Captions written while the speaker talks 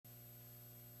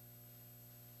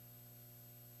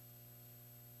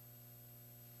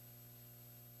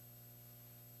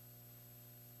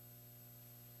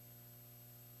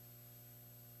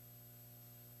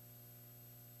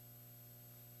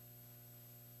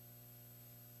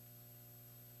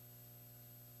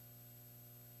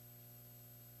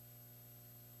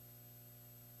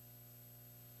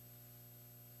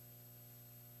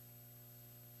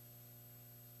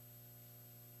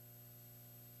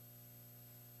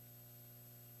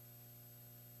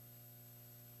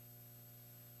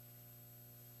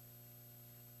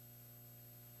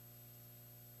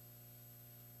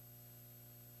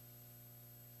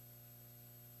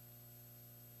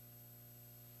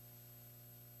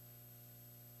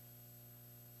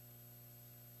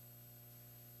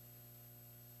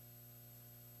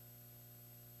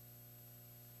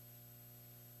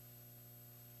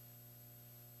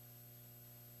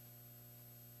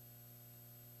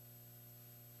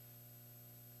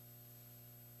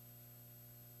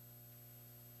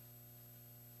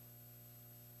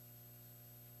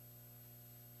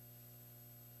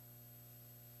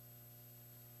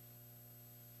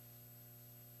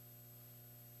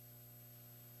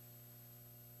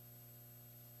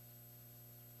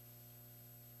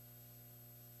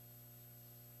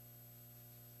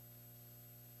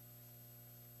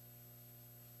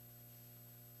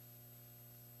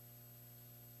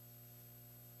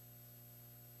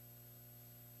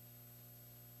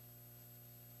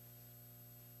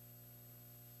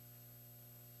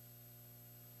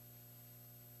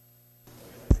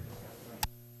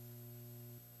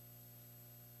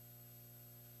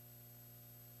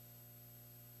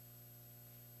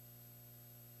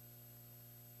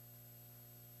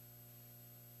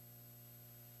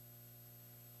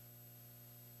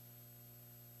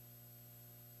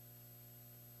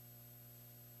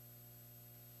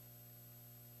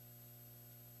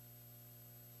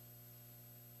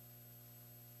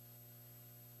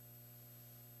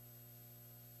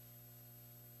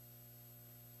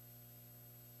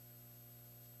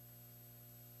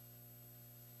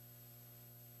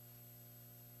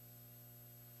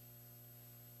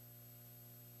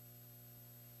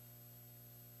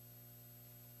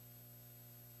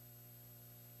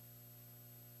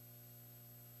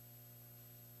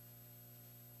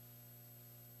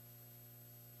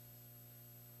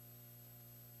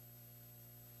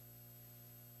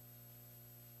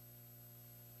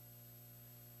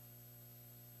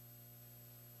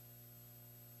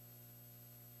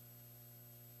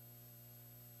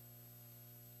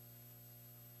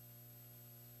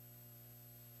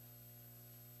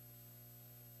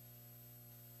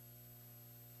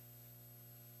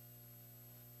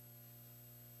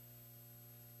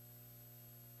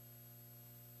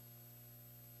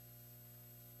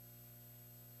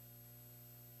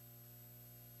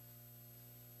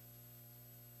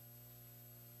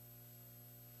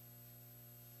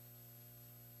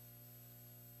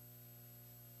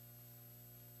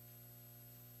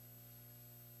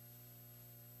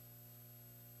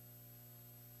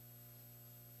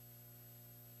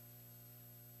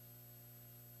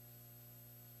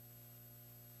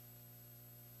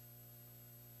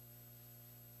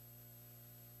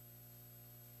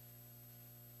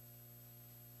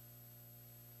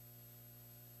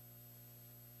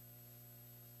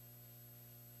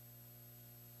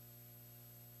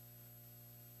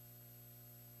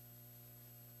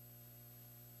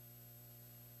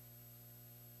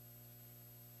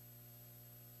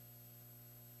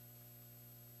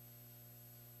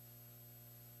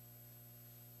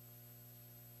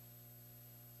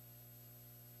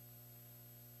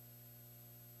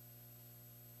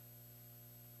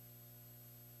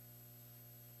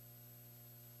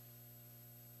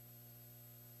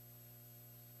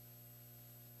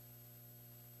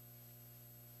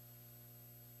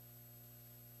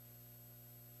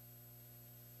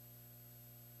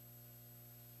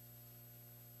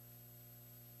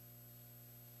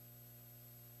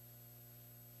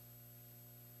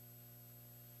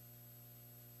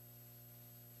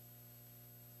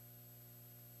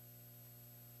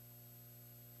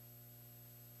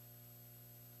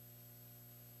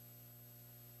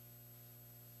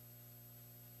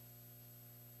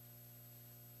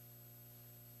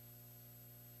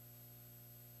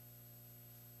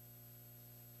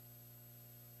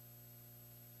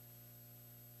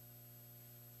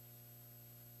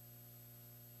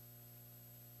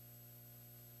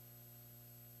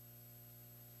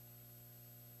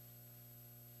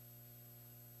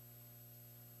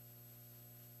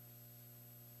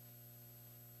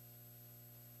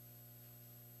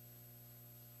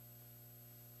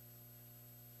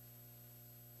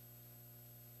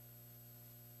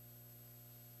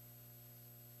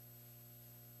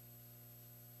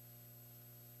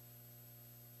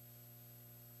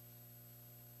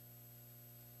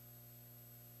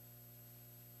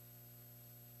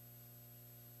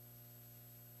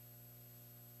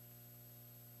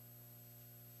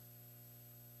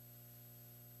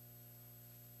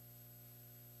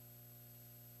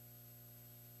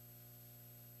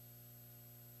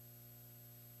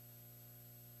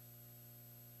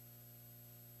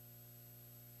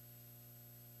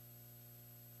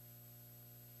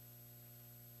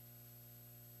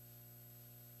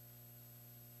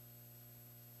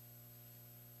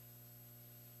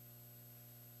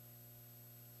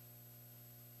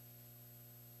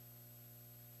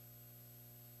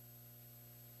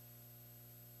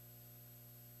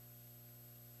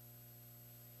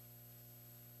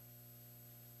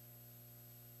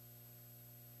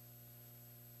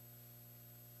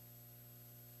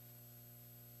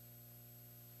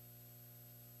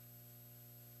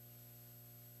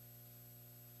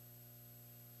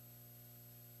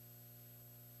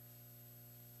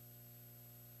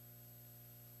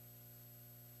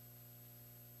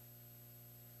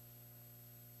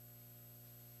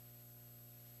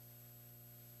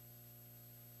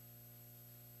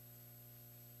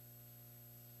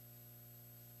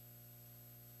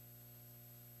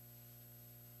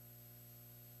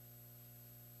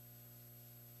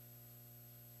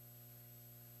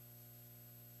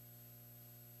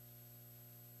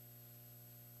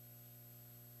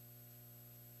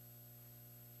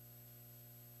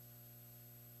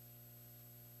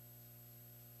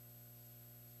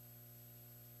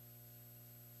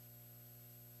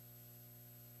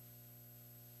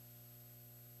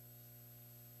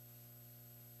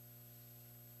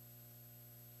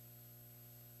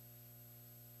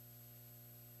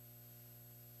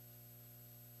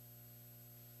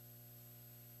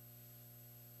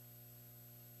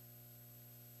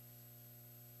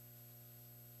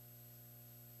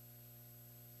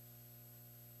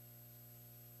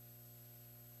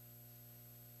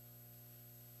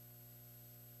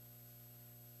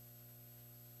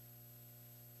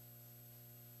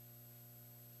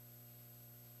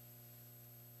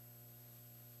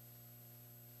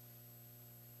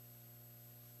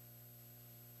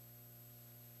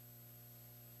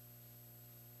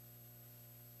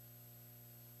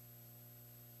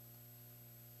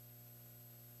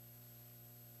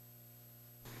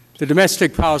The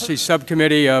Domestic Policy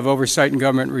Subcommittee of Oversight and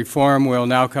Government Reform will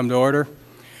now come to order.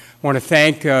 I want to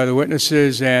thank the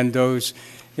witnesses and those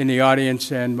in the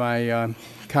audience and my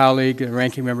colleague,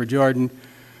 Ranking Member Jordan,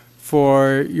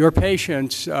 for your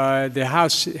patience. The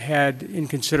House had in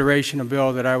consideration a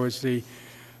bill that I was the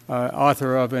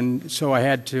author of, and so I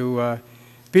had to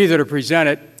be there to present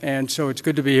it, and so it's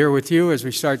good to be here with you as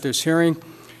we start this hearing.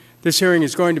 This hearing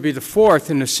is going to be the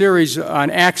fourth in a series on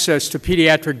access to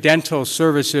pediatric dental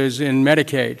services in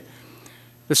Medicaid.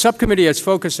 The subcommittee has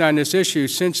focused on this issue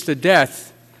since the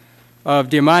death of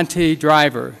Deamonte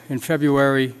driver in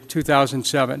February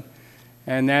 2007,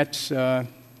 and that's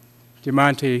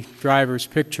Deamonte driver's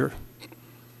picture.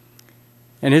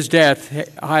 And his death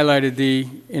highlighted the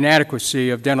inadequacy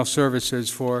of dental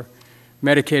services for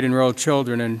Medicaid-enrolled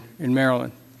children in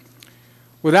Maryland.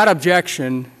 Without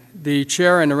objection, the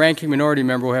chair and the ranking minority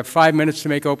member will have 5 minutes to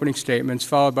make opening statements,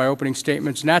 followed by opening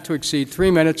statements not to exceed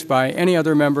 3 minutes by any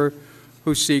other member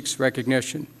who seeks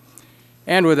recognition.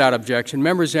 And without objection,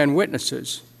 members and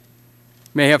witnesses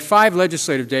may have 5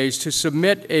 legislative days to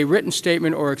submit a written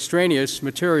statement or extraneous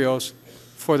materials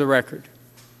for the record.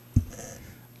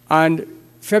 On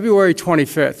February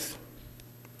 25th,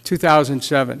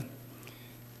 2007,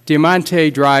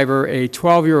 Deamonte driver, a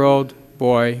 12-year-old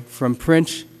boy from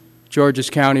Prince George's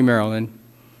County, Maryland,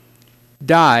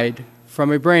 died from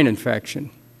a brain infection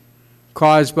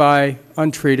caused by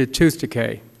untreated tooth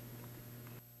decay.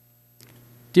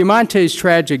 Deamonte's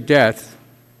tragic death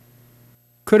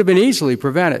could have been easily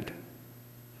prevented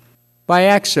by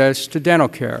access to dental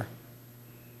care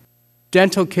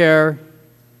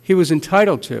he was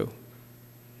entitled to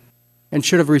and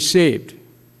should have received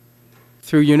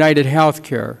through United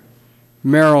Healthcare,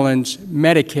 Maryland's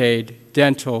Medicaid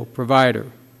dental provider.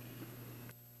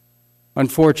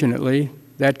 Unfortunately,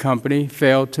 that company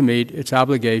failed to meet its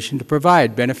obligation to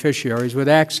provide beneficiaries with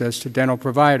access to dental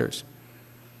providers.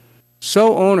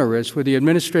 So onerous were the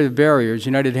administrative barriers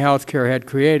United Healthcare had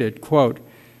created, quote,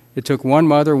 "It took one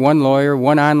mother, one lawyer,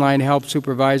 one online help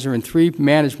supervisor, and 3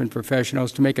 management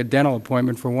professionals to make a dental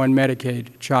appointment for one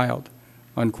Medicaid child,"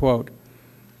 unquote,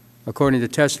 according to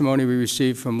testimony we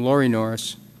received from Lori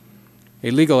Norris,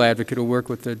 a legal advocate who worked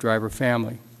with the driver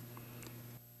family.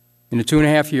 In the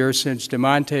 2.5 years since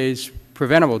Deamonte's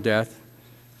preventable death,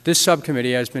 this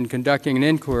subcommittee has been conducting an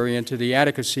inquiry into the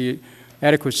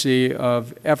adequacy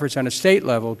of efforts on a state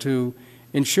level to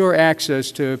ensure access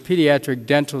to pediatric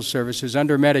dental services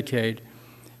under Medicaid,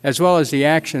 as well as the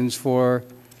actions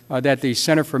that the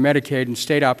Center for Medicaid and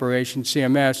State Operations,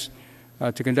 CMS,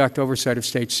 to conduct oversight of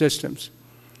state systems.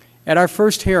 At our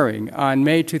first hearing on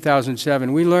May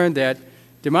 2007, we learned that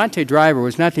Deamonte driver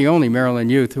was not the only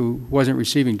Maryland youth who wasn't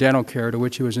receiving dental care to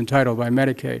which he was entitled by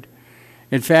Medicaid.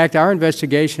 In fact, our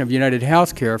investigation of United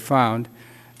Healthcare found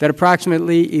that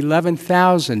approximately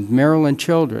 11,000 Maryland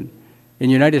children in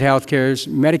United Healthcare's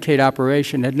Medicaid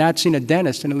operation had not seen a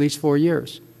dentist in at least 4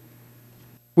 years.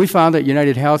 We found that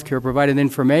United Healthcare provided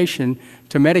information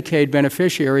to Medicaid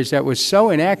beneficiaries that was so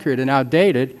inaccurate and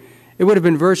outdated, it would have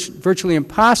been virtually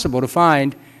impossible to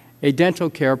find a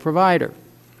dental care provider.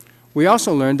 We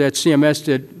also learned that CMS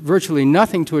did virtually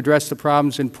nothing to address the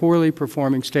problems in poorly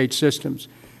performing state systems.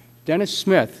 Dennis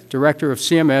Smith, director of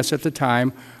CMS at the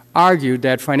time, argued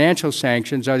that financial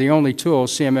sanctions are the only tool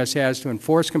CMS has to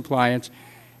enforce compliance,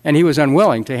 and he was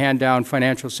unwilling to hand down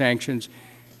financial sanctions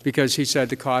because he said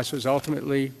the cost was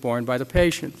ultimately borne by the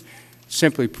patient.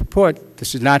 Simply put,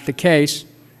 this is not the case,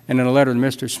 and in a letter to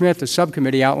Mr. Smith, the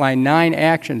subcommittee outlined 9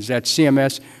 actions that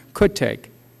CMS could take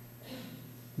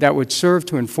that would serve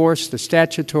to enforce the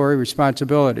statutory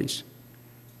responsibilities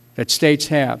that states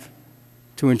have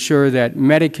to ensure that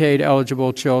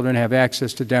Medicaid-eligible children have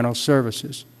access to dental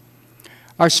services.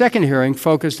 Our second hearing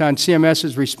focused on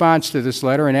CMS's response to this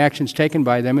letter and actions taken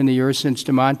by them in the years since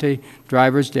Deamonte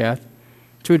driver's death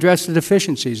to address the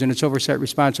deficiencies in its oversight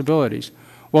responsibilities.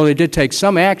 While they did take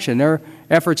some action, their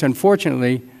efforts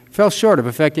unfortunately fell short of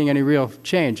effecting any real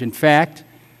change. In fact,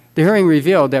 the hearing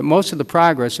revealed that most of the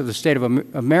progress of the state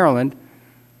of Maryland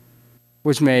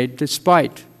was made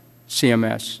despite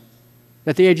CMS,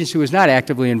 that the agency was not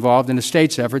actively involved in the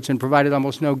state's efforts and provided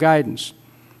almost no guidance.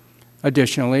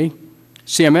 Additionally,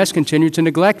 CMS continued to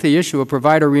neglect the issue of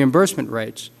provider reimbursement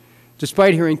rates,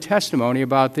 despite hearing testimony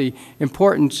about the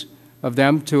importance of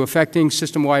them to effecting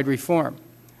system-wide reform.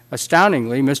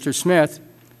 Astoundingly, Mr. Smith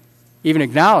even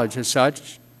acknowledged as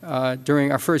such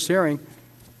during our first hearing,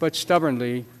 but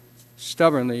stubbornly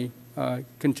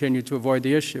continued to avoid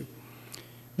the issue.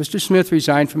 Mr. Smith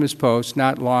resigned from his post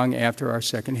not long after our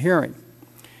second hearing.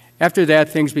 After that,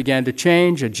 things began to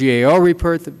change. A GAO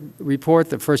report,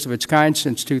 the first of its kind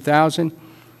since 2000,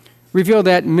 revealed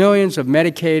that millions of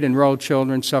Medicaid-enrolled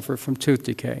children suffer from tooth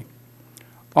decay,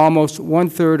 almost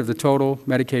one-third of the total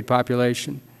Medicaid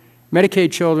population.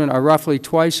 Medicaid children are roughly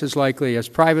twice as likely as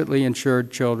privately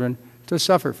insured children to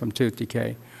suffer from tooth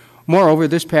decay. Moreover,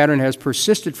 this pattern has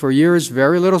persisted for years.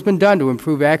 Very little has been done to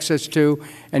improve access to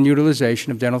and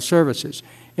utilization of dental services.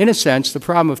 In a sense, the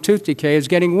problem of tooth decay is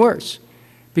getting worse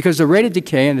because the rate of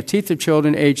decay in the teeth of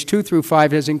children aged 2 through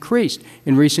 5 has increased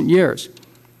in recent years.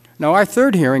 Now, our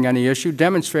third hearing on the issue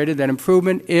demonstrated that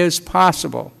improvement is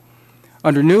possible.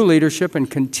 Under new leadership and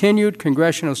continued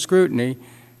congressional scrutiny,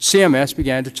 CMS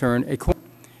began to turn a corner.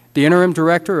 The interim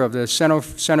director of the Center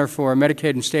for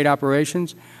Medicaid and State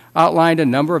Operations outlined a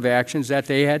number of actions that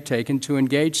they had taken to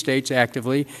engage states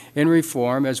actively in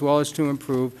reform as well as to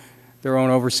improve their own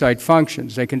oversight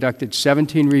functions. They conducted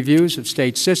 17 reviews of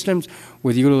state systems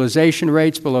with utilization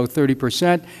rates below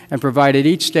 30% and provided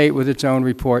each state with its own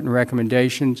report and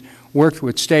recommendations, worked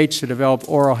with states to develop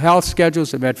oral health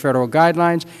schedules that met federal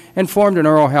guidelines, and formed an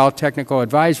oral health technical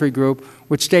advisory group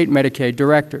with state Medicaid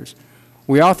directors.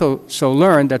 We also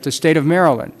learned that the state of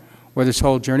Maryland, where this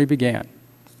whole journey began,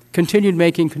 continued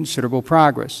making considerable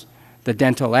progress. The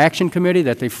Dental Action Committee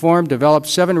that they formed developed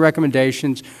 7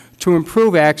 recommendations to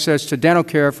improve access to dental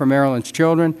care for Maryland's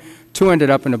children. 2 ended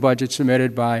up in a budget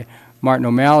submitted by Martin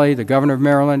O'Malley, the governor of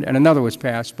Maryland, and another was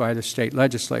passed by the state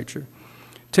legislature.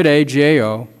 Today,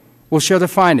 GAO will share the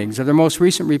findings of their most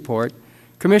recent report,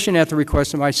 commissioned at the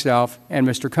request of myself and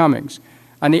Mr. Cummings,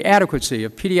 on the adequacy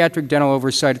of pediatric dental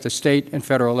oversight at the state and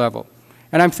federal level.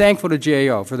 And I'm thankful to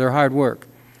GAO for their hard work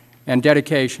and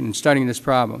dedication in studying this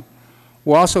problem.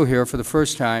 We'll also hear for the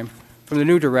first time from the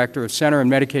new Director of Center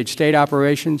and Medicaid State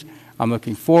Operations. I'm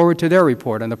looking forward to their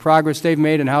report on the progress they've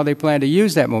made and how they plan to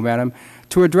use that momentum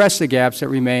to address the gaps that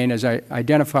remain as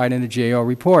identified in the GAO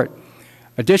report.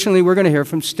 Additionally, we're going to hear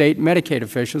from state Medicaid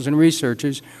officials and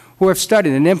researchers who have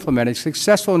studied and implemented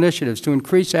successful initiatives to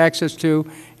increase access to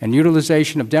and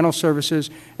utilization of dental services,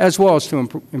 as well as to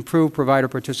improve provider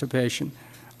participation.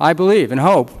 I believe and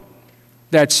hope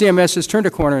that CMS has turned a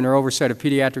corner in their oversight of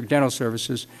pediatric dental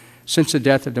services since the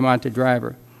death of Deamonte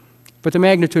Driver. But the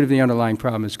magnitude of the underlying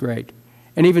problem is great.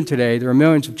 And even today, there are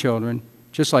millions of children,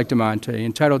 just like Deamonte,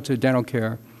 entitled to dental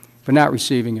care, but not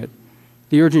receiving it.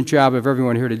 The urgent job of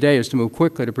everyone here today is to move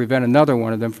quickly to prevent another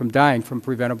one of them from dying from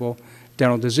preventable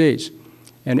dental disease.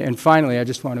 And finally, I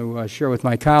just want to share with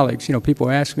my colleagues, you know, people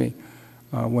ask me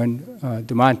when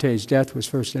Deamonte's death was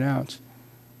first announced,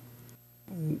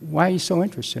 why are you so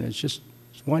interested? It's just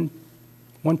one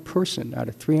person out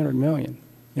of 300 million.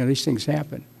 You know, these things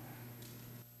happen.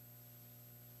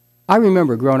 I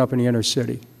remember growing up in the inner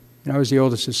city. And I was the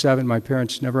oldest of 7. My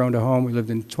parents never owned a home. We lived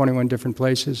in 21 different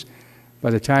places by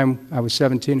the time I was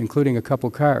 17, including a couple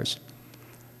cars.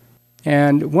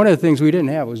 And one of the things we didn't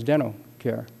have was dental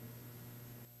care.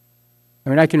 I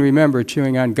mean, I can remember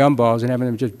chewing on gumballs and having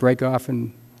them just break off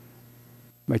and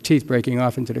my teeth breaking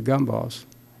off into the gumballs.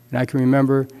 And I can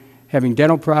remember having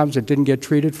dental problems that didn't get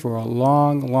treated for a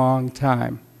long, long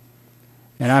time.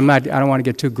 And I don't want to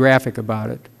get too graphic about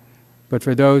it, but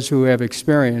for those who have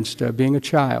experienced being a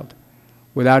child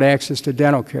without access to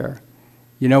dental care,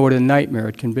 you know what a nightmare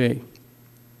it can be.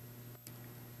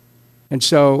 And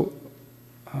so,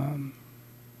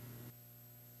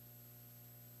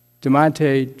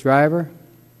 Deamonte Driver,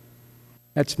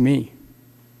 that's me.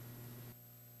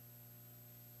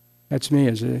 That's me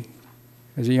as a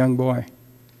young boy.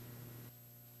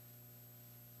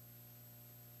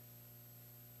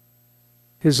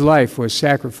 His life was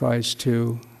sacrificed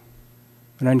to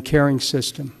an uncaring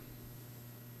system.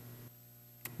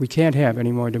 We can't have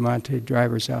any more Deamonte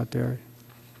Drivers out there.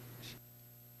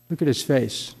 Look at his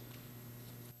face.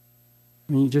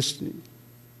 I mean,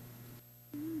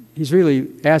 he's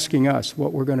really asking us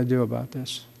what we're going to do about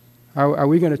this. Are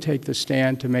we going to take the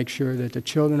stand to make sure that the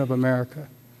children of America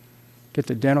get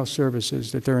the dental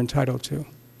services that they're entitled to?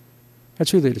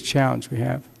 That's really the challenge we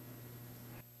have.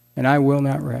 And I will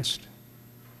not rest.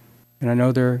 And I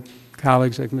know there are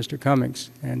colleagues like Mr.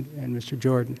 Cummings and Mr.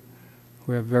 Jordan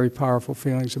who have very powerful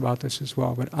feelings about this as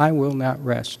well. But I will not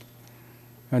rest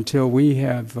until we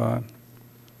have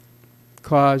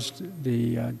caused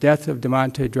the death of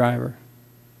Deamonte Driver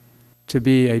to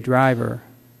be a driver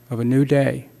of a new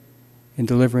day in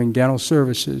delivering dental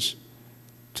services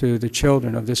to the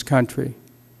children of this country,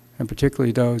 and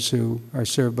particularly those who are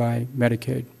served by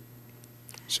Medicaid.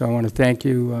 So I want to thank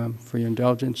you for your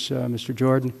indulgence, Mr.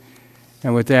 Jordan.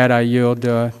 And with that, I yield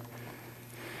to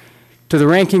the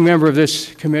ranking member of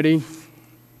this committee,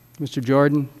 Mr.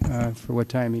 Jordan, for what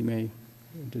time he may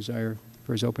desire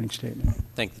for his opening statement.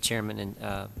 Thank the chairman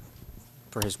and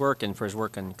for his work and for his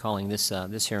work on calling this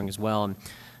this hearing as well. And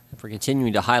and for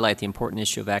continuing to highlight the important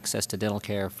issue of access to dental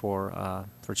care for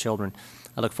children.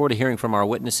 I look forward to hearing from our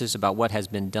witnesses about what has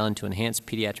been done to enhance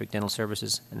pediatric dental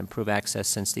services and improve access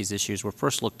since these issues were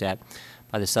first looked at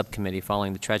by the subcommittee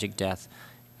following the tragic death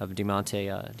of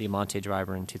Deamonte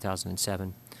driver in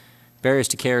 2007. Barriers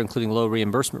to care, including low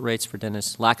reimbursement rates for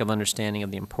dentists, lack of understanding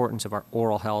of the importance of our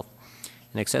oral health,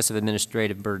 and excessive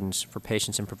administrative burdens for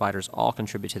patients and providers all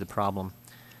contribute to the problem.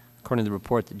 According to the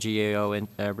report that GAO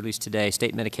released today,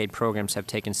 state Medicaid programs have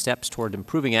taken steps toward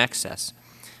improving access,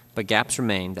 but gaps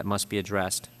remain that must be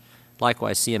addressed.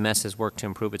 Likewise, CMS has worked to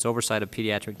improve its oversight of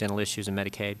pediatric dental issues in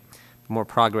Medicaid, but more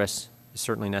progress is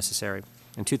certainly necessary.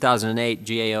 In 2008,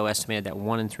 GAO estimated that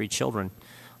 1 in 3 children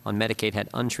on Medicaid had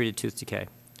untreated tooth decay.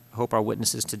 I hope our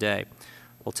witnesses today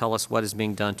will tell us what is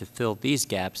being done to fill these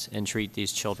gaps and treat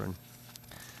these children.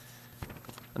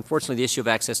 Unfortunately, the issue of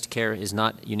access to care is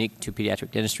not unique to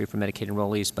pediatric dentistry for Medicaid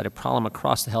enrollees, but a problem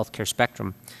across the health care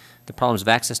spectrum. The problems of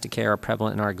access to care are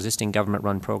prevalent in our existing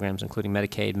government-run programs, including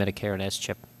Medicaid, Medicare, and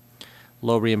S-CHIP.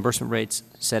 Low reimbursement rates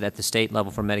set at the state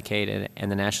level for Medicaid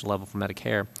and the national level for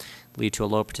Medicare lead to a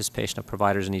low participation of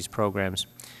providers in these programs.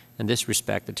 In this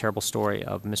respect, the terrible story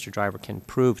of Mr. Driver can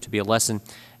prove to be a lesson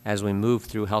as we move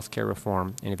through health care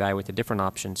reform and evaluate the different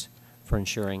options for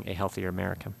ensuring a healthier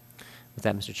America. With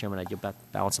that, Mr. Chairman, I yield back the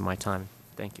balance of my time.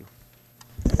 Thank you.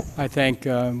 I thank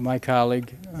my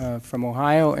colleague from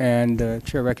Ohio, and the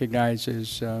Chair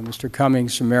recognizes Mr.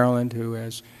 Cummings from Maryland, who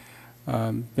has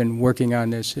been working on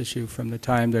this issue from the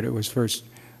time that it was first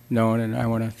known, and I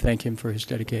want to thank him for his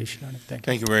dedication on it. Thank you.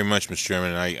 Thank you very much, Mr.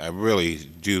 Chairman. I really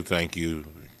do thank you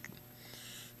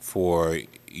for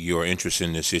your interest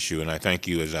in this issue, and I thank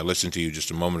you. As I listened to you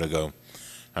just a moment ago,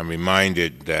 I'm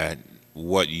reminded that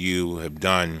what you have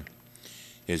done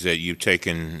is that you've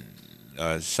taken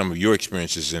some of your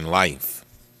experiences in life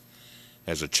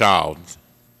as a child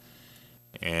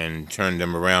and turned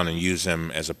them around and used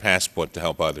them as a passport to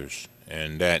help others,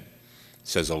 and that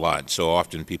says a lot. So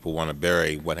often people want to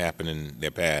bury what happened in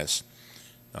their past.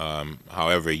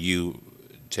 However, you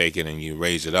take it and you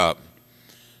raise it up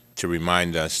to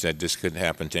remind us that this could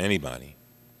happen to anybody.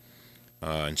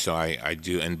 And so I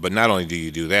do, but not only do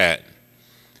you do that,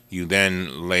 you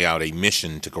then lay out a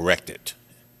mission to correct it.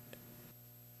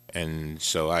 And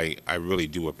so I really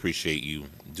do appreciate you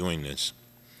doing this.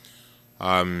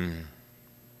 You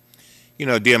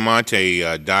know,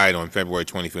 Deamonte died on February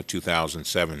 25th,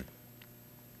 2007.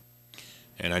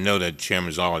 And I know that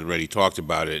Chairman's already talked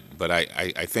about it, but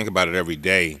I think about it every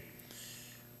day,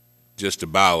 just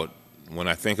about, when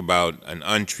I think about an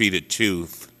untreated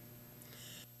tooth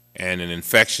and an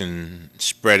infection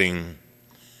spreading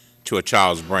to a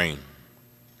child's brain.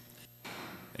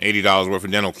 $80 worth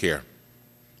of dental care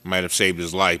might have saved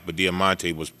his life, but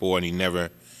Deamonte was poor and he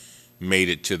never made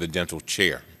it to the dental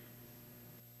chair.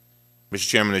 Mr.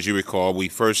 Chairman, as you recall, we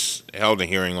first held a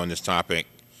hearing on this topic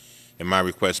in my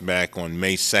request back on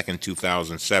May 2nd,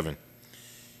 2007,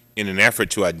 in an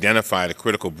effort to identify the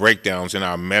critical breakdowns in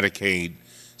our Medicaid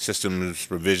system's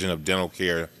provision of dental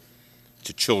care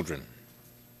to children.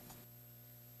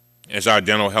 As our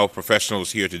dental health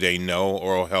professionals here today know,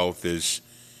 oral health is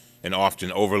an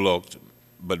often overlooked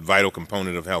but vital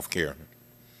component of health care.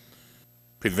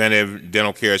 Preventive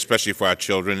dental care, especially for our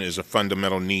children, is a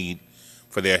fundamental need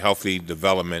for their healthy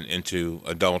development into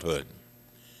adulthood.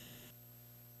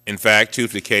 In fact,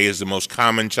 tooth decay is the most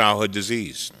common childhood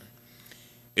disease.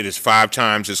 It is 5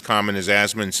 times as common as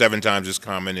asthma and 7 times as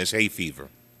common as hay fever.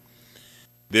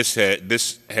 This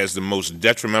has the most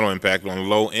detrimental impact on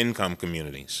low-income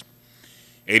communities.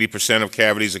 80% of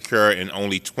cavities occur in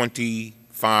only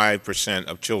 25%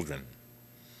 of children,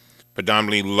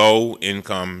 predominantly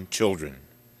low-income children.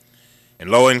 And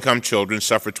low-income children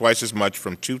suffer twice as much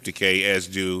from tooth decay as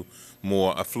do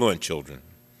more affluent children.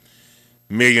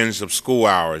 Millions of school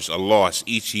hours are lost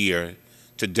each year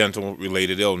to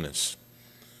dental-related illness.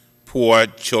 Poor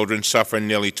children suffer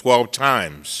nearly 12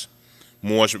 times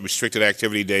more restricted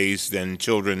activity days than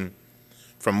children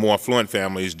from more affluent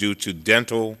families due to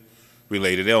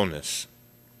dental-related illness.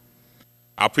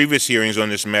 Our previous hearings on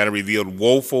this matter revealed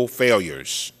woeful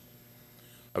failures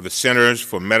of the Centers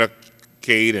for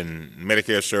Medicaid and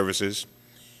Medicare Services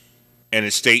and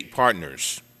its state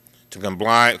partners to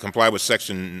comply with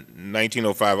Section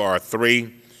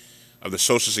 1905R3 of the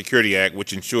Social Security Act,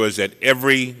 which ensures that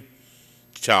every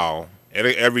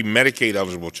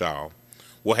Medicaid-eligible child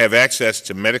will have access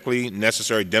to medically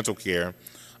necessary dental care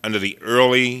under the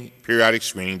Early Periodic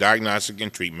Screening, Diagnostic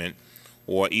and Treatment,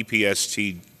 or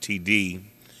EPSTD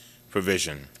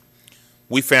provision.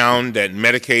 We found that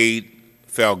Medicaid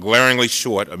fell glaringly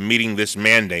short of meeting this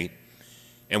mandate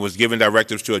and was given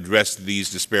directives to address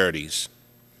these disparities.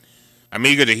 I'm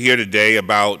eager to hear today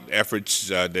about efforts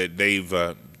that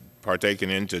they've partaken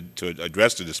in to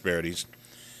address the disparities.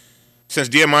 Since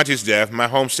Deamonte's death, my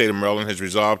home state of Maryland has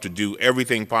resolved to do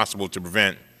everything possible to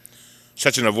prevent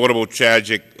such an avoidable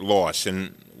tragic loss,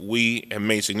 and we have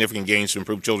made significant gains to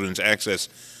improve children's access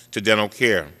to dental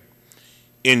care.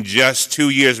 In just 2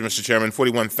 years, Mr. Chairman,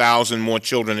 41,000 more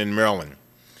children in Maryland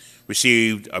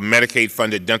received a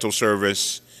Medicaid-funded dental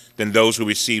service than those who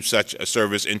received such a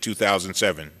service in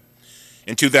 2007.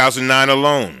 In 2009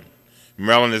 alone,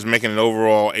 Maryland is making an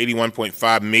overall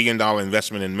 $81.5 million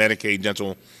investment in Medicaid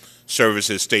dental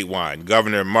services statewide.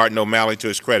 Governor Martin O'Malley, to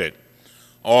his credit,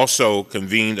 also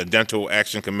convened a dental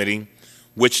action committee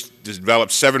which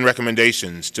developed 7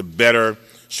 recommendations to better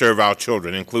serve our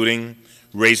children, including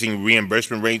raising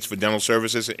reimbursement rates for dental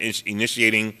services,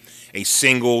 initiating a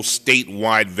single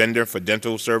statewide vendor for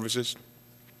dental services,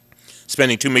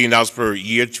 spending $2 million per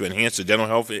year to enhance the dental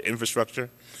health infrastructure,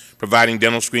 providing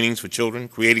dental screenings for children,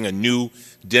 creating a new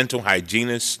dental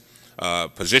hygienist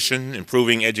position,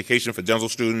 improving education for dental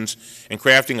students, and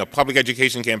crafting a public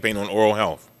education campaign on oral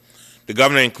health. The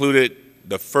governor included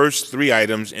the first 3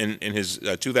 items in his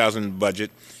 2000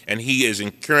 budget, and he is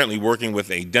currently working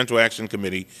with a dental action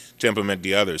committee to implement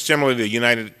the others. Similarly, the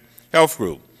United Health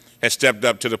Group has stepped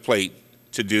up to the plate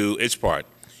to do its part.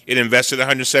 It invested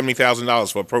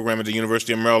 $170,000 for a program at the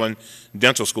University of Maryland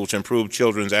Dental School to improve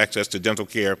children's access to dental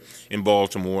care in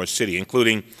Baltimore City,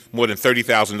 including more than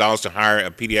 $30,000 to hire a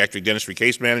pediatric dentistry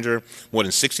case manager, more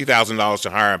than $60,000 to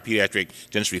hire a pediatric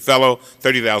dentistry fellow,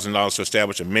 $30,000 to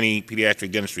establish a mini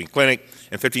pediatric dentistry clinic,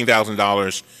 and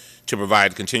 $15,000 to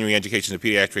provide continuing education to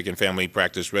pediatric and family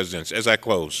practice residents. As I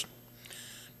close,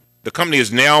 the company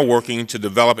is now working to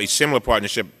develop a similar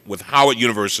partnership with Howard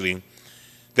University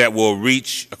that will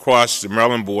reach across the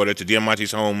Maryland border to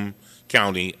Deamonte's home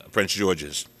county, Prince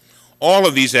George's. All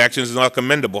of these actions are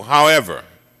commendable. However,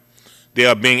 they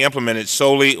are being implemented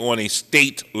solely on a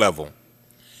state level.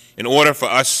 In order for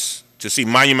us to see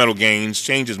monumental gains,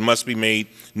 changes must be made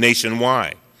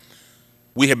nationwide.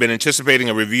 We have been anticipating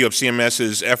a review of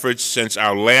CMS's efforts since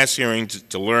our last hearing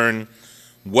to learn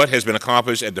what has been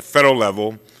accomplished at the federal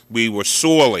level. We were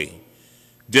sorely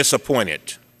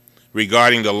disappointed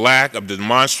regarding the lack of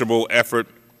demonstrable effort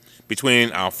between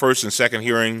our first and second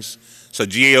hearings, so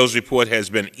GAO's report has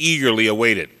been eagerly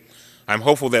awaited. I'm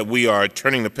hopeful that we are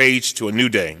turning the page to a new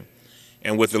day,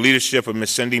 and with the leadership of Ms.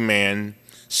 Cindy Mann,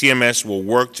 CMS will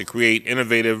work to create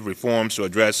innovative reforms to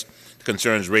address the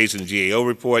concerns raised in the GAO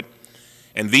report,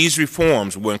 and these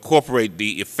reforms will incorporate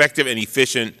the effective and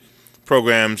efficient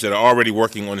programs that are already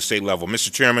working on the state level. Mr.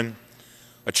 Chairman,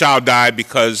 a child died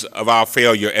because of our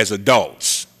failure as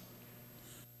adults.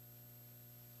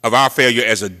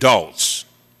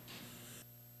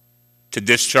 To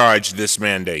discharge this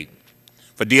mandate.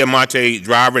 For Deamonte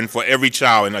Driver and for every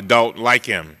child and adult like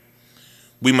him,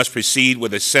 we must proceed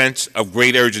with a sense of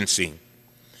great urgency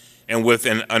and with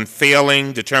an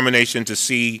unfailing determination to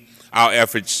see our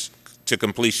efforts to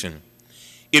completion.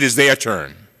 It is their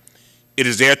turn. It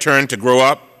is their turn to grow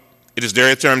up. It is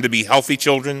their turn to be healthy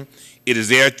children. It is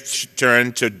their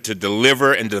turn to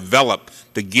deliver and develop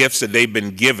the gifts that they've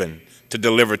been given to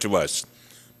deliver to us.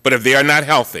 But if they are not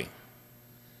healthy,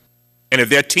 and if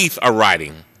their teeth are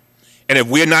rotting, and if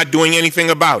we're not doing anything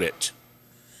about it,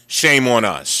 shame on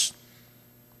us.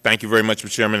 Thank you very much,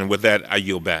 Mr. Chairman, and with that, I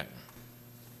yield back.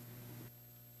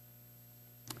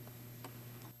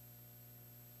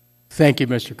 Thank you,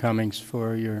 Mr. Cummings,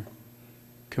 for your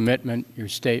commitment, your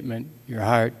statement, your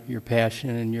heart, your passion,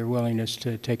 and your willingness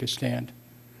to take a stand.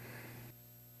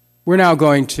 We're now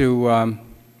going to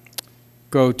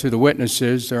go to the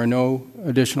witnesses. There are no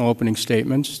additional opening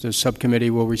statements. The subcommittee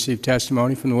will receive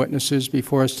testimony from the witnesses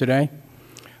before us today.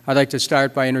 I'd like to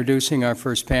start by introducing our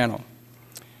first panel.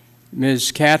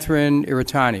 Ms. Catherine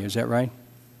Iritani, is that right?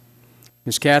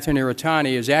 Ms. Catherine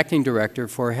Iritani is Acting Director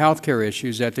for Healthcare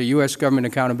Issues at the U.S. Government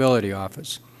Accountability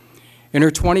Office. In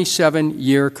her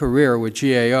 27-year career with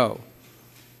GAO,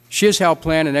 she has helped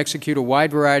plan and execute a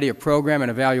wide variety of program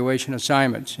and evaluation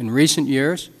assignments. In recent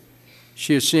years,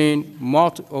 she has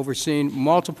overseen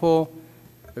multiple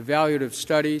evaluative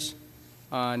studies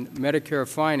on Medicare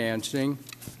financing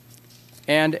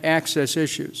and access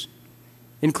issues,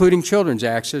 including children's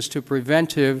access to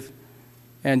preventive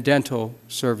and dental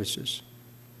services.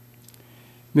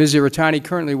 Ms. Iritani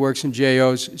currently works in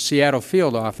GAO's Seattle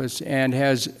field office and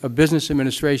has a business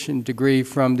administration degree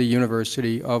from the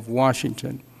University of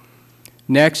Washington.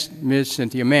 Next, Ms.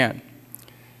 Cynthia Mann.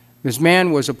 Ms.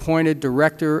 Mann was appointed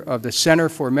Director of the Center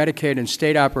for Medicaid and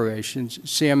State Operations,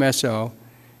 CMSO,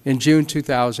 in June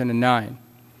 2009.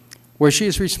 where she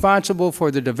is responsible for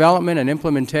the development and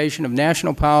implementation of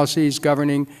national policies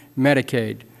governing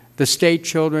Medicaid, the State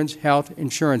Children's Health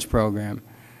Insurance Program,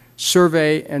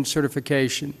 Survey and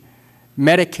Certification,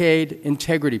 Medicaid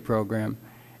Integrity Program,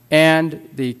 and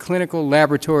the Clinical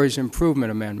Laboratories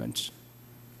Improvement Amendments.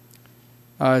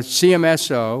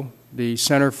 CMSO, the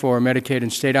Center for Medicaid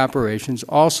and State Operations,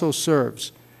 also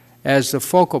serves as the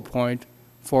focal point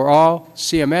for all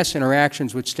CMS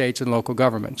interactions with states and local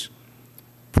governments.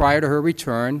 Prior to her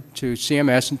return to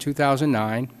CMS in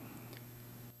 2009,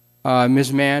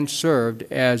 Ms. Mann served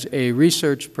as a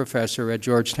research professor at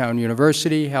Georgetown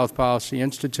University Health Policy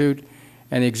Institute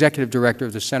and the executive director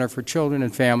of the Center for Children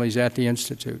and Families at the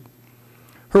Institute.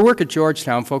 Her work at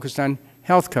Georgetown focused on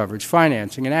health coverage,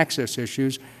 financing, and access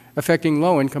issues affecting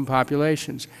low-income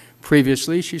populations.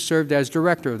 Previously, she served as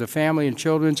director of the Family and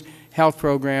Children's Health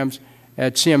Programs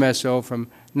at CMSO from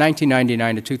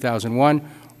 1999 to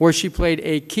 2001, where she played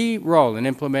a key role in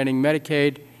implementing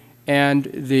Medicaid and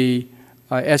the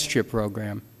SCHIP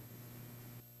program.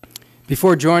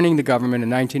 Before joining the government in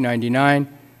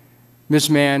 1999,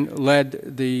 Ms. Mann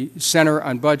led the Center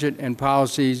on Budget and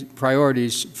Policy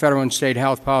Priorities federal and state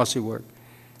health policy work.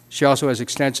 She also has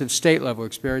extensive state-level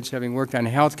experience, having worked on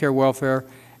health care, welfare,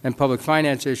 and public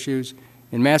finance issues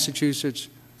in Massachusetts,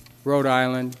 Rhode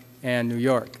Island, and New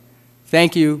York.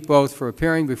 Thank you both for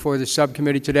appearing before the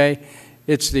subcommittee today.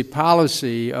 It's the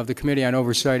policy of the Committee on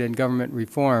Oversight and Government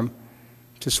Reform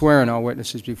to swear in all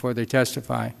witnesses before they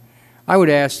testify. I would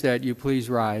ask that you please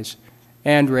rise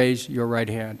and raise your right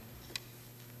hand.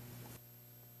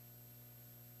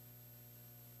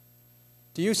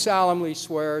 Do you solemnly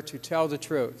swear to tell the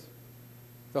truth,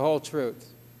 the whole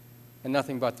truth, and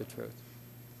nothing but the truth?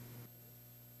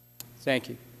 Thank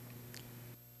you.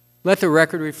 Let the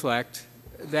record reflect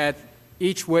that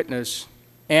each witness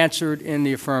answered in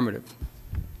the affirmative.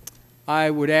 I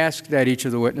would ask that each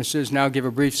of the witnesses now give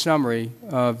a brief summary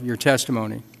of your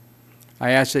testimony. I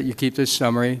ask that you keep this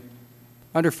summary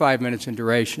under 5 minutes in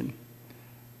duration.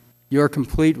 Your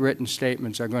complete written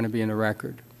statements are going to be in the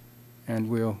record,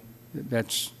 and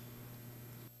that's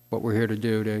what we're here to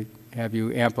do, to have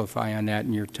you amplify on that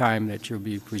in your time that you'll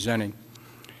be presenting.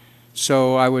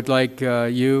 So I would like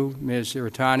you, Ms.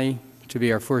 Iritani, to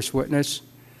be our first witness.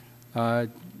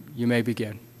 You may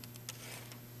begin.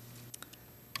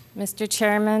 Mr.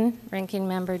 Chairman, Ranking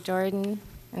Member Jordan,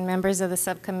 and members of the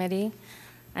subcommittee,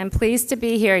 I'm pleased to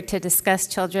be here to discuss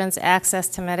children's access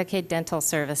to Medicaid dental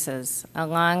services, a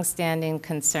long-standing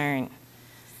concern.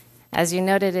 As you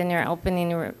noted in your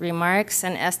opening remarks,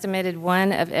 an estimated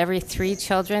 1 of every 3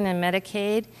 children in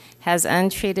Medicaid has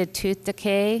untreated tooth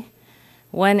decay.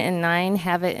 1 in 9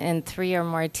 have it in 3 or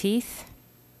more teeth.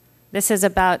 This is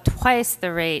about twice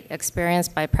the rate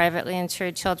experienced by privately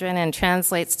insured children and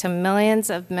translates to millions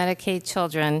of Medicaid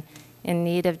children in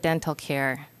need of dental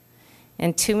care.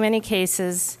 In too many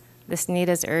cases, this need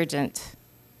is urgent.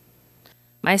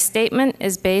 My statement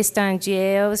is based on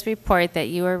GAO's report that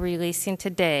you are releasing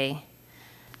today.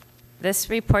 This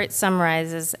report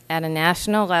summarizes, at a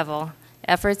national level,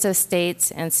 efforts of states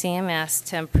and CMS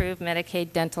to improve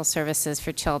Medicaid dental services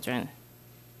for children.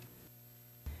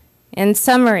 In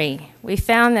summary, we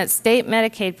found that state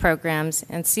Medicaid programs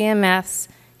and CMS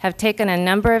have taken a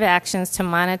number of actions to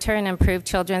monitor and improve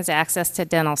children's access to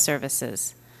dental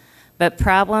services, but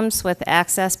problems with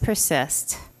access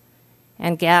persist,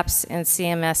 and gaps in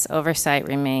CMS oversight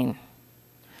remain.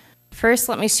 First,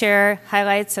 let me share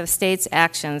highlights of states'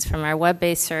 actions from our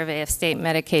web-based survey of state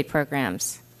Medicaid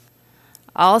programs.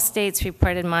 All states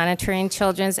reported monitoring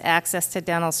children's access to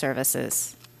dental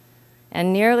services,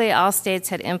 and nearly all states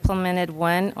had implemented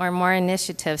 1 or more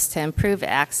initiatives to improve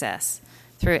access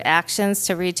through actions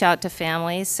to reach out to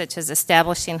families, such as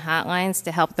establishing hotlines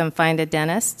to help them find a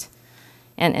dentist,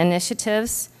 and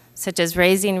initiatives such as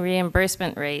raising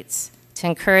reimbursement rates to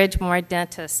encourage more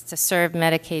dentists to serve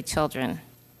Medicaid children.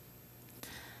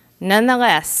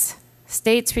 Nonetheless,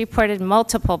 states reported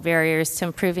multiple barriers to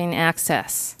improving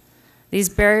access. These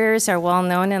barriers are well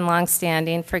known and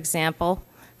long-standing. For example,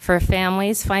 for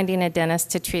families finding a dentist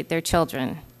to treat their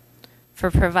children. For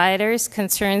providers,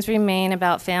 concerns remain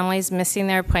about families missing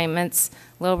their appointments,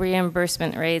 low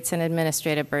reimbursement rates, and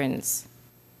administrative burdens.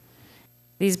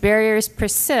 These barriers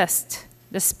persist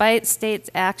despite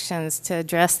states' actions to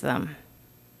address them.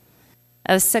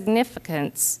 Of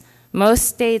significance, most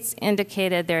states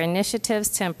indicated their initiatives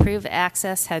to improve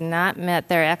access had not met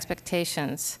their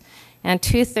expectations, and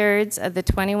 2/3 of the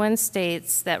 21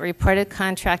 states that reported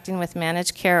contracting with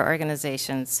managed care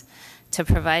organizations to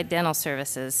provide dental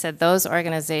services said those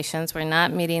organizations were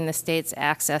not meeting the state's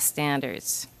access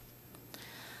standards.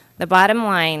 The bottom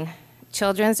line,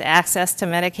 children's access to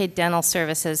Medicaid dental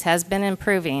services has been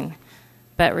improving,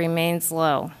 but remains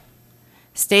low.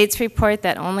 States report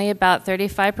that only about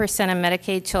 35% of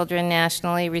Medicaid children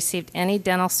nationally received any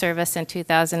dental service in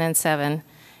 2007,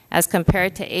 as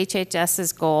compared to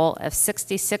HHS's goal of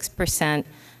 66%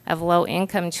 of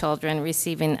low-income children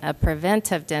receiving a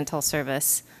preventive dental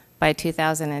service by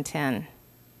 2010.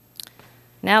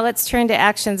 Now let's turn to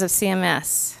actions of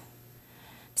CMS.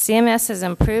 CMS has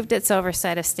improved its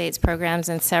oversight of states' programs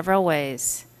in several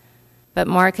ways, but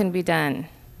more can be done.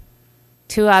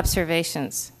 2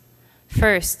 observations.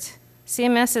 First,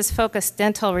 CMS has focused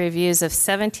dental reviews of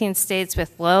 17 states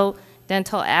with low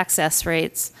dental access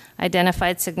rates,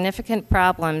 identified significant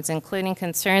problems, including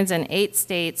concerns in 8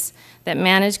 states that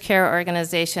managed care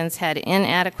organizations had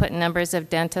inadequate numbers of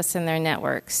dentists in their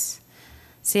networks.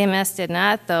 CMS did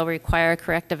not, though, require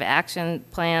corrective action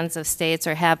plans of states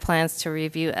or have plans to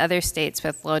review other states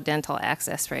with low dental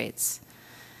access rates.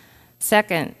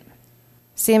 Second,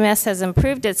 CMS has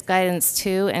improved its guidance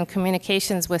to and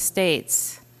communications with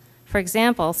states. For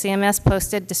example, CMS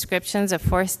posted descriptions of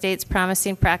 4 states'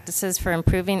 promising practices for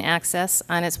improving access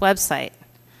on its website.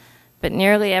 But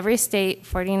nearly every state,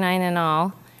 49 in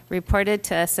all, reported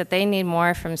to us that they need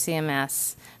more from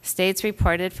CMS. States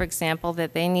reported, for example,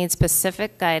 that they need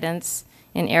specific guidance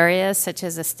in areas such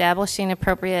as establishing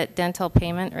appropriate dental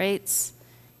payment rates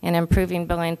and improving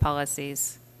billing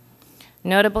policies.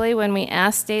 Notably, when we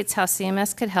asked states how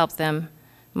CMS could help them,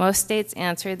 most states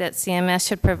answered that CMS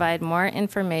should provide more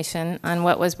information on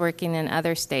what was working in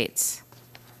other states.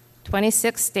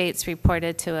 26 states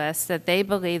reported to us that they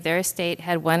believed their state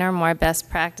had one or more best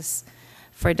practice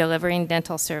for delivering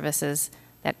dental services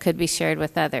that could be shared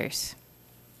with others.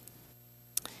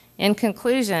 In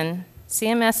conclusion,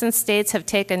 CMS and states have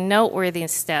taken noteworthy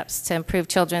steps to improve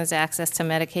children's access to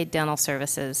Medicaid dental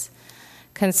services.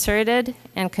 Concerted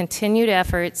and continued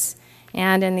efforts,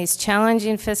 and in these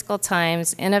challenging fiscal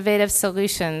times, innovative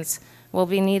solutions will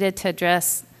be needed to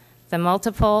address the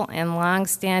multiple and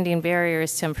long-standing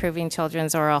barriers to improving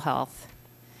children's oral health.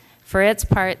 For its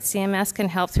part, CMS can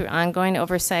help through ongoing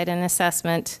oversight and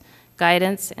assessment,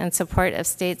 guidance, and support of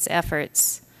states'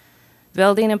 efforts,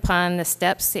 building upon the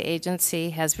steps the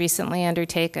agency has recently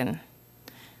undertaken.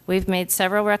 We've made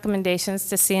several recommendations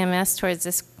to CMS towards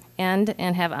this end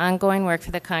and have ongoing work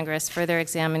for the Congress further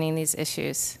examining these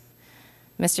issues.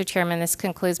 Mr. Chairman, this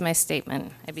concludes my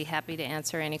statement. I'd be happy to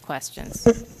answer any questions.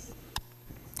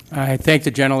 I thank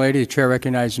the gentlelady. The chair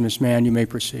recognizes Ms. Mann. You may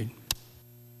proceed.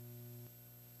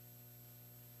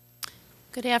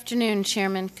 Good afternoon,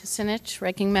 Chairman Kucinich,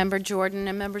 Ranking Member Jordan,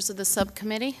 and members of the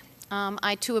subcommittee.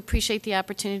 I, too, appreciate the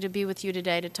opportunity to be with you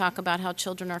today to talk about how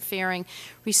children are faring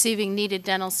receiving needed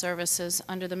dental services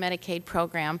under the Medicaid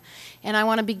program. And I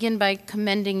want to begin by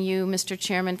commending you, Mr.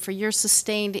 Chairman, for your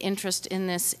sustained interest in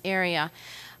this area.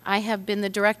 I have been the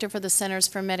director for the Centers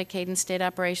for Medicaid and State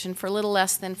Operation for a little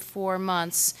less than 4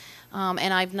 months,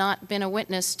 and I've not been a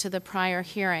witness to the prior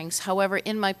hearings. However,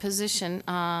 in my position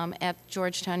at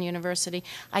Georgetown University,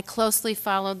 I closely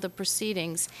followed the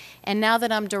proceedings. And now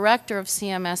that I'm director of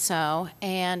CMSO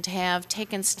and have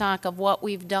taken stock of what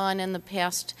we've done in the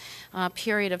past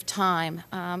period of time,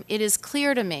 it is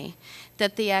clear to me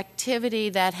that the activity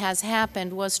that has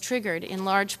happened was triggered in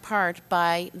large part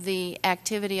by the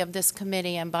activity of this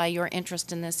committee and by your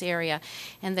interest in this area,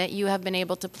 and that you have been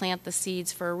able to plant the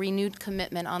seeds for a renewed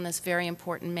commitment on this very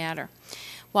important matter.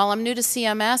 While I'm new to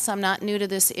CMS, I'm not new to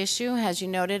this issue. As you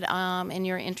noted in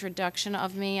your introduction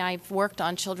of me, I've worked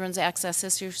on children's access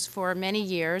issues for many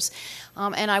years,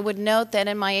 and I would note that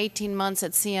in my 18 months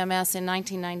at CMS in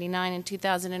 1999 and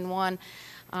 2001,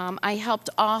 I helped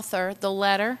author the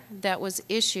letter that was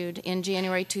issued in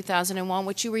January 2001,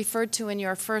 which you referred to in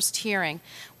your first hearing,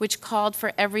 which called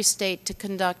for every state to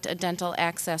conduct a dental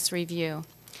access review.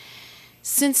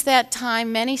 Since that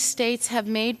time, many states have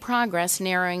made progress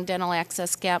narrowing dental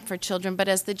access gap for children, but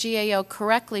as the GAO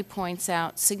correctly points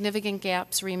out, significant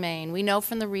gaps remain. We know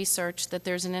from the research that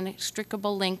there's an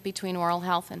inextricable link between oral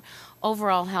health and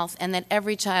overall health, and that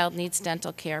every child needs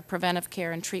dental care, preventive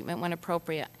care, and treatment when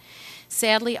appropriate.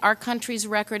 Sadly, our country's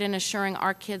record in assuring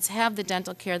our kids have the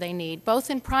dental care they need, both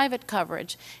in private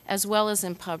coverage as well as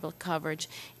in public coverage,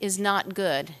 is not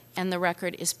good, and the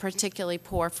record is particularly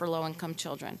poor for low-income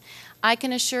children. I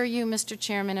can assure you, Mr.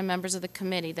 Chairman and members of the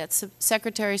committee, that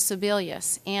Secretary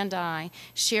Sebelius and I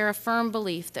share a firm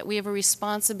belief that we have a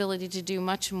responsibility to do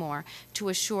much more to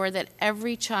assure that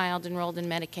every child enrolled in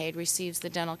Medicaid receives the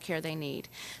dental care they need.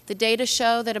 The data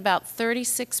show that about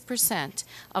 36%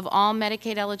 of all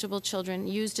Medicaid-eligible children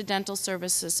used dental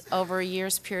services over a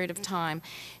year's period of time.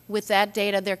 With that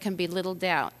data, there can be little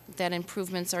doubt that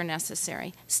improvements are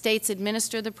necessary. States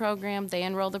administer the program, they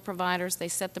enroll the providers, they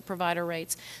set the provider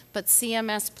rates, but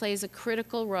CMS plays a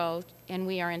critical role, and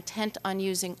we are intent on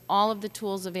using all of the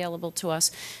tools available to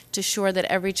us to ensure that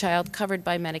every child covered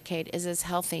by Medicaid is as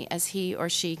healthy as he or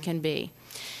she can be.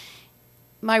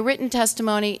 My written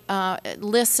testimony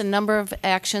lists a number of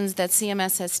actions that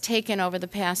CMS has taken over the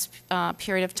past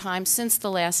period of time since the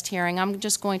last hearing. I'm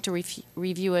just going to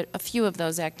review a few of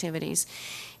those activities.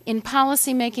 In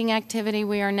policymaking activity,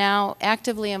 we are now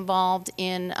actively involved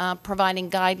in providing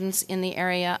guidance in the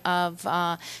area of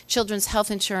children's health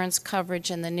insurance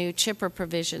coverage and the new CHIPR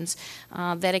provisions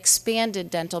that expanded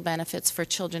dental benefits for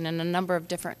children in a number of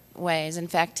different ways. In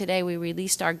fact, today we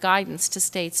released our guidance to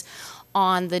states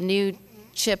on the new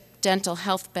CHIP dental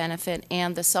health benefit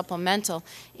and the supplemental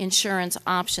insurance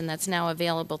option that's now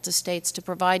available to states to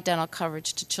provide dental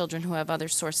coverage to children who have other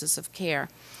sources of care.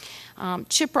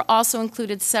 CHIPR also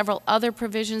included several other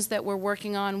provisions that we're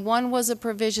working on. One was a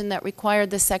provision that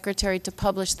required the Secretary to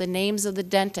publish the names of the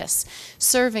dentists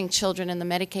serving children in the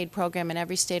Medicaid program in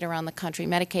every state around the country,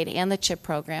 Medicaid and the CHIP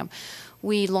program.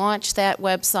 We launched that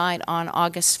website on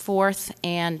August 4th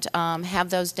and have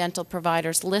those dental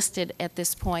providers listed at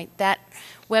this point. That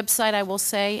website, I will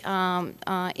say,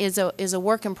 is a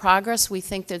work in progress. We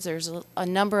think that there's a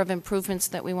number of improvements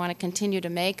that we want to continue to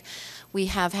make. We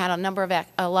have had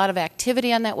a lot of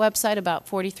activity on that website, about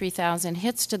 43,000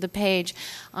 hits to the page,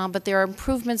 but there are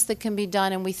improvements that can be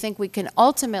done, and we think we can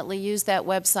ultimately use that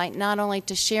website not only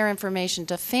to share information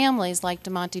to families like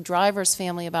Deamonte Driver's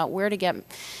family about where to get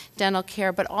dental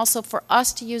care, but also for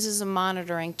us to use as a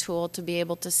monitoring tool to be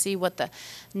able to see what the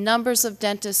numbers of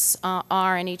dentists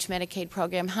are in each Medicaid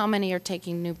program, how many are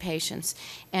taking new patients,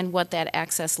 and what that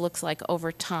access looks like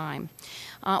over time.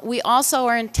 We also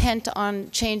are intent on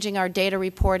changing our data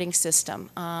reporting system.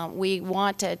 We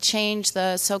want to change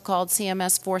the so-called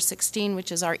CMS 416,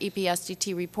 which is our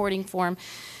EPSDT reporting form,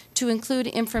 to include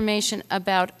information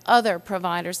about other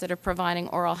providers that are providing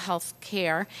oral health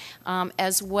care,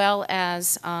 as well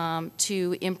as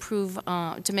to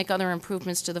make other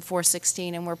improvements to the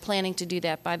 416, and we're planning to do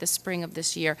that by the spring of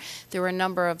this year. There were a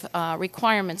number of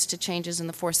requirements to changes in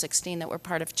the 416 that were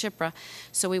part of CHIPRA,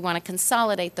 so we want to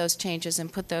consolidate those changes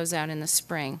and put those out in the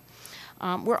spring.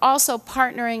 We're also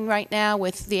partnering right now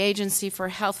with the Agency for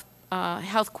Health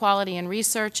Quality and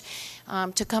Research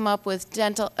to come up with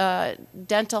dental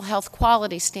health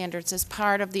quality standards as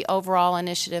part of the overall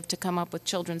initiative to come up with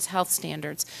children's health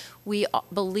standards. We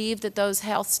believe that those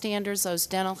health standards, those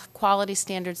dental quality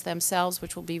standards themselves,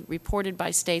 which will be reported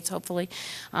by states, hopefully,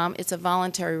 it's a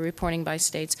voluntary reporting by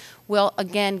states, will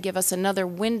again give us another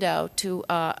window to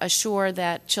assure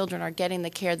that children are getting the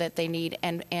care that they need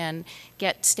and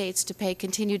get states to pay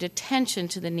continued attention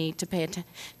to the need to pay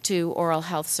to oral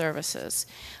health services.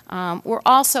 We're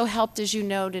also helped, as you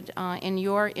noted in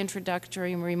your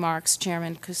introductory remarks,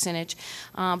 Chairman Kucinich,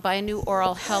 by a new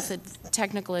oral health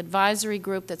technical advisory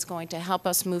group that's going to help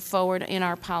us move forward in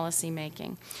our policy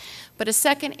making. But a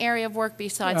second area of work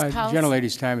besides policy...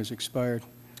 Gentlelady's time has expired,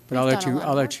 but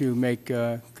I'll let you make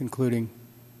a concluding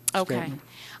statement.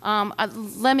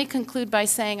 Let me conclude by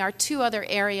saying our two other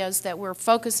areas that we're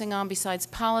focusing on besides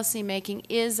policy making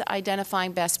is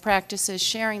identifying best practices,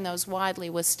 sharing those widely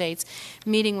with states,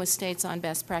 meeting with states on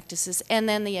best practices, and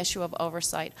then the issue of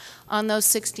oversight. On those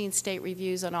 16 state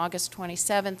reviews on August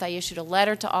 27th, I issued a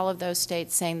letter to all of those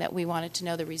states saying that we wanted to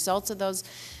know the results of those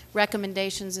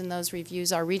recommendations in those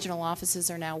reviews. Our regional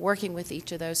offices are now working with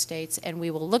each of those states, and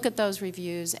we will look at those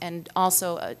reviews and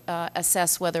also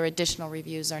assess whether additional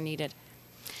reviews are needed.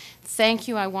 Thank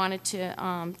you. I wanted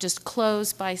to just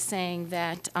close by saying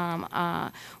that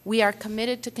we are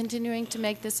committed to continuing to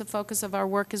make this a focus of our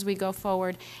work as we go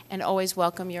forward, and always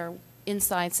welcome your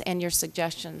insights and your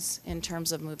suggestions in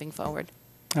terms of moving forward.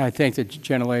 I thank the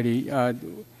gentlelady.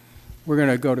 We're going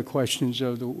to go to questions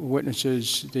of the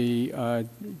witnesses. The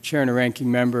chair and the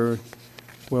ranking member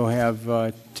will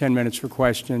have 10 minutes for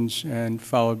questions, and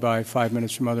followed by 5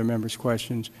 minutes from other members'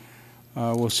 questions.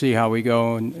 We'll see how we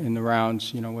go in the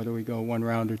rounds, you know, whether we go one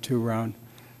round or two round.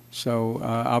 So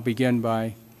I'll begin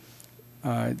by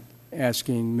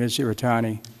asking Ms.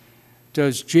 Iritani,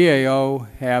 does GAO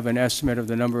have an estimate of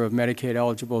the number of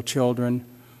Medicaid-eligible children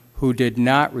who did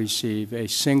not receive a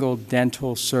single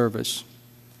dental service?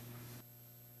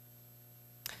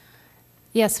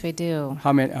 Yes, we do.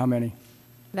 How many?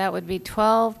 That would be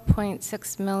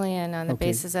 12.6 million on the Okay.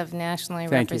 basis of nationally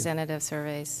Thank you. representative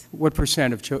surveys. What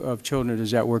percent of children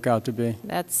does that work out to be?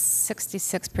 That's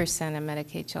 66% of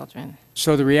Medicaid children.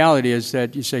 So the reality is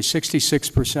that you say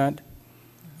 66%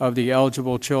 of the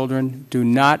eligible children do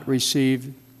not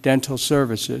receive dental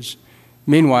services.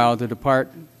 Meanwhile, the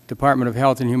Department of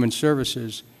Health and Human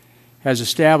Services has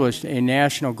established a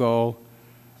national goal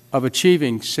of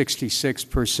achieving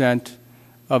 66%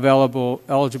 of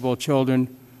eligible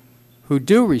children who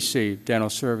do receive dental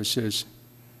services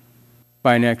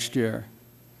by next year.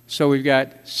 So we've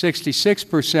got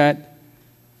 66%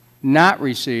 not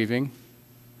receiving,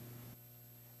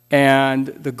 and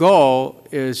the goal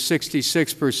is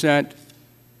 66%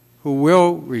 who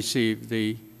will receive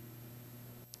the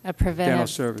dental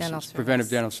services, preventive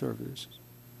dental services.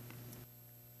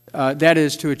 That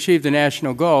is, to achieve the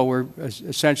national goal, we're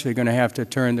essentially going to have to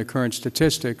turn the current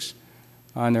statistics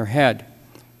on their head.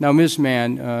 Now, Ms.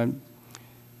 Mann,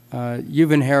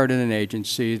 you've inherited an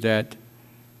agency that,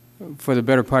 for the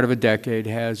better part of a decade,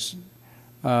 has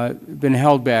been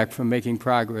held back from making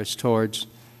progress towards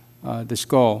this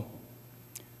goal.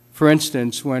 For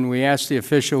instance, when we asked the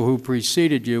official who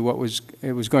preceded you what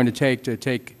it was going to take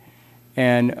to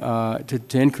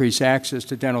increase access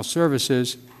to dental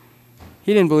services,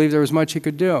 he didn't believe there was much he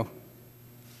could do.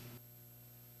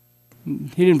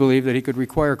 He didn't believe that he could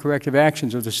require corrective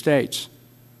actions of the states.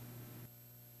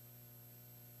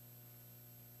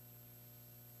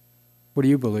 What do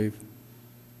you believe?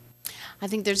 I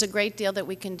think there's a great deal that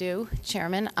we can do,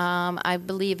 Chairman. I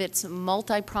believe it's a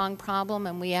multi-pronged problem,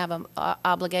 and we have an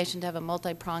obligation to have a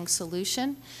multi-pronged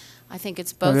solution. I think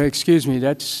it's both. Excuse me,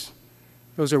 those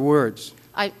are words.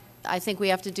 I think we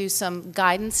have to do some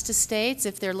guidance to states.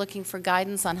 If they're looking for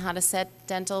guidance on how to set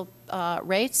dental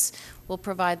rates, we'll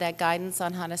provide that guidance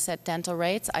on how to set dental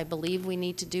rates. I believe we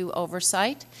need to do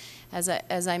oversight.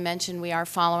 As I mentioned, we are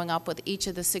following up with each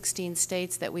of the 16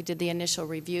 states that we did the initial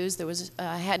reviews. There was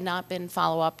had not been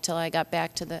follow-up till I got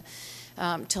back to the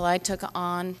till I took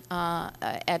on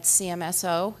at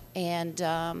CMSO,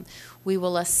 and we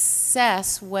will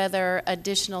assess whether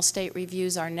additional state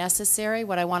reviews are necessary.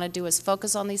 What I want to do is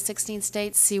focus on these 16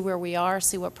 states, see where we are,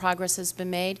 see what progress has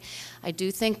been made. I do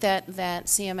think that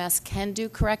CMS can do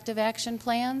corrective action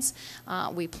plans.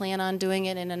 We plan on doing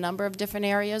it in a number of different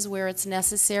areas where it's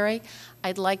necessary.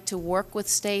 I'd like to work with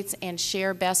states and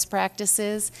share best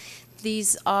practices.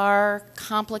 These are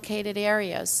complicated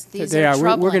areas. These are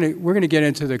troubling. We're going to get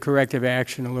into the corrective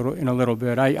action in a little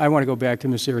bit. I want to go back to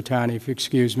Ms. Iritani, if you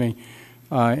excuse me,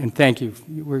 and thank you.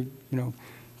 We're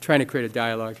trying to create a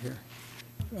dialogue here.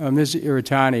 Ms.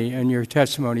 Iritani, in your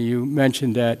testimony, you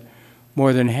mentioned that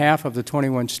more than half of the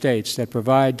 21 states that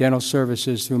provide dental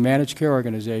services through managed care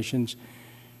organizations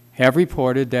have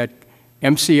reported that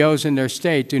MCOs in their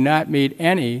state do not meet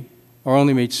any or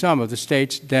only meet some of the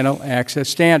state's dental access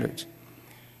standards.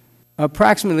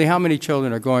 Approximately how many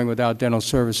children are going without dental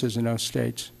services in those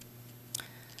states?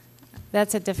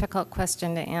 That's a difficult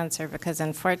question to answer because,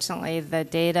 unfortunately, the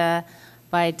data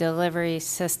by delivery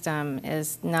system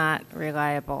is not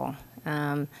reliable.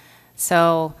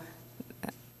 So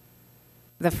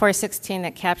the 416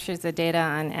 that captures the data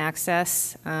on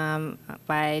access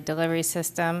by delivery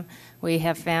system, we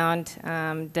have found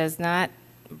does not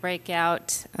break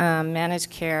out managed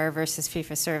care versus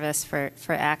fee-for-service for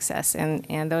access,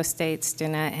 and those states do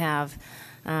not have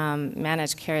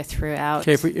managed care throughout.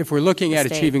 Okay, if we're looking at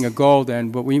achieving a goal, then,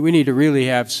 but we need to really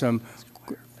have some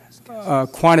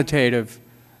quantitative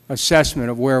assessment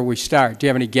of where we start. Do you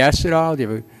have any guess at all? Do you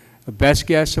have a best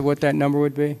guess of what that number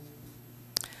would be?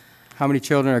 How many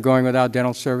children are going without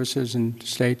dental services in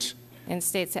states? In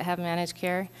states that have managed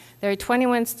care? There are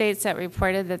 21 states that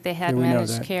reported that they had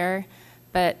managed care.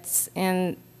 But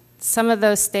in some of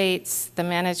those states, the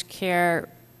managed care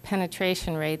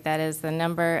penetration rate, that is the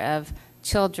number of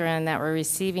children that were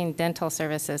receiving dental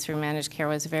services through managed care,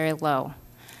 was very low.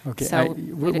 Okay, so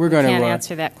we can't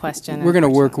answer that question. We're going to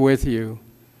work with you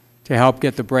to help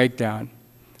get the breakdown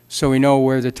so we know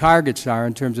where the targets are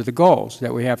in terms of the goals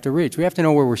that we have to reach. We have to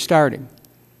know where we're starting.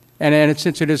 And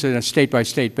since it is on a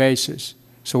state-by-state basis,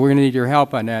 so we're going to need your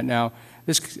help on that. Now,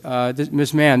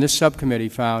 Ms. Mann, this subcommittee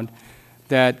found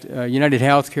that United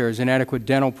Healthcare's inadequate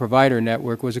dental provider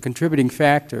network was a contributing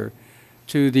factor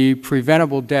to the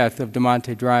preventable death of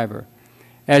Deamonte driver.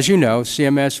 As you know,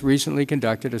 CMS recently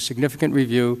conducted a significant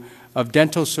review of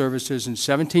dental services in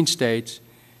 17 states,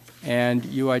 and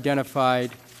you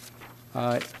identified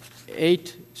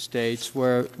 8 states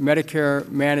where Medicare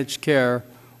managed care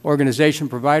organization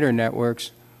provider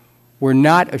networks were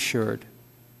not assured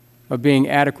of being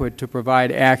adequate to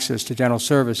provide access to dental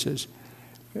services.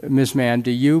 Ms. Mann,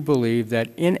 do you believe that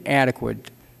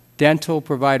inadequate dental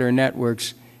provider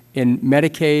networks in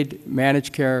Medicaid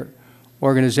managed care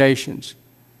organizations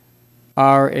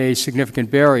are a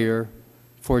significant barrier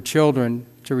for children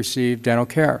to receive dental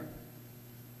care?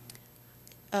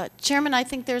 Chairman, I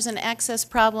think there's an access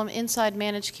problem inside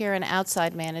managed care and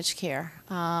outside managed care.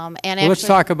 Well, let's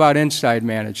talk about inside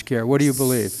managed care. What do you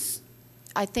believe?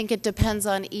 I think it depends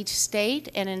on each state,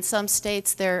 and in some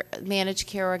states, their managed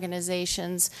care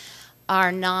organizations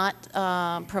are not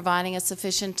providing a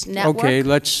sufficient network. Okay,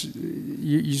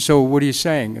 so what are you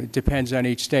saying? It depends on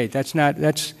each state.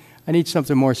 I need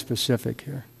something more specific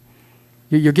here.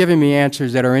 You're giving me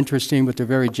answers that are interesting, but they're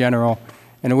very general.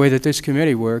 And the way that this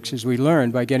committee works is we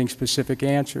learn by getting specific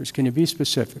answers. Can you be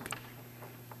specific?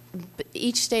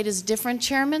 Each state is different,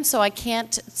 Chairman, so I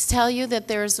can't tell you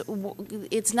that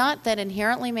it's not that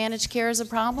inherently managed care is a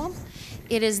problem.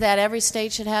 It is that every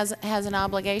state has an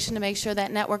obligation to make sure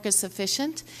that network is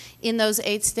sufficient. In those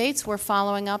 8 states, we're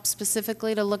following up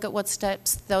specifically to look at what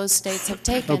steps those states have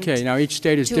taken. Okay, now each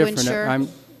state is different. Ensure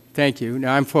thank you.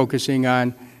 Now I'm focusing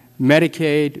on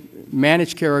Medicaid,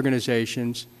 managed care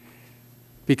organizations,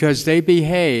 because they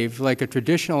behave like a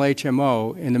traditional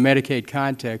HMO in the Medicaid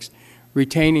context,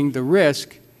 retaining the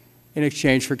risk in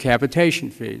exchange for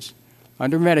capitation fees.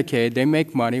 Under Medicaid, they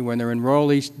make money when their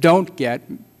enrollees don't get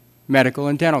medical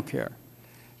and dental care.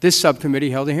 This subcommittee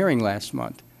held a hearing last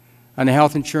month on the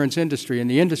health insurance industry, and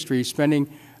the industry spending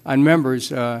on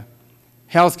members'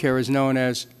 health care is known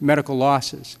as medical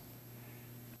losses.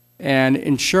 And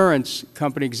insurance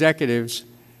company executives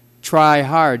try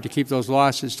hard to keep those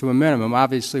losses to a minimum.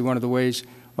 Obviously, one of the ways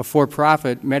a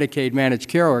for-profit Medicaid managed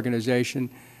care organization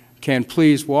can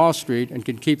please Wall Street and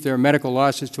can keep their medical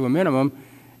losses to a minimum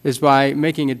is by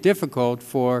making it difficult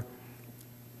for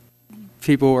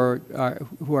people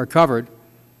who are covered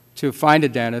to find a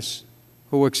dentist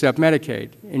who will accept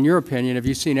Medicaid. In your opinion, have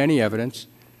you seen any evidence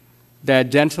that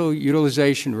dental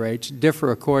utilization rates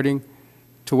differ according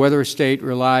to whether a state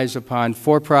relies upon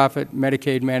for-profit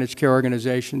Medicaid managed care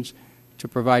organizations to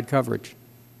provide coverage?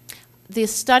 The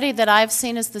study that I've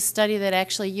seen is the study that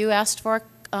actually you asked for,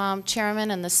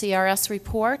 Chairman, and the CRS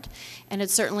report, and it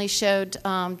certainly showed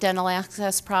dental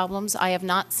access problems. I have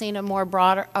not seen a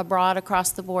broad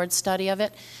across-the-board study of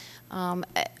it.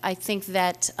 I think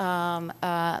that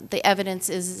the evidence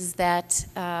is that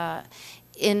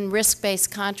in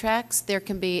risk-based contracts, there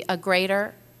can be a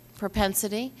greater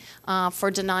propensity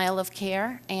for denial of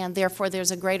care, and therefore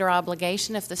there's a greater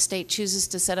obligation if the state chooses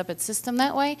to set up its system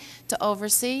that way to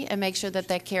oversee and make sure that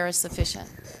that care is sufficient.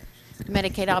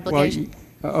 Medicaid obligation.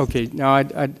 Well, okay, now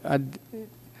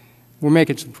we're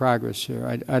making some progress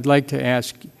here. I'd like to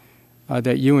ask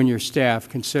that you and your staff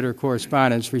consider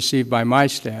correspondence received by my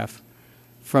staff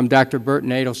from Dr. Burton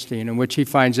Adelstein, in which he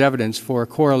finds evidence for a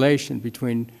correlation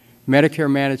between Medicare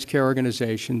managed care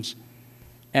organizations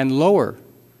and lower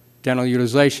dental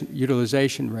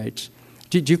utilization rates.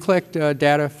 Did you collect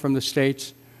data from the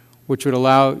states which would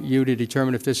allow you to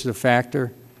determine if this is a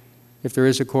factor, if there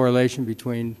is a correlation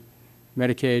between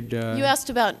Medicaid? You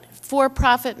asked about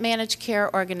for-profit managed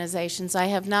care organizations. I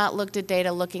have not looked at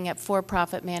data looking at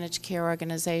for-profit managed care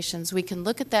organizations. We can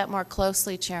look at that more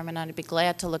closely, Chairman. I'd be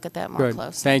glad to look at that more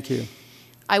closely. Thank you.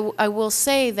 I will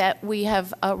say that we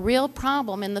have a real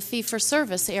problem in the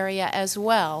fee-for-service area as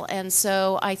well, and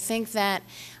so I think that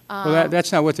well,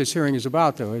 that's not what this hearing is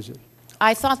about, though, is it?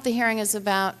 I thought the hearing is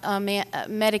about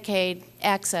Medicaid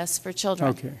access for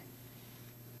children.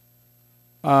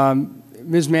 Okay.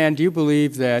 Ms. Mann, do you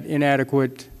believe that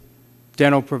inadequate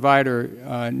dental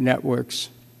provider networks,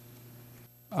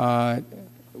 where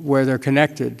they're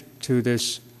connected to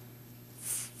this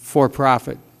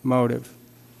for-profit motive,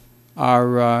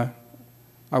 are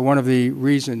one of the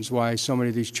reasons why so many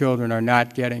of these children are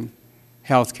not getting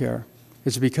health care?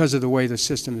 Is it because of the way the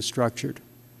system is structured?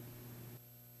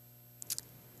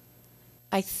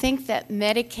 I think that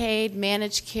Medicaid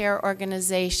managed care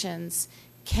organizations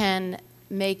can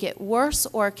make it worse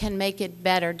or can make it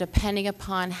better depending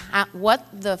upon what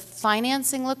the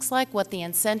financing looks like, what the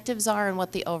incentives are, and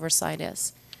what the oversight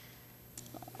is.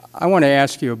 I want to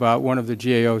ask you about one of the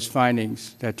GAO's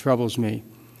findings that troubles me.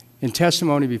 In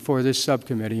testimony before this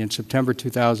subcommittee in September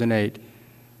 2008,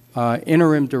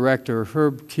 Interim Director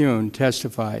Herb Kuhn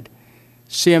testified,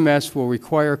 CMS will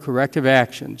require corrective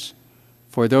actions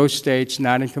for those states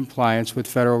not in compliance with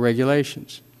federal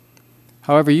regulations.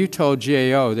 However, you told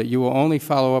GAO that you will only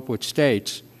follow up with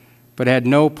states, but had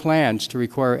no plans to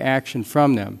require action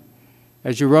from them.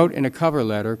 As you wrote in a cover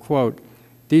letter, quote,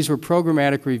 these were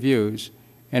programmatic reviews,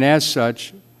 and as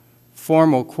such,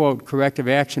 formal, quote, corrective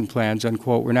action plans,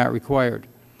 unquote, were not required.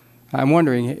 I'm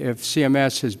wondering if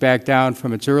CMS has backed down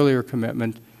from its earlier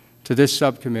commitment to this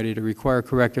subcommittee to require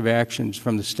corrective actions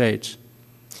from the states.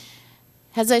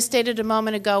 As I stated a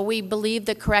moment ago, we believe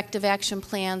that corrective action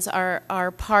plans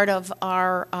are part of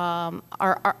our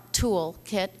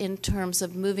toolkit in terms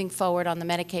of moving forward on the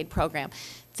Medicaid program.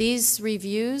 These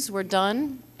reviews were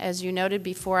done, as you noted,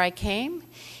 before I came,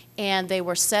 and they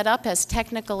were set up as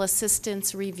technical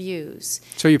assistance reviews.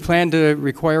 So you plan to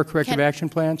require corrective action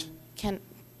plans?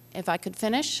 If I could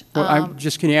finish? Well,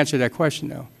 can you answer that question,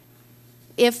 though?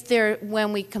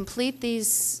 When we complete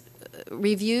these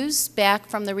reviews back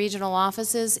from the regional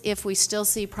offices, if we still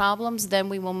see problems, then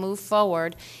we will move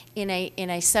forward in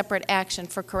a separate action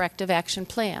for corrective action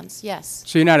plans, yes.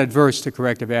 So you're not adverse to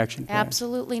corrective action plans?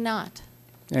 Absolutely not.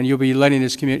 And you'll be letting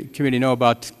this committee know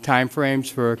about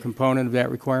timeframes for a component of that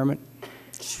requirement?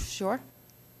 Sure.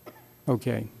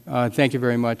 Okay. Thank you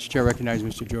very much. Chair recognizes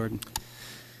Mr. Jordan.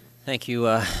 Thank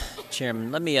you,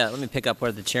 Chairman. Let me pick up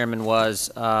where the chairman was.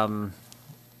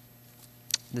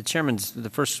 The chairman's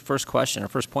first question or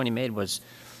first point he made was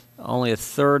only a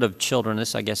third of children.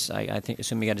 This, I guess, I think,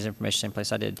 assuming he got his information same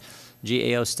place I did.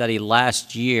 GAO study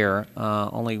last year,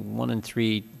 only 1 in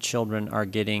 3 children are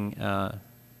getting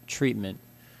treatment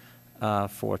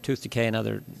for tooth decay and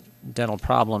other dental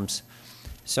problems.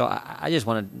 So I just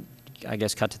want to, I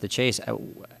guess, cut to the chase.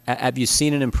 Have you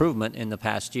seen an improvement in the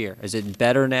past year? Is it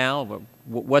better now?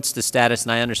 What's the status?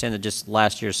 And I understand that just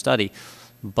last year's study,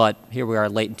 but here we are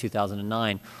late in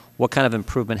 2009. What kind of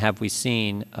improvement have we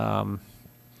seen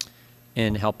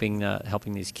in helping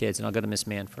these kids? And I'll go to Ms.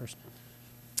 Mann first.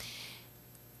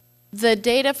 The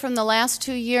data from the last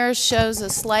 2 years shows a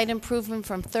slight improvement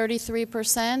from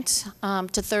 33%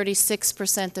 to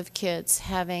 36% of kids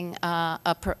having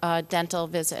a dental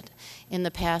visit in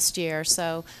the past year.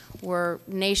 So we're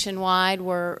nationwide,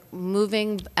 we're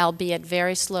moving, albeit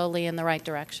very slowly, in the right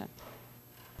direction.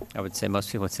 I would say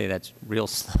most people would say that's real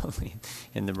slowly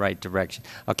in the right direction.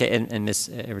 Okay, and Ms.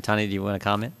 Iritani, do you want to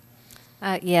comment?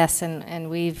 Yes, and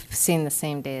we've seen the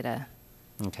same data.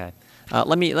 Okay.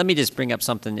 Let me just bring up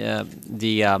something to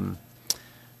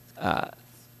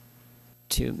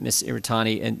Ms.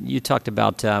 Iritani, and you talked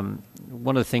about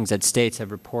one of the things that states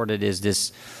have reported is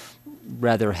this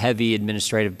rather heavy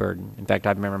administrative burden. In fact,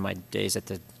 I remember my days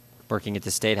working at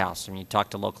the State House. When you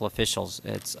talk to local officials,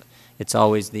 it's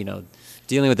always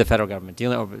dealing with the federal government,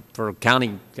 for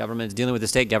county governments, dealing with the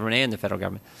state government and the federal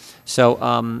government.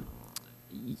 So.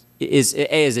 Is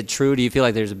it true? Do you feel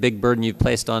like there's a big burden you've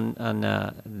placed on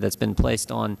that's been placed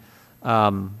on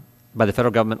by the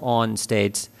federal government on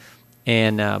states,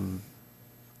 and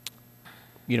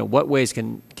what ways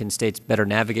can states better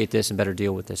navigate this and better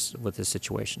deal with this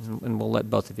situation? And we'll let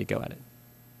both of you go at it.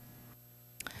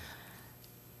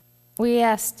 We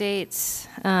asked states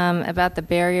about the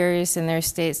barriers in their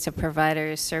states to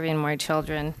providers serving more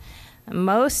children.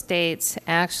 Most states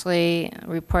actually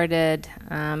reported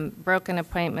broken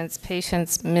appointments,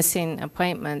 patients missing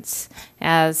appointments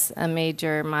as a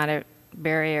major moderate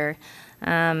barrier.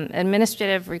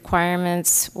 Administrative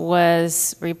requirements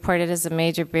was reported as a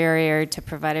major barrier to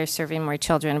providers serving more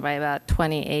children by about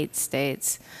 28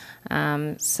 states.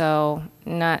 So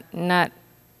not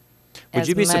Would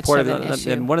you be supportive of,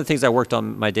 and one of the things I worked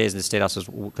on my days in the State House was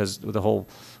because of the whole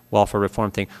welfare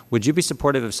reform thing. Would you be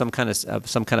supportive of some kind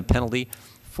of penalty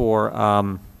for?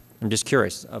 I'm just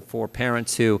curious for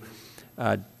parents who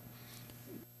the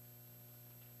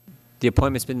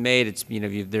appointment's been made. It's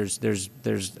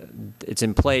it's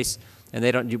in place, and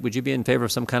they don't. Would you be in favor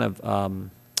of some kind of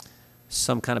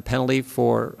penalty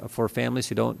for families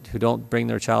who don't bring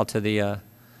their child to the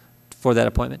for that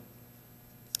appointment?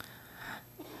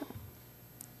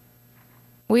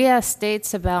 We asked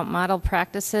states about model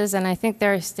practices, and I think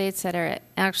there are states that are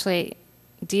actually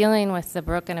dealing with the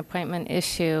broken appointment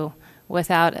issue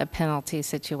without a penalty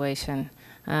situation.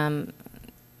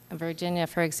 Virginia,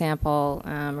 for example,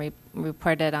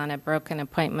 reported on a broken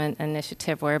appointment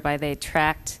initiative whereby they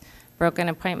tracked broken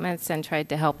appointments and tried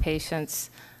to help patients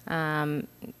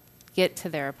get to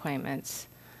their appointments.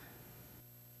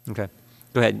 Okay.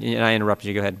 Go ahead. I interrupted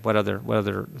you. Go ahead. What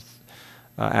other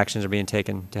actions are being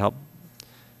taken to help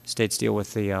states deal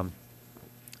with the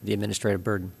administrative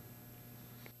burden?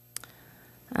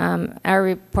 Our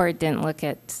report didn't look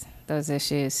at those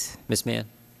issues. Ms. Mann?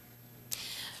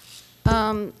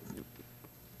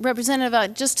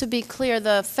 Representative, just to be clear,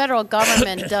 the federal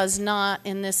government does not,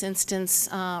 in this instance,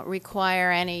 require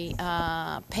any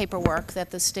paperwork that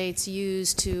the states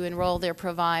use to enroll their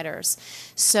providers.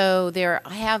 So there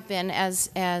have been,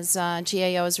 as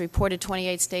GAO has reported,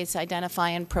 28 states identify,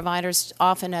 and providers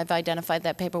often have identified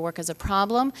that paperwork as a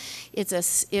problem.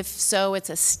 If so,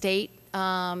 it's a state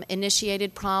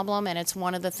initiated problem, and it's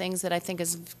one of the things that I think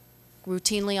is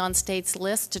routinely on states'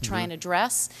 lists to try and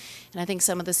address. And I think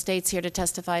some of the states here to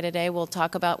testify today will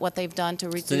talk about what they've done to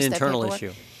reduce that It's an internal paperwork.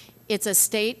 issue. It's a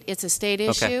state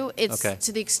issue. It's Okay.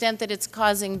 to the extent that it's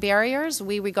causing barriers,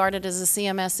 we regard it as a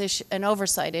CMS issue, an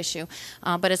oversight issue,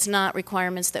 but it's not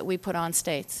requirements that we put on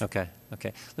states. Okay,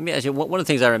 okay. Let me ask you, one of the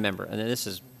things I remember, and this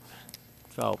is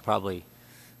probably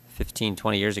 15,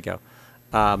 20 years ago,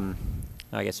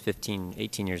 I guess 15,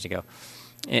 18 years ago,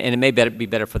 and it may be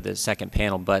better for the second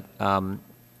panel, but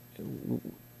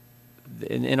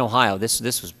in Ohio, this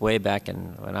was way back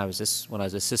when I was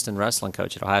assistant wrestling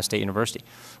coach at Ohio State University.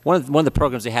 One of the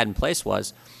programs they had in place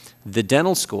was the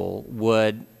dental school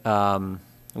would,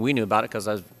 we knew about it because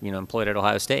I was employed at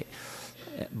Ohio State,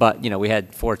 but we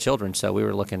had 4 children, so we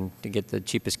were looking to get the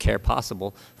cheapest care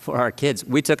possible for our kids.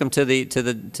 We took them to the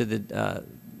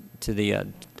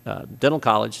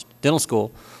dental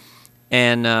school,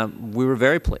 and we were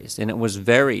very pleased, and it was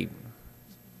very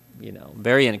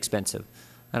inexpensive.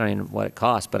 I don't even know what it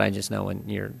costs, but I just know when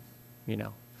you're,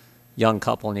 young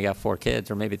couple and you got 4 kids,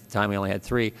 or maybe at the time we only had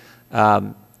 3,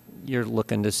 you're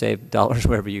looking to save dollars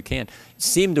wherever you can. It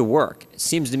seemed to work. It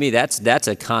seems to me that's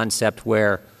a concept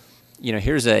where,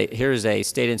 here's a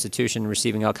state institution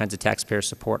receiving all kinds of taxpayer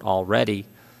support already,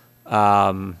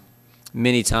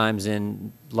 many times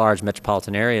in large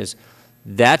metropolitan areas.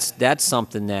 That's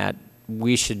something that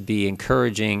we should be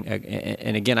encouraging.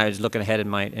 And again, I was looking ahead in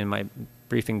my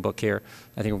briefing book here.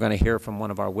 I think we're going to hear from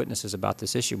one of our witnesses about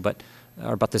this issue,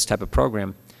 or about this type of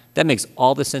program. That makes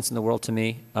all the sense in the world to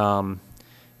me.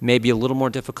 Maybe a little more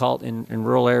difficult in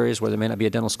rural areas where there may not be a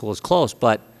dental school as close,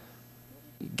 but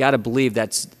you got to believe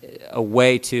that's a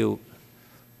way to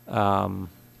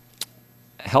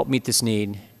help meet this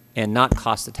need and not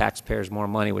cost the taxpayers more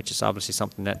money, which is obviously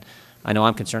something that I know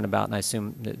I'm concerned about, and I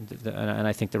assume, and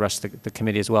I think the rest of the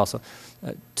committee as well. So,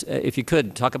 if you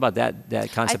could talk about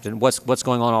that concept and what's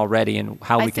going on already, and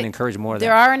how we can encourage more of that.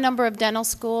 There are a number of dental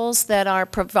schools that are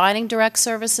providing direct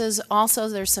services. Also,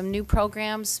 there's some new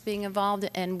programs being involved,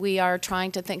 and we are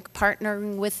trying to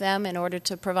partnering with them in order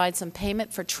to provide some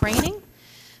payment for training.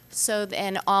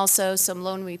 And also some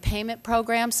loan repayment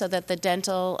programs so that the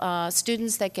dental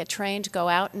students that get trained go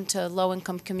out into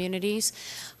low-income communities.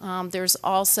 There's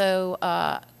also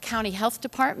county health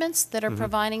departments that are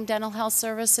providing dental health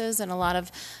services, and a lot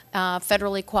of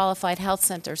federally qualified health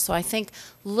centers. So I think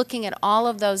looking at all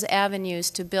of those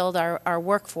avenues to build our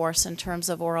workforce in terms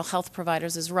of oral health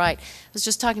providers is right. I was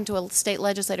just talking to a state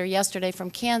legislator yesterday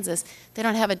from Kansas. They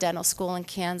don't have a dental school in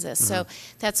Kansas. So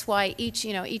that's why each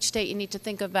state you need to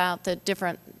think about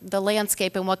the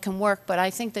landscape and what can work. But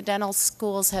I think the dental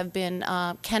schools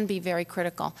can be very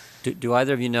critical. Do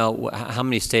either of you know how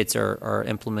many states are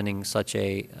implementing such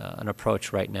an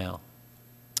approach right now?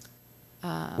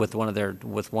 With one of their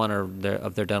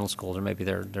dental schools, or maybe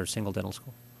their single dental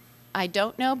school? I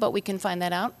don't know, but we can find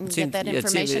that out and get that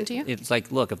information to you. It's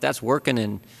like, look, if that's working,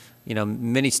 and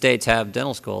many states have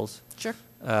dental schools. Sure.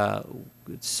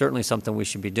 It's certainly something we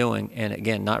should be doing, and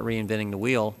again, not reinventing the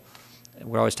wheel.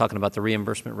 We're always talking about the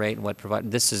reimbursement rate and what provide.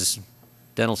 This is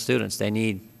dental students. They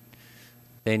need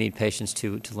patients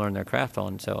to learn their craft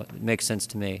on. So it makes sense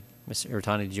to me. Ms.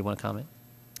 Iritani, did you want to comment?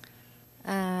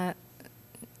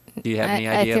 Do you have any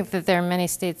idea? I think that there are many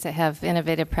states that have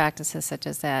innovative practices such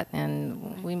as that,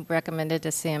 and we recommended to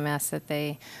CMS that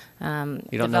they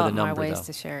develop more ways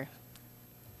to share.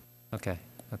 Okay,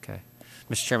 okay.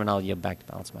 Mr. Chairman, I'll yield back to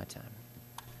balance my time.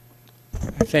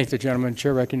 I thank the gentleman.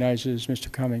 Chair recognizes Mr.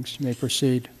 Cummings. You may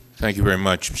proceed. Thank you very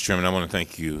much, Mr. Chairman. I want to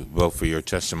thank you both for your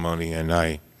testimony, and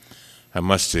I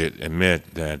must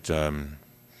admit that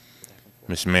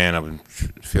Ms. Mann, I've been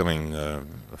feeling a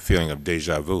feeling of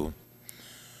deja vu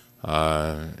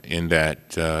in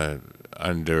that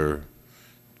under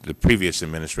the previous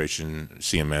administration,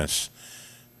 CMS,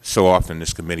 so often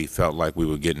this committee felt like we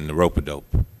were getting the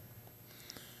rope-a-dope.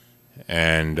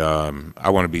 And I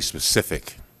want to be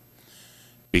specific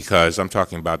because I'm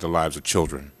talking about the lives of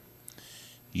children.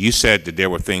 You said that there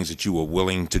were things that you were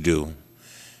willing to do.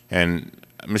 And,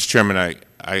 Mr. Chairman,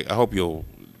 I hope you'll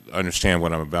understand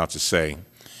what I'm about to say.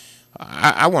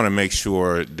 I want to make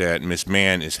sure that Ms.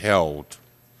 Mann is held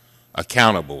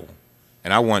accountable,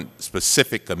 and I want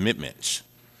specific commitments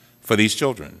for these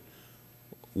children.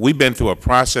 We've been through a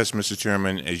process, Mr.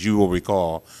 Chairman, as you will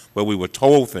recall, where we were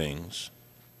told things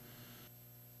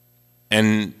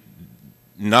and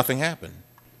nothing happened.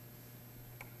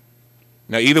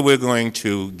 Now, either we're going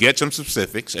to get some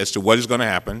specifics as to what is going to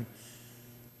happen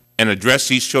and address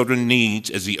these children's needs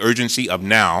as the urgency of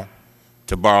now,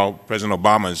 to borrow President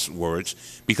Obama's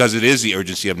words, because it is the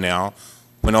urgency of now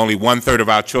when only 1/3 of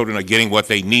our children are getting what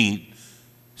they need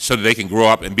so that they can grow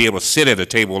up and be able to sit at a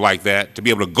table like that, to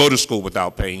be able to go to school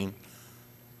without pain,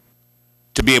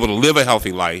 to be able to live a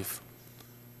healthy life,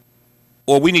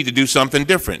 or we need to do something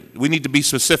different. We need to be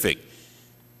specific.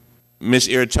 Ms.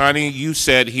 Iritani, you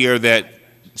said here that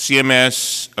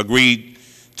CMS agreed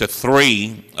to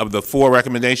 3 of the 4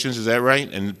 recommendations, is that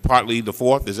right? And partly the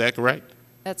 4th, is that correct?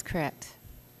 That's correct.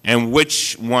 And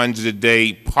which ones did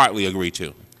they partly agree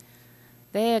to?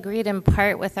 They agreed in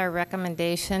part with our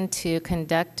recommendation to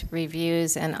conduct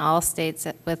reviews in all states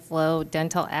with low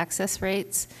dental access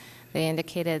rates. They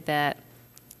indicated that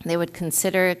they would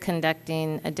consider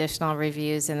conducting additional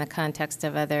reviews in the context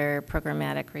of other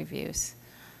programmatic reviews.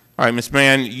 All right, Ms.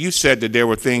 Mann, you said that there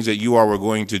were things that you all were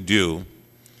going to do.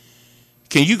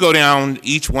 Can you go down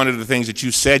each one of the things that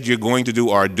you said you're going to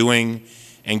do or are doing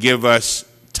and give us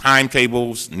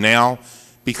timetables now?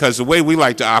 Because the way we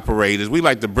like to operate is we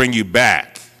like to bring you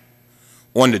back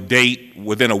on the date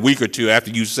within a week or 2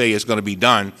 after you say it's going to be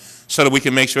done so that we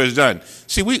can make sure it's done.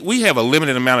 See, we have a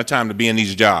limited amount of time to be in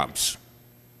these jobs.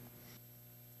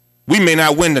 We may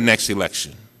not win the next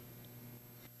election.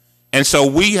 And so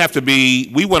we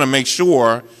want to make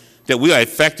sure that we are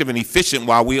effective and efficient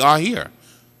while we are here.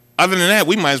 Other than that,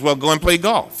 we might as well go and play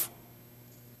golf.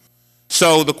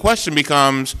 So the question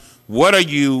becomes, what are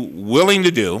you willing to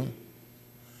do?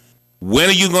 When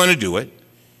are you going to do it?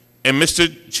 And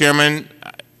Mr. Chairman,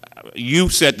 you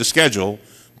set the schedule,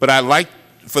 but I'd like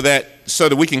for that so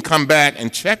that we can come back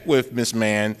and check with Ms.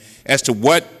 Mann as to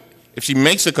what, if she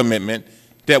makes a commitment,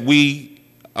 that we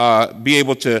be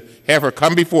able to have her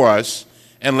come before us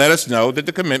and let us know that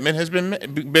the commitment has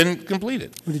been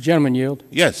completed. Would the gentleman yield?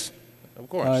 Yes, of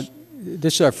course.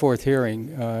 This is our 4th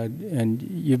hearing, and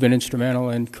you've been instrumental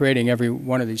in creating every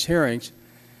one of these hearings.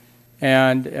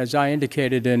 And as I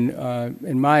indicated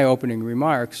in my opening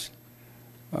remarks,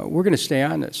 we're going to stay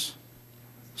on this.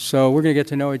 So we're going to get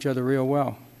to know each other real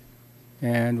well.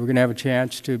 And we're going to have a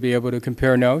chance to be able to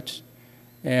compare notes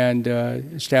and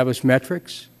establish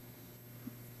metrics,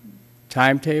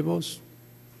 timetables,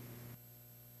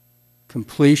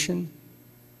 completion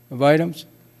of items.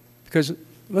 Because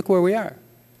look where we are.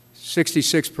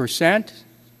 66%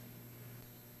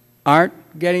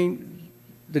 aren't getting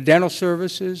the dental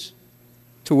services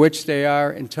to which they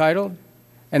are entitled,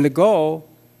 and the goal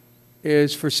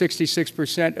is for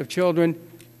 66% of children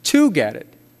to get it.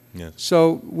 Yes.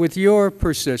 So with your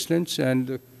persistence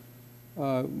and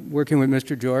working with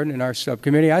Mr. Jordan and our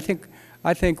subcommittee, I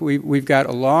think we've got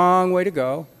a long way to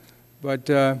go, but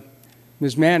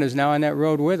Ms. Mann is now on that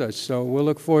road with us, so we'll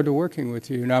look forward to working with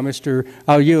you. Now,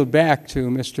 I'll yield back to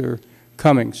Mr.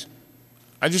 Cummings.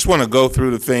 I just want to go through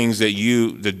the things that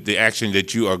the action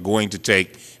that you are going to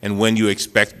take and when you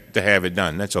expect to have it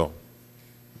done. That's all.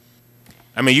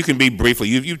 I mean, you can be briefly.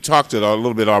 You've talked it a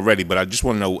little bit already, but I just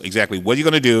want to know exactly what you're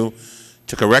going to do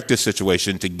to correct this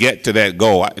situation to get to that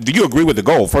goal. Do you agree with the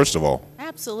goal, first of all?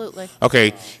 Absolutely.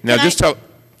 Okay. Now, just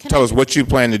tell us what you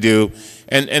plan to do.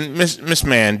 And Ms.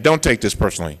 Mann, don't take this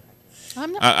personally.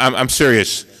 I'm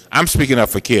serious. I'm speaking up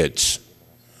for kids.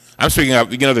 I'm speaking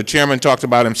up. You know, the chairman talked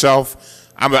about himself.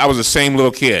 I was the same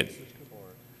little kid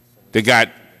that got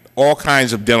all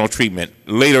kinds of dental treatment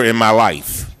later in my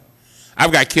life.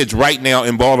 I've got kids right now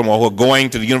in Baltimore who are going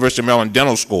to the University of Maryland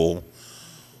Dental School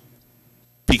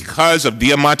because of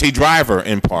Deamonte driver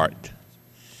in part.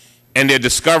 And they're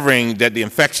discovering that the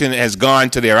infection has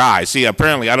gone to their eye. See,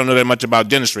 apparently, I don't know that much about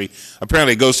dentistry.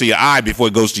 Apparently, it goes to your eye before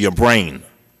it goes to your brain.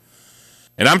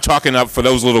 And I'm talking up for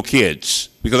those little kids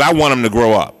because I want them to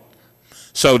grow up.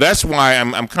 So that's why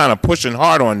I'm kind of pushing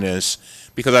hard on this,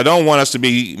 because I don't want us to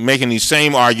be making these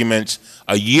same arguments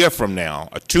a year from now,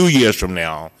 or 2 years from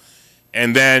now,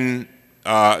 and then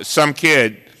some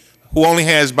kid who only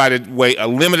has, by the way, a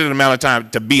limited amount of time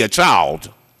to be a child.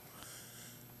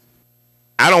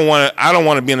 I don't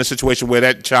want to be in a situation where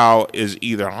that child is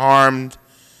either harmed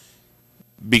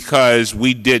because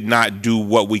we did not do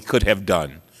what we could have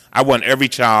done. I want every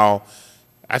child.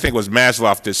 I think it was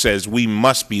Maslow that says we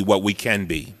must be what we can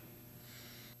be.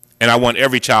 And I want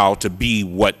every child to be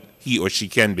what he or she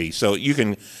can be. So you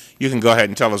can go ahead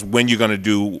and tell us when you're going to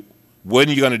do, what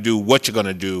you're going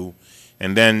to do,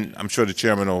 and then I'm sure the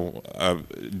chairman will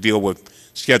deal with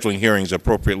scheduling hearings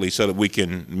appropriately so that we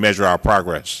can measure our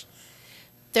progress.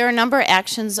 There are a number of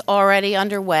actions already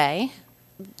underway.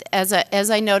 As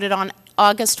I noted, on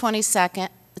August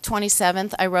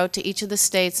 27th, I wrote to each of the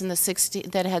states in the 16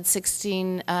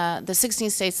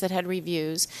 states that had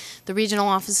reviews. The regional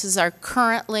offices are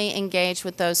currently engaged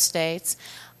with those states.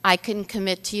 I can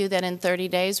commit to you that in 30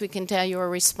 days we can tell you a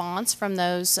response from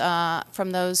those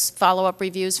follow-up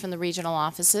reviews from the regional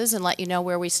offices and let you know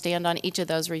where we stand on each of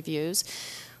those reviews.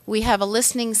 We have a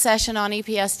listening session on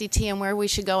EPSDT and where we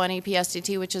should go on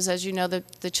EPSDT, which is, as you know,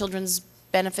 the Children's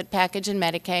Benefit Package and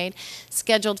Medicaid,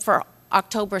 scheduled for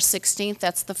October 16th.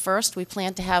 That's the first. We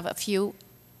plan to have a few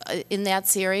in that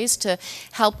series to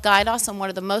help guide us on what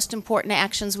are the most important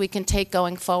actions we can take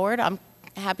going forward. I'm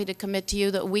happy to commit to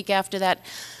you that a week after that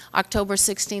October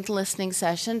 16th listening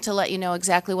session to let you know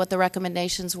exactly what the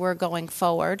recommendations were going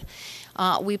forward.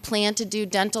 We plan to do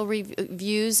dental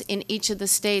reviews in each of the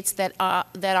states that are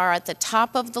at the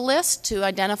top of the list to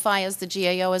identify, as the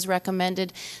GAO has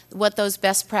recommended, what those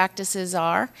best practices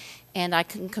are. And I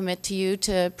can commit to you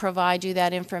to provide you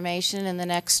that information in the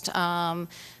next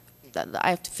I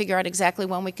have to figure out exactly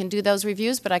when we can do those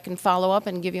reviews, but I can follow up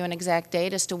and give you an exact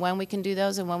date as to when we can do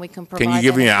those and when we can provide. Can you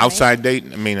give me an outside date?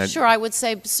 I mean, sure, I would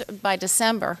say by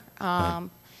December.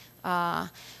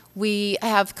 We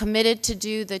have committed to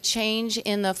do the change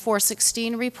in the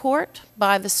 416 report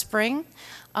by the spring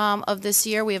of this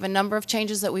year. We have a number of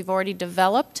changes that we've already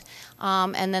developed.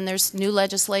 And then there's new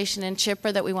legislation in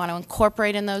CHIPRA that we want to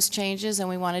incorporate in those changes, and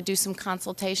we want to do some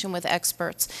consultation with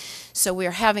experts. So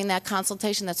we're having that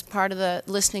consultation. That's part of the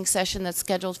listening session that's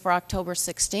scheduled for October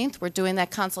 16th. We're doing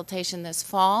that consultation this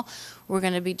fall. We're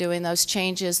going to be doing those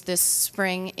changes this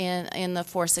spring in the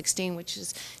 416, which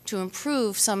is to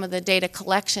improve some of the data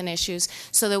collection issues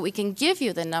so that we can give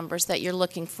you the numbers that you're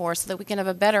looking for, so that we can have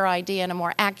a better idea and a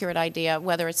more accurate idea,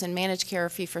 whether it's in managed care or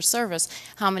fee-for-service,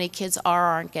 how many kids are or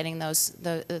aren't getting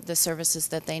the services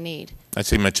that they need. I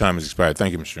see my time has expired.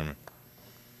 Thank you, Mr. Chairman.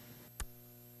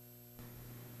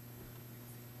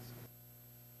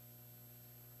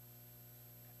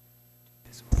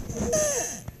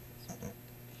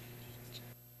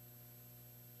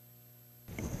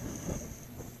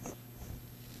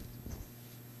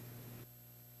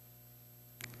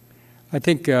 I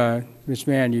think, Ms.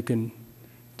 Mann, you can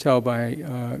tell by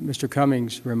Mr.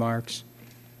 Cummings' remarks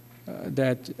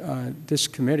that this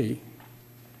committee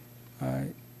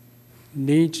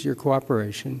needs your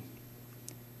cooperation,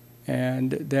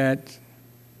 and that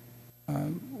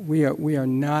we are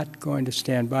not going to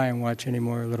stand by and watch any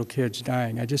more little kids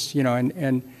dying. I just, you know,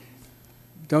 and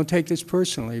don't take this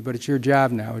personally, but it's your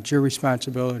job now. It's your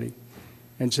responsibility.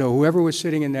 And so whoever was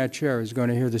sitting in that chair is going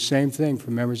to hear the same thing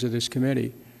from members of this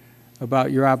committee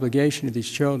about your obligation to these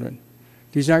children.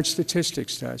 These aren't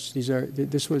statistics to us.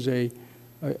 This was a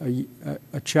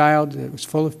child that was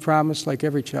full of promise, like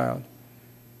every child.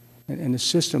 And the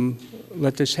system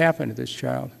let this happen to this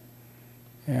child.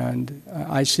 And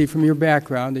I see from your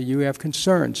background that you have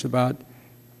concerns about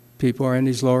people who are in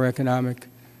these lower economic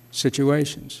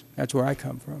situations. That's where I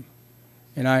come from.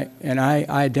 And I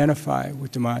identify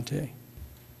with Deamonte.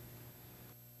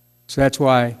 So that's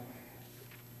why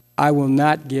I will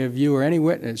not give you or any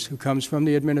witness who comes from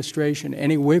the administration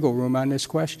any wiggle room on this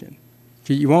question.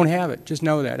 You won't have it. Just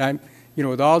know that. You know,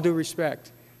 with all due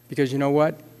respect, because you know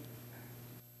what?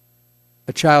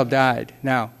 A child died.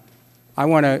 Now, I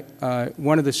want to,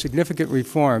 one of the significant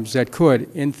reforms that could,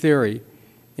 in theory,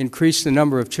 increase the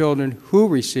number of children who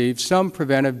receive some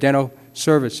preventive dental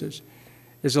services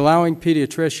is allowing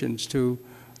pediatricians to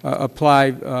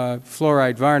apply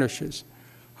fluoride varnishes.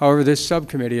 However, this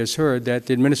subcommittee has heard that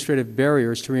the administrative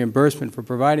barriers to reimbursement for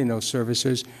providing those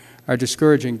services are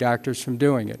discouraging doctors from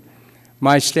doing it.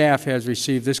 My staff has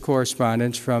received this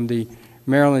correspondence from the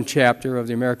Maryland chapter of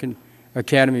the American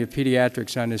Academy of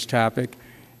Pediatrics on this topic,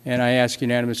 and I ask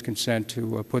unanimous consent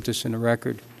to put this in the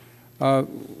record. Can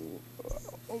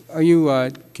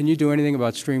you do anything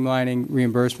about streamlining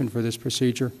reimbursement for this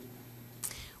procedure?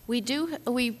 We do.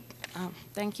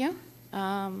 Thank you.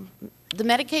 The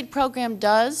Medicaid program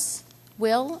does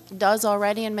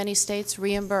already in many states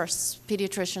reimburse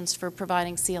pediatricians for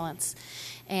providing sealants.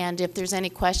 And if there's any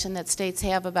question that states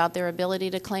have about their ability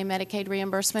to claim Medicaid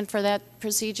reimbursement for that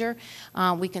procedure,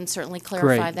 we can certainly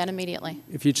clarify that immediately.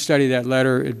 If you'd study that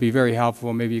letter, it'd be very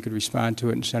helpful. Maybe you could respond to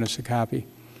it and send us a copy.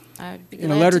 I'd be In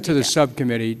glad a letter to to do the that.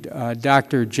 subcommittee,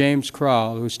 Dr. James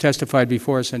Krall, who's testified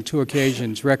before us on 2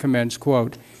 occasions, recommends,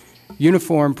 quote,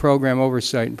 uniform program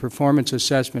oversight and performance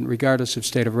assessment regardless of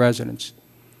state of residence.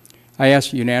 I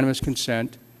ask unanimous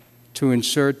consent to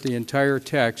insert the entire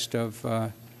text of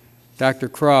Dr.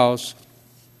 Krall's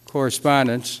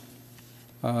correspondence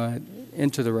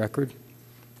into the record.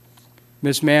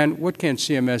 Ms. Mann, what can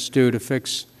CMS do to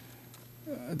fix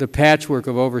the patchwork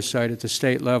of oversight at the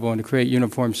state level and to create a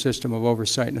uniform system of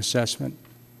oversight and assessment?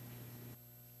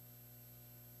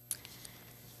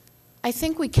 I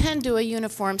think we can do a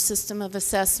uniform system of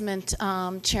assessment,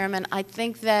 Chairman. I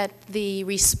think that the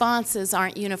responses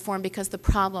aren't uniform because the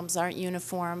problems aren't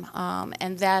uniform,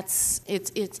 and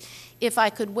if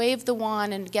I could wave the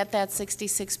wand and get that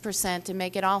 66% and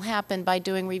make it all happen by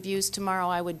doing reviews tomorrow,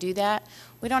 I would do that.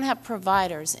 We don't have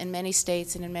providers in many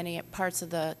states and in many parts of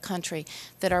the country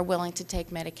that are willing to take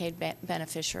Medicaid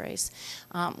beneficiaries.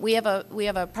 We have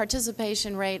a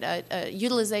participation rate, a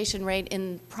utilization rate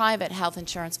in private health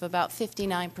insurance of about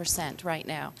 59% right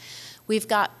now. We've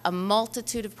got a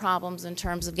multitude of problems in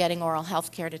terms of getting oral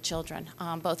health care to children,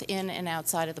 both in and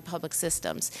outside of the public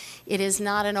systems. It is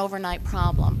not an overnight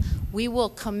problem. We will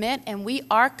commit, and we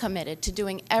are committed to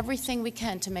doing everything we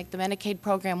can to make the Medicaid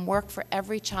program work for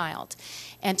every child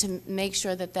and to make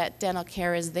sure that that dental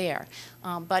care is there.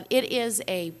 But it is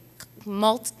a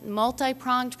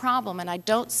multi-pronged problem, and I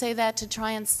don't say that to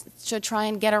try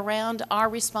and get around our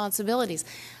responsibilities.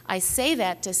 I say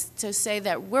that to say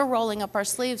that we're rolling up our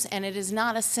sleeves, and it is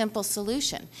not a simple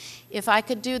solution. If I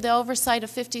could do the oversight of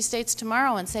 50 states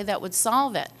tomorrow and say that would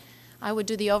solve it, I would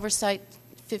do the oversight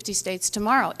 50 states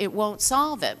tomorrow. It won't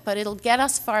solve it, but it'll get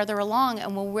us farther along,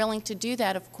 and we're willing to do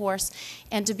that, of course,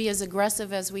 and to be as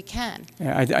aggressive as we can.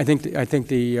 Yeah, I think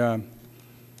the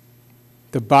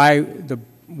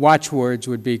watchwords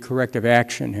would be corrective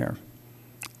action here,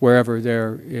 wherever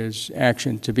there is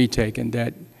action to be taken,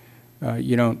 that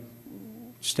you don't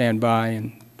stand by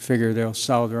and figure they'll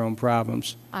solve their own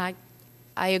problems. I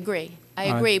agree. I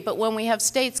agree. But when we have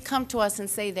states come to us and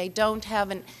say they don't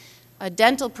have a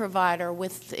dental provider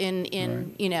within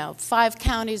Right. you know, 5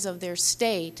 counties of their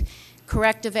state,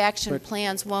 corrective action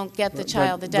plans won't get the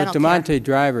child the dental care. But Deamonte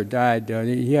driver died.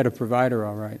 He had a provider,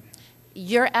 all right.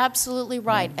 You're absolutely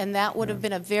right, and that would have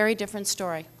been a very different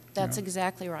story. That's Yeah.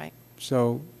 exactly right.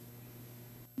 So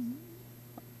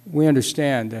we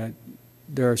understand that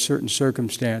there are certain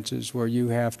circumstances where you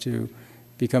have to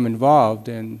become involved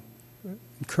in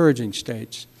encouraging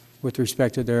states with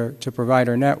respect to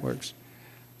provider networks.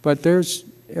 But there's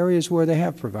areas where they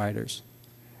have providers,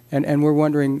 and we're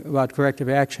wondering about corrective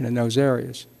action in those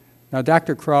areas. Now,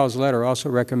 Dr. Krall's letter also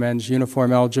recommends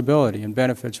uniform eligibility and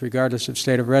benefits regardless of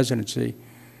state of residency.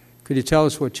 Could you tell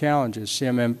us what challenges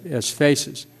CMS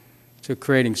faces to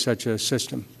creating such a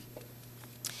system?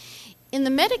 In the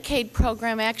Medicaid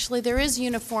program, actually, there is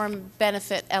uniform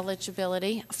benefit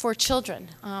eligibility for children.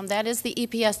 That is the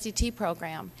EPSDT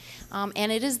program. And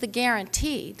it is the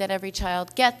guarantee that every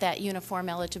child get that uniform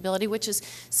eligibility, which is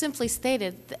simply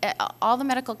stated all the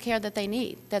medical care that they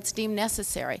need that's deemed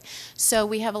necessary. So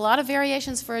we have a lot of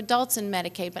variations for adults in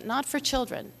Medicaid, but not for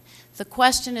children. The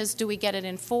question is, do we get it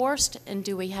enforced, and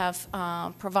do we have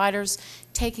providers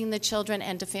taking the children,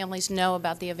 and do families know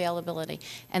about the availability?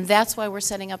 And that's why we're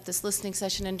setting up this listening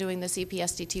session and doing this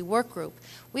EPSDT work group.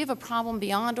 We have a problem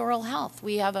beyond oral health.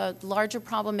 We have a larger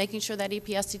problem making sure that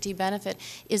EPSDT benefit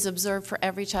is observed for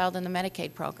every child in the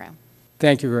Medicaid program.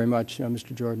 Thank you very much,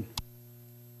 Mr. Jordan.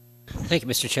 Thank you,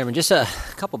 Mr. Chairman. Just a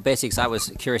couple basics I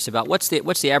was curious about. What's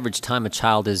the average time a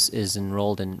child is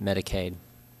enrolled in Medicaid?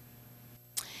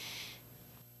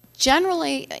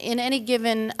 Generally, in any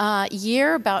given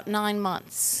year, about 9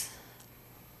 months.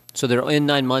 So they're in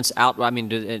 9 months out. I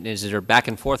mean, is there back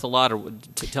and forth a lot, or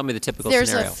tell me the typical There's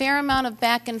scenario? a fair amount of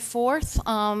back and forth.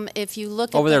 If you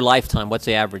look Over at their lifetime, what's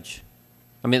the average?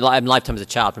 I mean, lifetime as a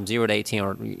child, from 0 to 18,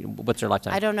 or what's their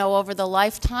lifetime? I don't know, over the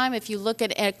lifetime, if you look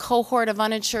at a cohort of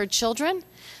uninsured children,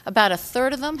 about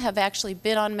 1/3 of them have actually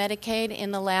been on Medicaid in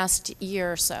the last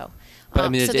year or so. But, I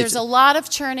mean, So there's a lot of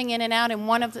churning in and out, and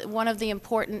one of the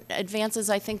important advances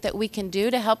I think that we can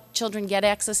do to help children get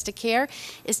access to care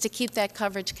is to keep that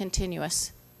coverage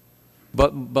continuous.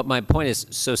 But my point is,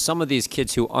 so some of these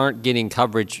kids who aren't getting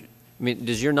coverage, I mean,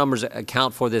 does your numbers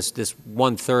account for this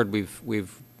 1/3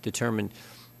 we've determined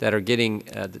that are getting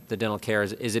the dental care?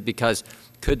 Is it because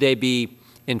could they be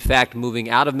in fact moving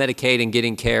out of Medicaid and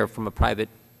getting care from a private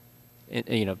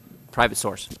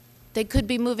source? They could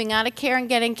be moving out of care and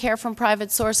getting care from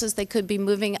private sources. They could be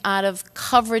moving out of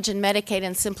coverage in Medicaid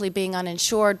and simply being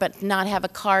uninsured, but not have a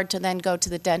card to then go to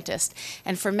the dentist.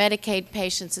 And for Medicaid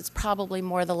patients, it's probably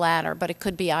more the latter, but it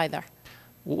could be either.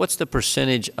 What's the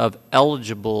percentage of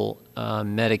eligible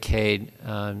Medicaid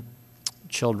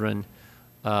children,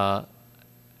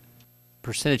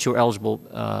 percentage who are eligible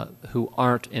who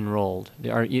aren't enrolled?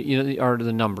 Are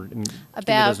the number? I mean, About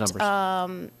give me those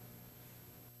numbers.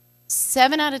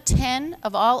 7 out of 10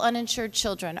 of all uninsured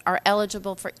children are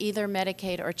eligible for either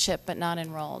Medicaid or CHIP, but not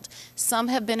enrolled. Some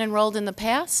have been enrolled in the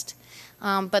past,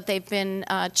 but they've been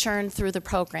churned through the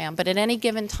program. But at any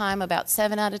given time, about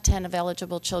 7 out of 10 of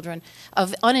eligible children,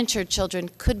 of uninsured children,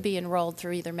 could be enrolled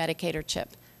through either Medicaid or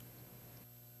CHIP.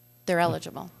 They're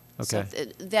eligible. Okay. So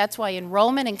that's why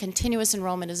enrollment and continuous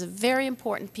enrollment is a very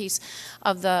important piece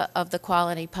of the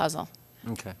quality puzzle.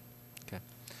 Okay.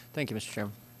 Thank you, Mr.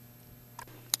 Chairman.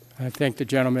 I thank the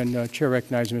gentleman. Chair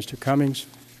recognizes Mr. Cummings.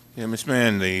 Yeah, Ms.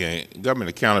 Mann, the Government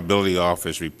Accountability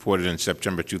Office reported in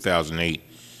September 2008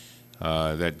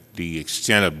 that the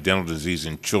extent of dental disease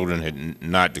in children had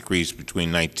not decreased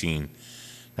between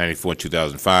 1994 and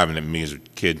 2005, and that means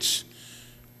kids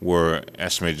were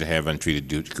estimated to have untreated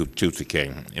tooth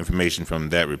decay. Information from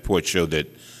that report showed that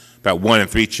about 1 in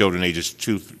 3 children ages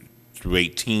 2 through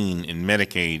 18 in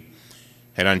Medicaid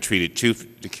had untreated tooth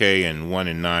decay, and 1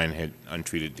 in 9 had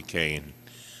untreated decay in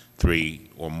 3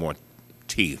 or more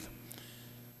teeth.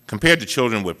 Compared to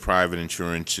children with private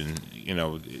insurance, and you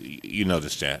know the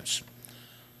stats,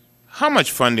 how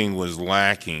much funding was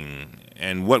lacking,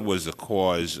 and what was the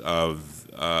cause of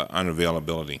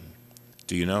unavailability?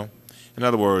 Do you know? In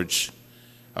other words,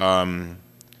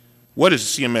 what is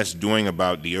CMS doing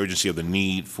about the urgency of the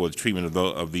need for the treatment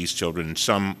of these children,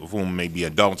 some of whom may be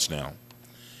adults now?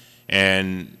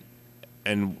 And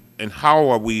how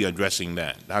are we addressing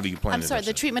that? How do you plan to address that? I'm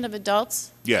sorry, the treatment of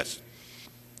adults? Yes.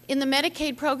 In the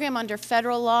Medicaid program under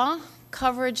federal law,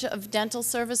 coverage of dental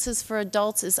services for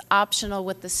adults is optional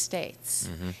with the states.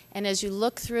 And as you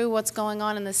look through what's going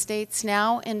on in the states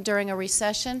now and during a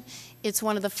recession, it's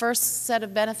one of the first set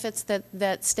of benefits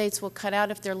that states will cut out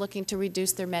if they're looking to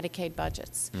reduce their Medicaid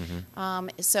budgets.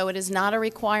 So it is not a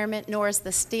requirement, nor is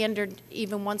the standard,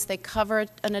 even once they cover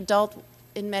an adult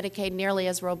in Medicaid, nearly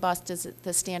as robust as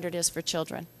the standard is for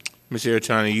children. Ms.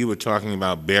 Iritani, you were talking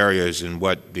about barriers and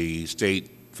what the state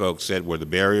folks said were the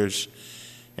barriers,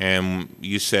 and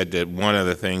you said that one of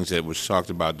the things that was talked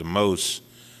about the most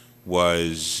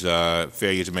was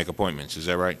failure to make appointments. Is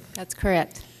that right? That's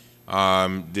correct.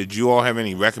 Did you all have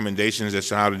any recommendations as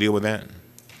to how to deal with that?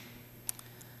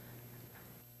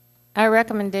 Our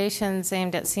recommendations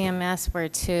aimed at CMS were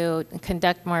to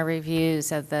conduct more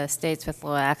reviews of the states with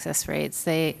low access rates.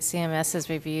 CMS's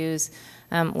reviews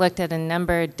looked at a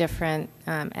number of different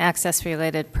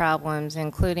access-related problems,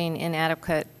 including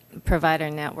inadequate provider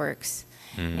networks.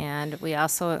 And we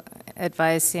also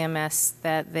advised CMS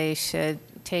that they should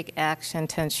take action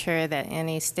to ensure that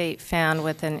any state found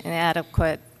with an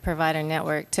inadequate provider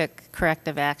network took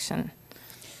corrective action.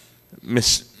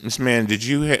 Ms. Mann, did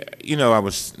you, I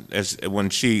was, when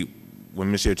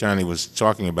Ms. Iritani was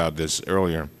talking about this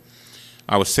earlier,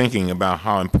 I was thinking about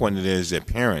how important it is that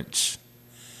parents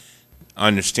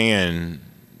understand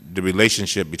the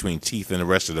relationship between teeth and the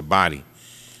rest of the body.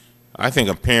 I think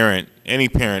any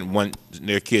parent wants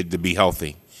their kid to be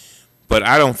healthy, but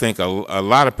I don't think a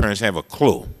lot of parents have a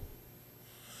clue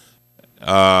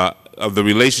of the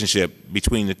relationship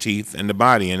between the teeth and the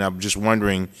body, and I'm just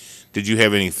wondering, did you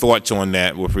have any thoughts on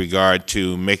that with regard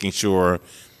to making sure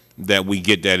that we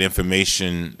get that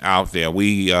information out there?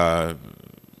 I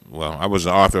was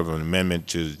the author of an amendment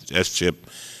to S-CHIP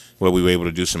where we were able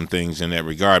to do some things in that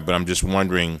regard, but I'm just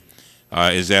wondering,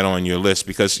 is that on your list?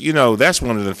 Because, that's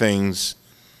one of the things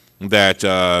that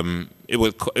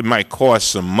it might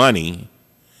cost some money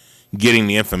getting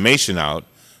the information out,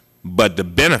 but the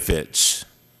benefits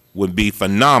would be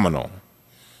phenomenal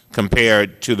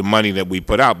compared to the money that we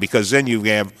put out, because then you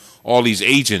have all these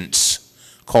agents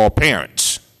called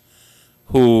parents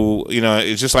who,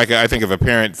 it's just like, I think if a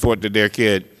parent thought that their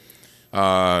kid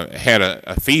had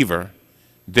a fever,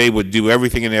 they would do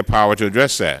everything in their power to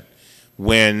address that,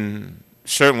 when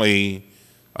certainly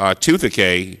tooth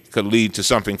decay could lead to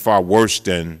something far worse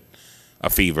than a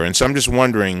fever. And so I'm just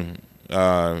wondering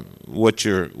what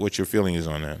your feeling is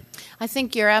on that. I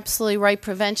think you're absolutely right.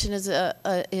 Prevention is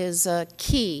a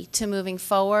key to moving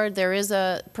forward. There is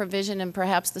a provision, and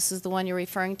perhaps this is the one you're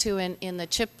referring to in the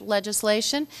CHIP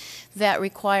legislation, that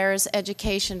requires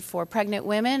education for pregnant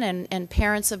women and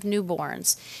parents of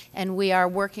newborns. And we are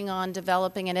working on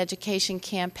developing an education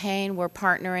campaign. We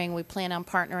plan on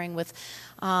partnering with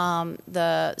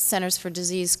the Centers for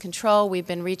Disease Control. We've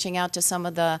been reaching out to some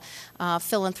of the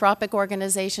philanthropic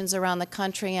organizations around the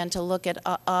country and to look at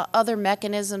other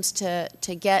mechanisms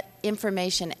to get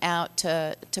information out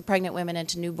to pregnant women and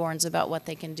to newborns about what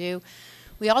they can do.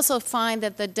 We also find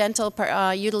that the dental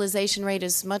utilization rate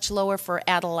is much lower for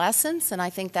adolescents, and I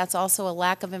think that's also a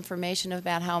lack of information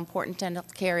about how important dental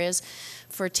care is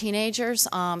for teenagers.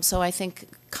 So I think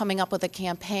coming up with a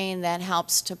campaign that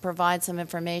helps to provide some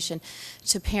information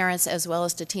to parents as well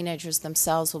as to teenagers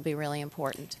themselves will be really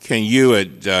important. Can you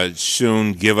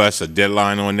soon give us a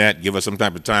deadline on that? Give us some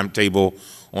type of timetable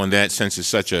on that, since it's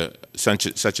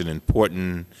such an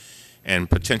important and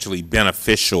potentially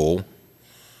beneficial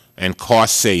and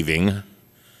cost-saving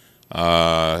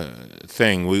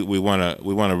thing. We want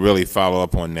to really follow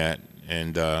up on that,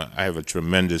 and I have a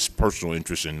tremendous personal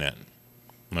interest in that.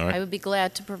 All right. I would be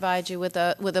glad to provide you with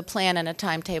a plan and a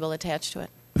timetable attached to it.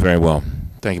 Very well.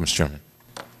 Thank you, Mr. Chairman.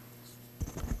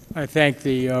 I thank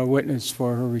the witness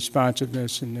for her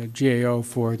responsiveness and the GAO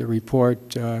for the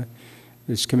report.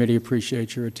 This committee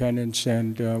appreciates your attendance,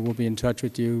 and we'll be in touch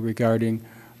with you regarding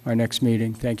our next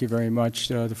meeting. Thank you very much.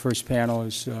 The first panel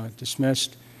is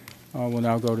dismissed. We'll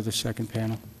now go to the second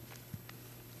panel.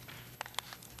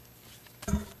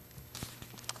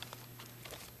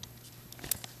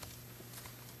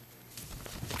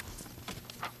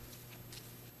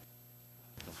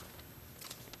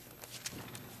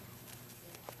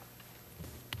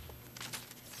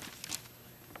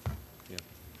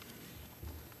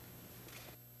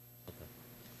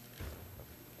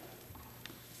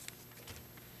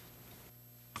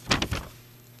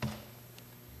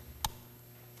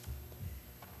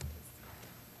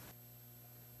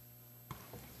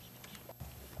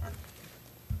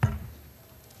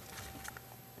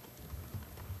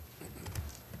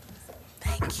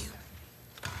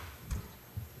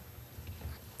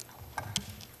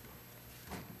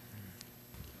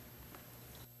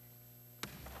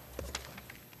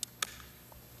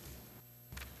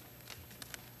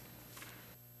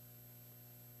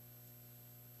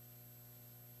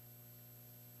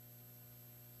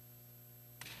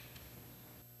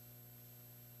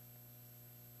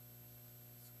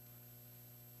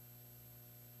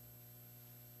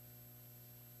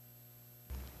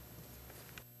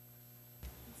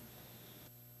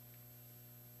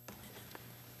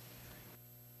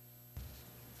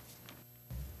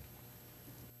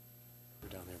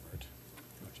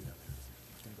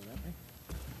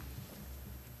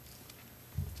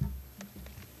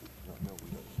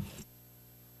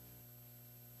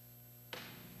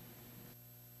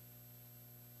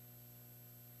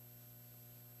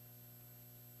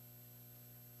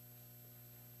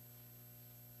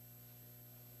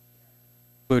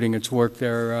 Including its work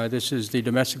there. This is the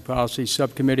Domestic Policy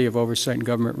Subcommittee of Oversight and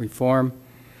Government Reform.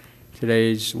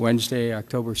 Today's Wednesday,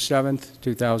 October 7th,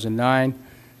 2009.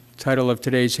 The title of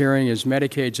today's hearing is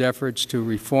Medicaids Efforts to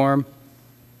Reform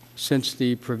Since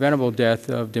the Preventable Death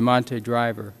of Deamonte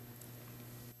Driver.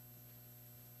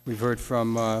 We've heard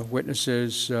from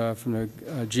witnesses from the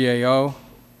GAO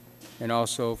and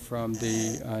also from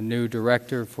the new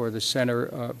director for the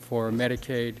Center for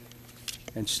Medicaid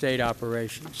and State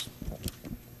Operations.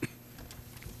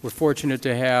 We're fortunate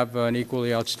to have an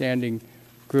equally outstanding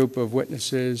group of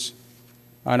witnesses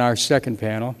on our second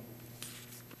panel.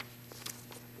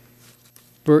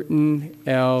 Burton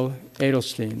L.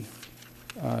 Edelstein,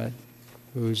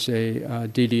 who's a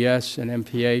DDS and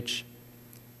MPH,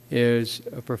 is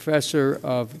a professor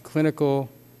of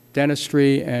clinical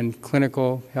dentistry and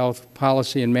clinical health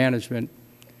policy and management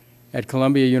at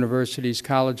Columbia University's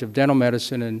College of Dental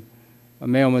Medicine and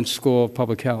Mailman School of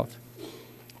Public Health.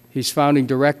 He's founding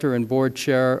director and board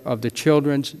chair of the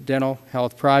Children's Dental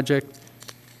Health Project,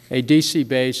 a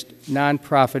DC-based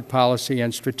nonprofit policy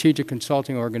and strategic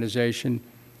consulting organization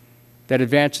that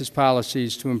advances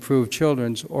policies to improve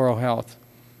children's oral health.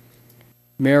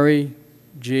 Mary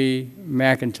G.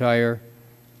 McIntyre,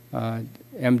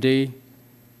 MD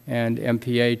and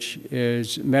MPH,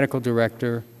 is medical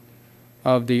director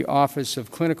of the Office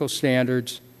of Clinical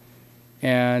Standards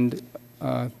and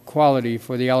Quality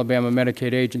for the Alabama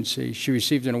Medicaid Agency. She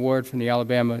received an award from the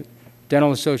Alabama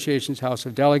Dental Association's House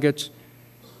of Delegates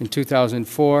in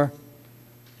 2004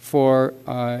 for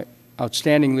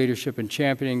outstanding leadership in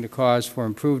championing the cause for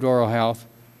improved oral health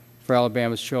for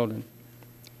Alabama's children.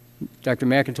 Dr.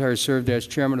 McIntyre served as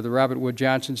chairman of the Robert Wood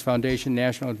Johnson's Foundation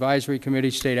National Advisory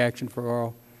Committee, State Action for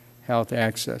Oral Health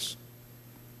Access.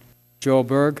 Joel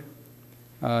Berg,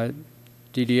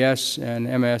 DDS and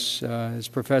MS, is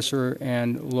professor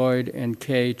and Lloyd and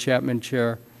K. Chapman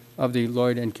Chair of the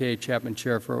Lloyd and K. Chapman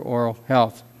Chair for Oral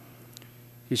Health.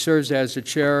 He serves as the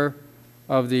chair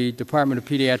of the Department of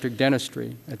Pediatric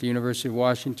Dentistry at the University of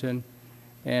Washington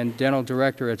and dental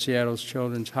director at Seattle's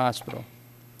Children's Hospital.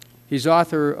 He's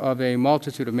author of a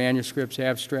multitude of manuscripts,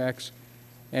 abstracts,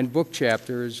 and book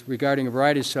chapters regarding a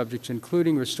variety of subjects,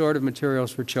 including restorative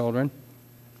materials for children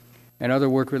and other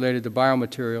work related to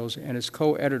biomaterials, and is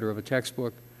co-editor of a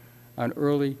textbook on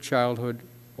early childhood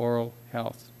oral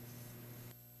health.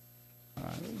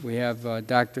 We have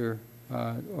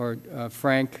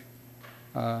Frank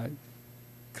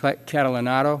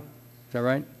Catalanato, is that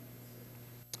right?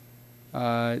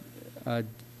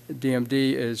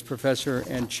 DMD is professor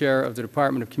and chair of the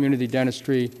Department of Community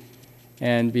Dentistry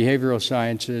and Behavioral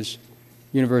Sciences,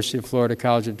 University of Florida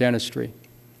College of Dentistry.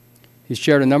 He's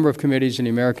chaired a number of committees in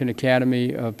the American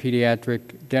Academy of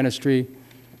Pediatric Dentistry,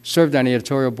 served on the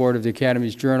editorial board of the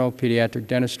Academy's journal, Pediatric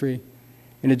Dentistry.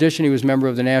 In addition, he was member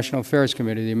of the National Affairs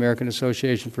Committee, the American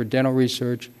Association for Dental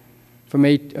Research, from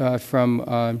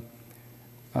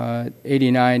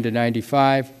 89 to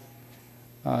 95.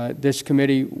 This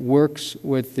committee works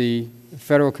with the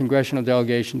federal congressional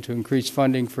delegation to increase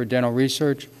funding for dental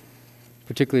research,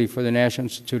 particularly for the National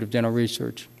Institute of Dental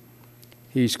Research.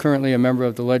 He's currently a member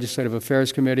of the Legislative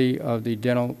Affairs Committee of the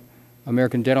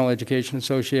American Dental Education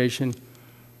Association,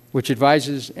 which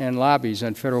advises and lobbies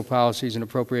on federal policies and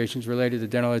appropriations related to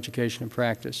dental education and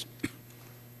practice. I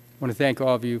want to thank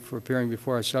all of you for appearing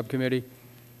before our subcommittee.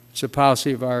 It's a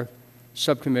policy of our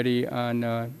subcommittee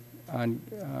on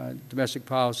domestic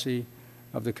policy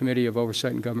of the Committee of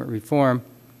Oversight and Government Reform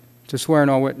to swear in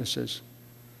all witnesses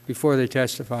before they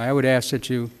testify. I would ask that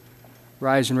you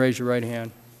rise and raise your right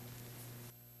hand.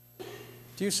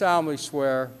 Do you solemnly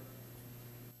swear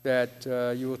that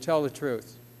you will tell the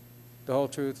truth, the whole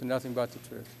truth, and nothing but the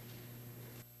truth?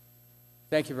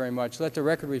 Thank you very much. Let the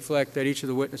record reflect that each of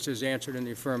the witnesses answered in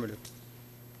the affirmative.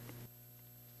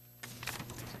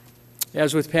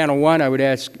 As with panel one, I would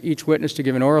ask each witness to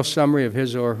give an oral summary of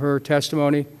his or her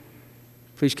testimony.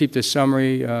 Please keep this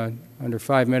summary under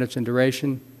 5 minutes in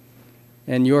duration.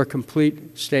 And your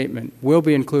complete statement will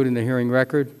be included in the hearing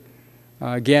record.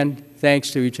 Again,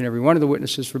 thanks to each and every one of the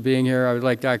witnesses for being here. I would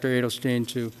like Dr. Edelstein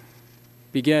to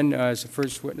begin as the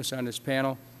first witness on this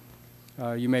panel.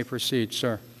 You may proceed,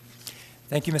 sir.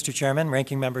 Thank you, Mr. Chairman,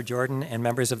 Ranking Member Jordan, and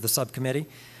members of the subcommittee.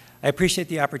 I appreciate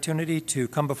the opportunity to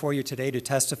come before you today to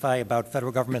testify about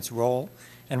federal government's role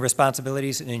and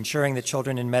responsibilities in ensuring that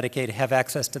children in Medicaid have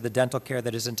access to the dental care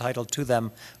that is entitled to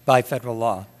them by federal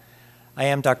law. I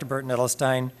am Dr. Burton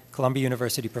Edelstein, Columbia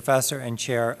University professor and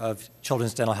chair of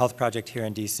Children's Dental Health Project here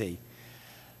in D.C.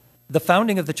 The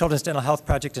founding of the Children's Dental Health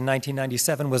Project in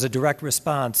 1997 was a direct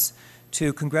response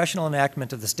to congressional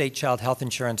enactment of the state child health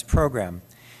insurance program,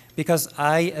 because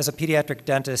I, as a pediatric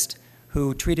dentist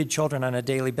who treated children on a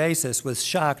daily basis, was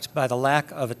shocked by the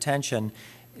lack of attention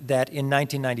that in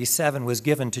 1997 was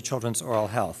given to children's oral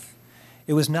health.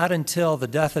 It was not until the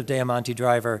death of Deamonte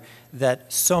driver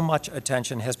that so much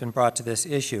attention has been brought to this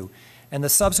issue, and the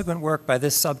subsequent work by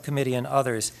this subcommittee and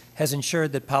others has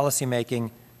ensured that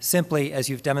policymaking, simply as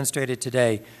you've demonstrated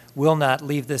today, will not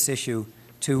leave this issue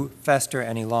to fester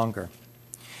any longer.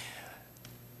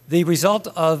 The result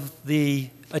of the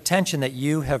attention that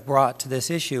you have brought to this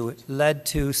issue led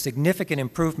to significant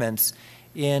improvements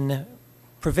in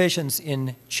provisions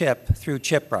in CHIP through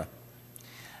CHIPRA.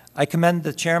 I commend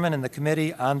the chairman and the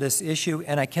committee on this issue,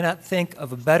 and I cannot think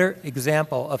of a better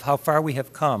example of how far we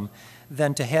have come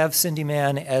than to have Cindy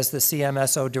Mann as the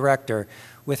CMSO director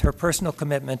with her personal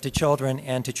commitment to children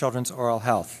and to children's oral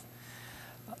health.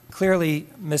 Clearly,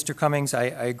 Mr. Cummings, I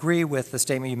agree with the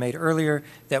statement you made earlier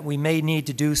that we may need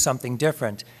to do something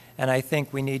different, and I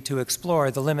think we need to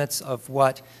explore the limits of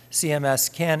what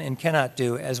CMS can and cannot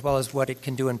do, as well as what it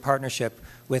can do in partnership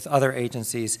with other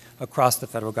agencies across the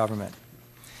federal government.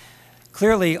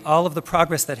 Clearly, all of the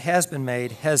progress that has been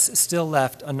made has still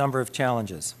left a number of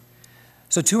challenges.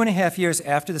 So 2.5 years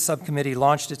after the subcommittee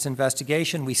launched its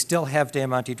investigation, we still have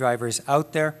Deamonte drivers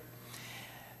out there.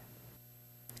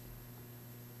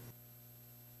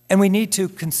 And we need to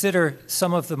consider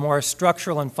some of the more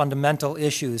structural and fundamental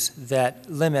issues that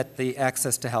limit the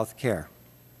access to health care.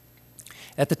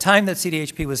 At the time that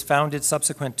CDHP was founded,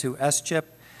 subsequent to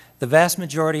SCHIP, the vast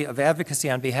majority of advocacy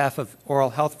on behalf of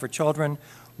oral health for children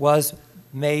was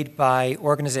made by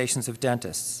organizations of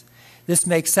dentists. This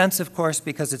makes sense, of course,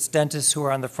 because it's dentists who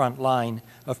are on the front line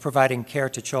of providing care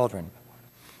to children.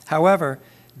 However,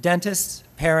 dentists,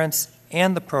 parents,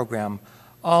 and the program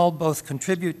all both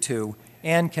contribute to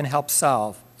and can help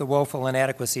solve the woeful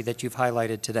inadequacy that you've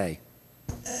highlighted today.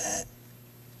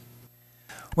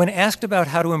 When asked about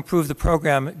how to improve the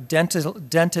program,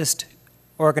 dentist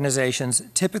organizations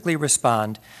typically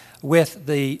respond with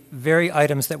the very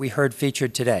items that we heard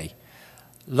featured today: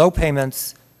 low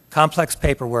payments, complex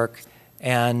paperwork,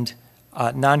 and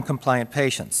non-compliant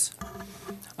patients.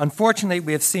 Unfortunately,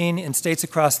 we have seen in states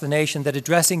across the nation that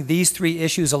addressing these three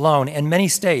issues alone, and many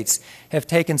states have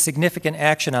taken significant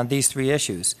action on these three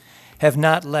issues, have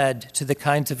not led to the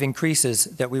kinds of increases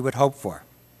that we would hope for.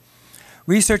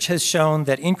 Research has shown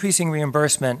that increasing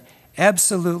reimbursement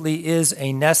absolutely is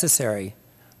a necessary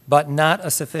but not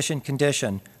a sufficient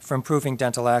condition for improving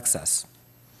dental access.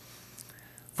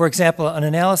 For example, an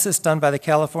analysis done by the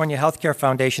California Healthcare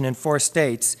Foundation in 4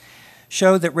 states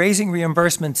showed that raising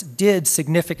reimbursements did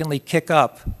significantly kick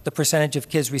up the percentage of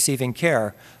kids receiving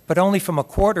care, but only from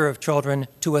 1/4 of children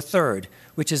to 1/3,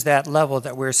 which is that level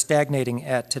that we're stagnating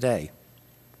at today.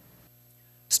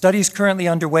 Studies currently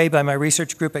underway by my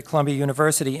research group at Columbia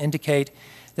University indicate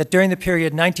that during the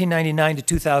period 1999 to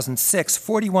 2006,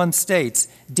 41 states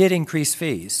did increase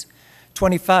fees.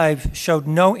 25 showed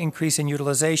no increase in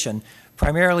utilization,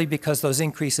 primarily because those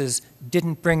increases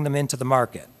didn't bring them into the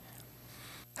market.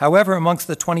 However, amongst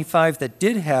the 25 that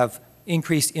did have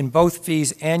increase in both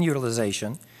fees and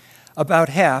utilization, about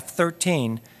half,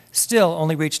 13, still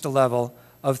only reached a level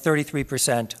of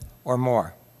 33% or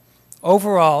more.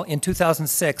 Overall, in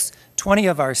 2006, 20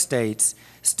 of our states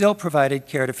still provided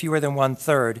care to fewer than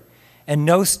 1/3, and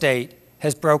no state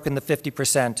has broken the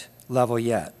 50% level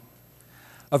yet.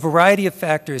 A variety of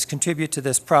factors contribute to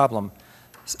this problem,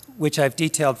 which I've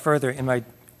detailed further in my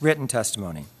written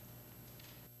testimony.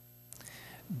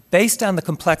 Based on the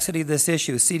complexity of this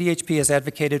issue, CDHP has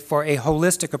advocated for a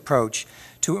holistic approach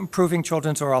to improving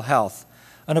children's oral health,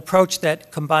 an approach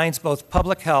that combines both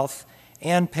public health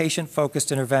and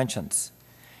patient-focused interventions.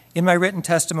 In my written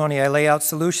testimony, I lay out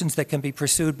solutions that can be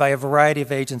pursued by a variety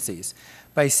of agencies,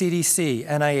 by CDC,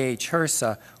 NIH,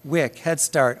 HRSA, WIC, Head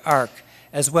Start, ARC,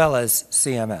 as well as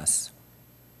CMS.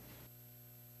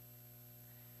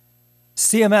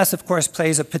 CMS, of course,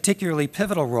 plays a particularly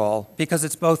pivotal role because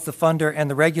it's both the funder and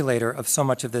the regulator of so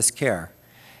much of this care.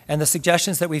 And the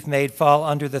suggestions that we've made fall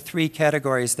under the three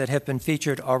categories that have been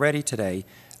featured already today: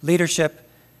 leadership,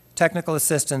 technical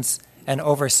assistance, and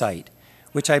oversight,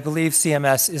 which I believe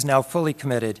CMS is now fully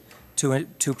committed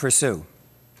to pursue.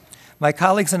 My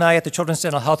colleagues and I at the Children's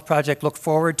Dental Health Project look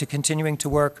forward to continuing to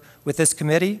work with this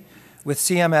committee, with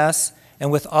CMS,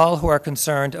 and with all who are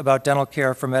concerned about dental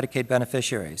care for Medicaid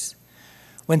beneficiaries.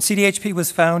 When CDHP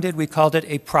was founded, we called it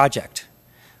a project.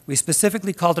 We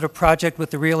specifically called it a project with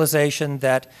the realization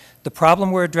that the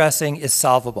problem we're addressing is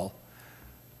solvable.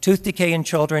 Tooth decay in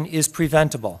children is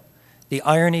preventable. The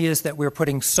irony is that we're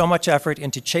putting so much effort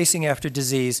into chasing after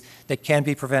disease that can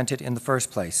be prevented in the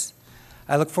first place.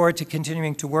 I look forward to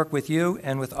continuing to work with you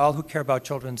and with all who care about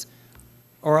children's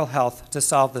oral health to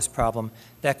solve this problem.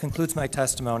 That concludes my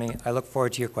testimony. I look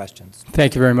forward to your questions.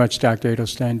 Thank you very much, Dr.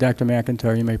 Edelstein. Dr.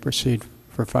 McIntyre, you may proceed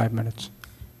for 5 minutes.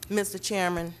 Mr.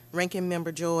 Chairman, Ranking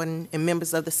Member Jordan, and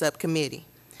members of the subcommittee,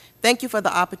 thank you for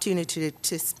the opportunity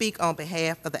to speak on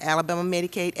behalf of the Alabama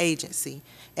Medicaid Agency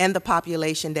and the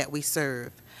population that we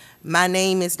serve. My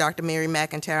name is Dr. Mary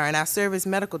McIntyre, and I serve as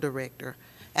medical director.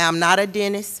 I'm not a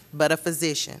dentist, but a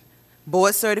physician,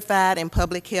 board certified in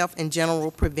public health and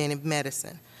general preventive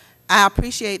medicine. I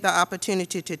appreciate the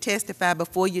opportunity to testify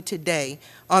before you today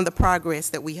on the progress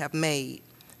that we have made.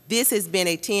 This has been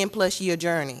a 10-plus year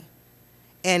journey,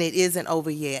 and it isn't over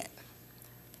yet.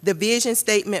 The vision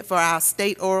statement for our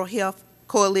State Oral Health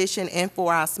Coalition and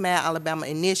for our Smile Alabama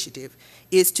initiative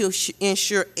is to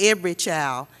ensure every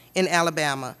child in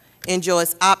Alabama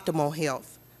enjoys optimal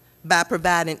health by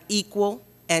providing equal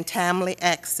and timely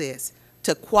access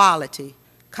to quality,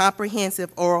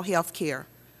 comprehensive oral health care,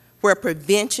 where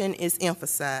prevention is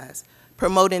emphasized,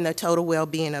 promoting the total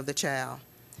well-being of the child.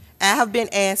 I have been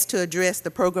asked to address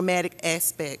the programmatic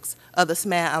aspects of the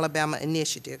Smile Alabama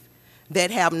initiative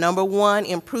that have, number one,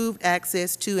 improved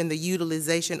access to and the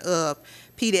utilization of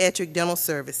pediatric dental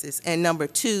services, and number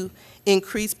two,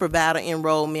 increased provider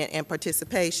enrollment and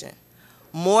participation.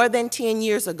 More than 10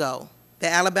 years ago, the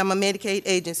Alabama Medicaid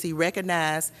Agency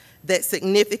recognized that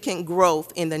significant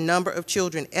growth in the number of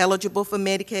children eligible for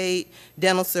Medicaid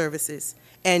dental services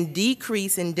and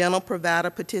decrease in dental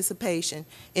provider participation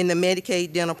in the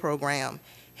Medicaid dental program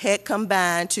had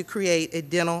combined to create a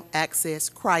dental access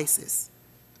crisis.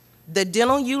 The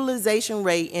dental utilization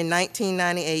rate in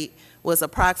 1998 was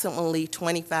approximately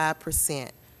 25%,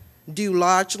 due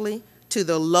largely to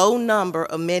the low number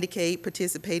of Medicaid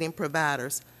participating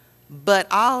providers, but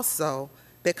also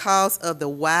because of the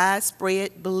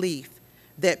widespread belief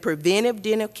that preventive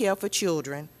dental care for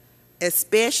children,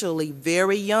 especially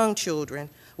very young children,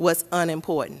 was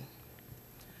unimportant.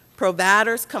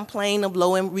 Providers complain of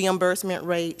low reimbursement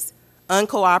rates,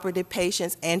 uncooperative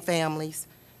patients and families,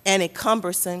 and a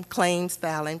cumbersome claims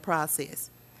filing process.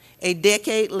 A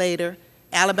decade later,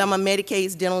 Alabama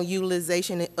Medicaid's dental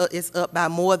utilization is up by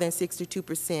more than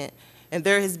 62%, and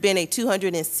there has been a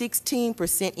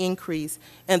 216% increase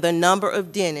in the number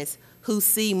of dentists who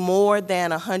see more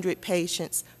than 100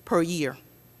 patients per year.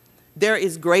 There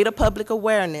is greater public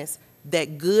awareness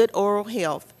that good oral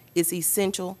health is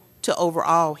essential to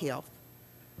overall health.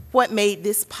 What made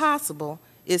this possible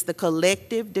is the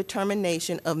collective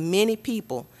determination of many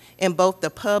people in both the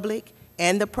public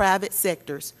and the private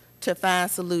sectors to find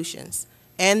solutions,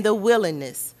 and the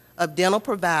willingness of dental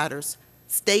providers,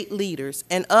 state leaders,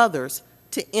 and others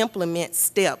to implement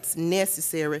steps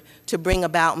necessary to bring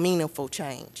about meaningful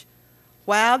change.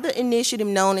 While the initiative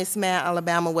known as Smile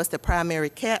Alabama was the primary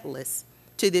catalyst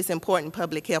to this important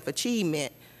public health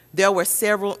achievement, there were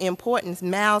several important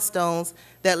milestones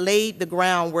that laid the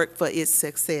groundwork for its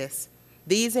success.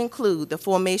 These include the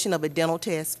formation of a dental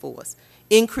task force,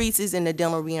 increases in the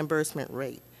dental reimbursement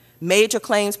rate, major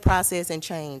claims processing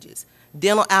changes,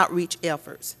 dental outreach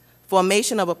efforts,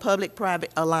 formation of a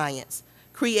public-private alliance,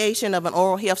 creation of an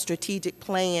oral health strategic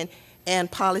plan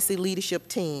and policy leadership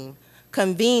team,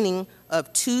 convening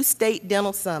of 2 state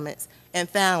dental summits, and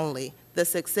finally, the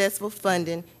successful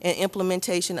funding and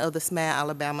implementation of the Smile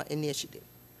Alabama initiative.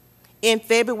 In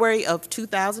February of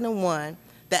 2001,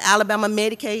 the Alabama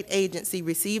Medicaid Agency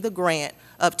received a grant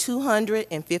of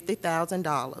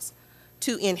 $250,000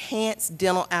 to enhance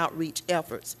dental outreach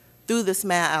efforts through the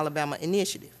Smile Alabama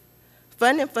initiative.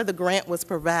 Funding for the grant was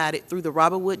provided through the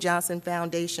Robert Wood Johnson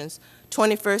Foundation's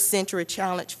 21st Century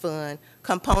Challenge Fund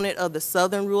component of the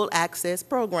Southern Rural Access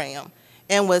Program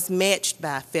and was matched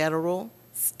by federal,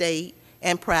 state,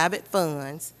 and private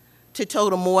funds to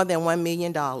total more than $1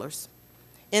 million.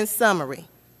 In summary,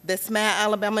 the Smile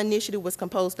Alabama initiative was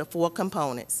composed of 4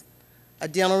 components: a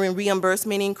dental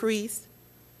reimbursement increase,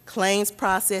 claims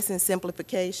processing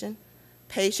simplification,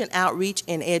 patient outreach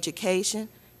and education,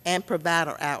 and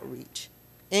provider outreach.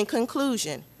 In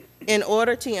conclusion, in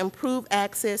order to improve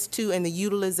access to and the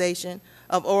utilization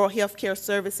of oral health care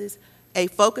services, a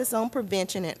focus on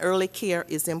prevention and early care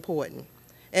is important.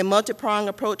 A multi-pronged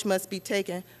approach must be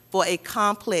taken for a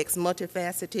complex,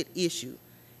 multifaceted issue.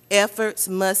 Efforts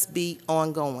must be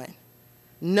ongoing.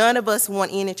 None of us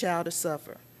want any child to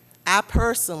suffer. I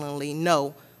personally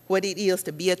know what it is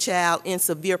to be a child in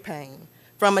severe pain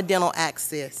from a dental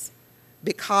access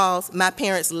because my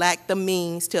parents lacked the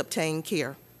means to obtain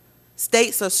care.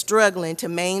 States are struggling to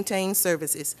maintain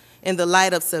services in the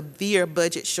light of severe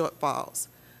budget shortfalls.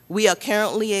 We are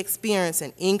currently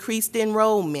experiencing increased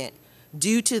enrollment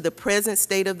due to the present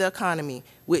state of the economy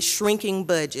with shrinking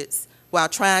budgets while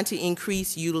trying to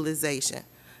increase utilization.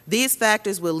 These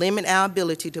factors will limit our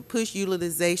ability to push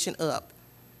utilization up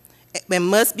and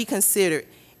must be considered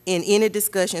in any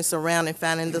discussion surrounding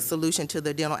finding the solution to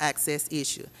the dental access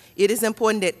issue. It is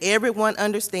important that everyone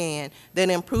understand that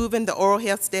improving the oral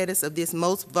health status of this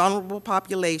most vulnerable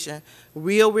population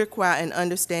will require an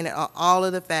understanding of all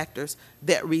of the factors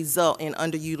that result in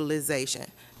underutilization.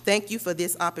 Thank you for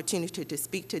this opportunity to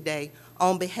speak today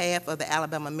on behalf of the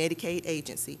Alabama Medicaid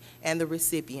Agency and the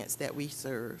recipients that we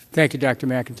serve. Thank you, Dr.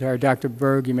 McIntyre. Dr.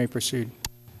 Berg, you may proceed.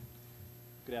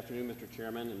 Good afternoon, Mr.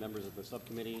 Chairman and members of the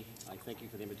subcommittee. I thank you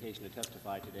for the invitation to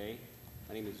testify today.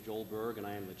 My name is Joel Berg, and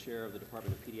I am the chair of the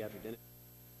Department of Pediatric Dentistry.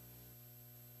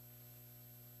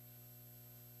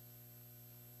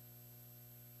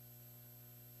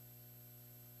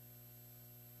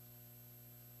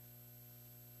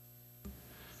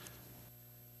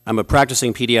 I'm a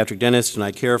practicing pediatric dentist, and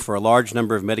I care for a large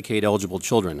number of Medicaid-eligible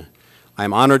children. I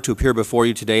am honored to appear before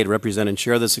you today to represent and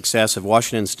share the success of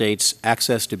Washington State's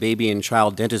Access to Baby and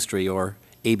Child Dentistry, or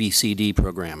ABCD,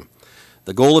 program.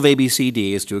 The goal of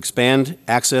ABCD is to expand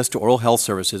access to oral health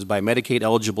services by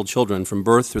Medicaid-eligible children from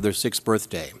birth through their 6th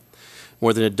birthday.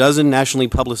 More than a dozen nationally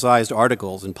publicized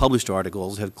articles and published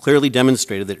articles have clearly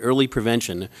demonstrated that early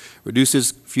prevention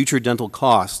reduces future dental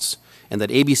costs and that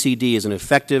ABCD is an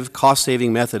effective,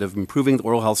 cost-saving method of improving the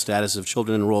oral health status of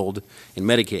children enrolled in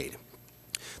Medicaid.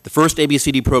 The first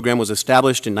ABCD program was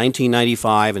established in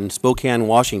 1995 in Spokane,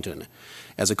 Washington,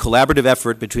 as a collaborative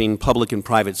effort between public and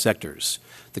private sectors.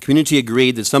 The community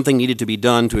agreed that something needed to be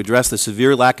done to address the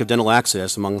severe lack of dental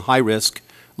access among high-risk,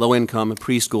 low-income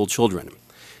preschool children.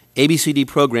 ABCD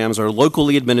programs are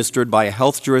locally administered by a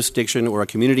health jurisdiction or a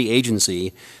community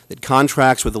agency that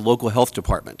contracts with the local health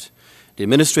department. The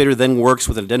administrator then works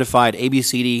with an identified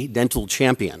ABCD dental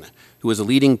champion, who is a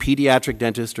leading pediatric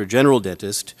dentist or general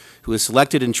dentist who is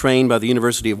selected and trained by the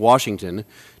University of Washington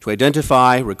to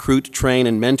identify, recruit, train,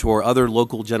 and mentor other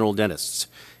local general dentists.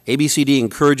 ABCD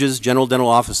encourages general dental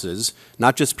offices,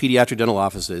 not just pediatric dental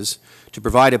offices, to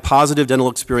provide a positive dental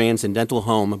experience in dental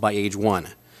home by age 1.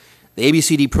 The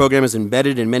ABCD program is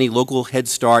embedded in many local Head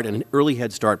Start and early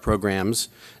Head Start programs,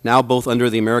 now both under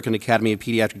the American Academy of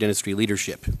Pediatric Dentistry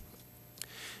leadership.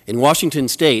 In Washington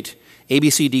State,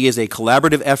 ABCD is a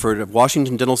collaborative effort of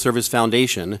Washington Dental Service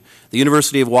Foundation, the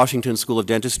University of Washington School of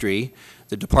Dentistry,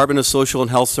 the Department of Social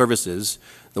and Health Services,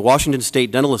 the Washington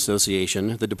State Dental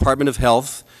Association, the Department of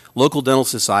Health, local dental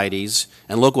societies,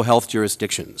 and local health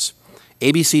jurisdictions.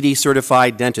 ABCD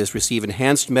certified dentists receive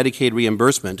enhanced Medicaid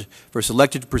reimbursement for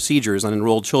selected procedures on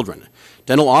enrolled children.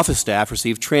 Dental office staff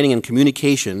receive training in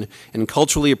communication and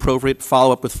culturally appropriate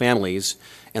follow-up with families,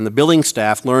 and the billing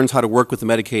staff learns how to work with the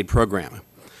Medicaid program.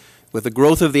 With the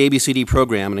growth of the ABCD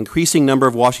program, an increasing number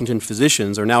of Washington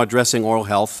physicians are now addressing oral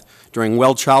health during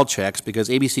well child checks because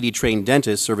ABCD-trained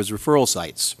dentists serve as referral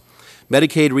sites.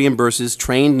 Medicaid reimburses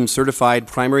trained and certified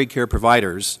primary care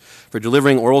providers for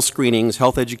delivering oral screenings,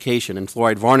 health education, and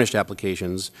fluoride varnish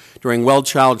applications during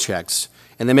well-child checks,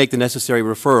 and they make the necessary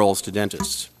referrals to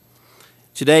dentists.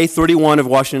 Today, 31 of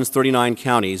Washington's 39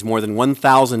 counties, more than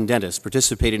 1,000 dentists,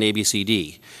 participate in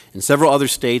ABCD, and several other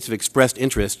states have expressed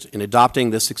interest in adopting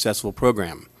this successful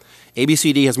program.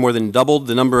 ABCD has more than doubled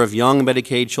the number of young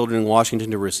Medicaid children in Washington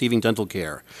who are receiving dental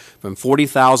care, from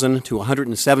 40,000 to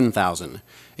 107,000,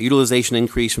 a utilization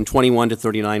increase from 21 to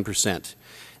 39%.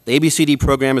 The ABCD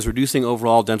program is reducing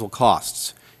overall dental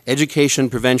costs. Education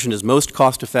prevention is most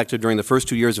cost-effective during the first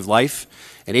 2 years of life,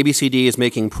 and ABCD is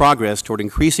making progress toward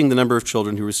increasing the number of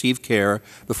children who receive care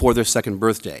before their second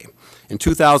birthday. In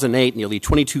 2008, nearly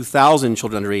 22,000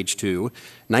 children under age 2,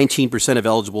 19% of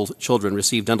eligible children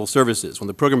received dental services. When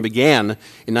the program began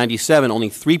in '97, only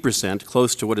 3%,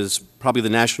 close to what is probably the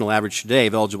national average today,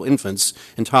 of eligible infants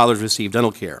and toddlers received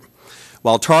dental care.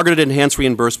 While targeted enhanced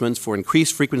reimbursements for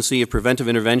increased frequency of preventive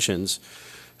interventions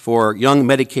for young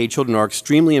Medicaid children are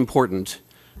extremely important,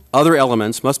 other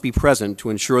elements must be present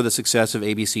to ensure the success of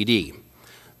ABCD.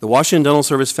 The Washington Dental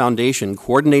Service Foundation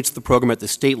coordinates the program at the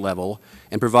state level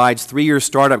and provides 3-year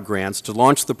startup grants to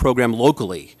launch the program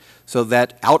locally so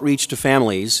that outreach to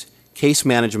families, case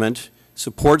management,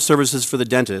 support services for the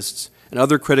dentists, and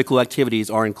other critical activities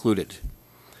are included.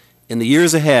 In the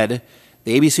years ahead,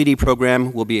 the ABCD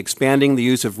program will be expanding the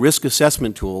use of risk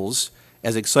assessment tools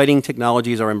as exciting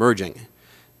technologies are emerging.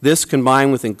 This,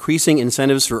 combined with increasing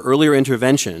incentives for earlier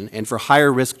intervention and for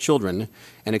higher-risk children,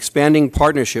 and expanding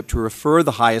partnership to refer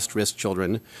the highest-risk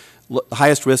children,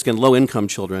 highest-risk and low-income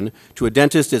children, to a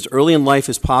dentist as early in life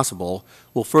as possible,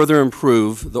 will further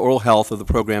improve the oral health of the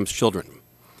program's children.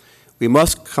 We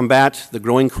must combat the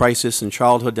growing crisis in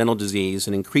childhood dental disease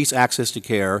and increase access to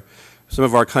care for some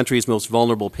of our country's most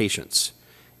vulnerable patients.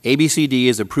 ABCD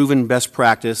is a proven best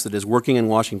practice that is working in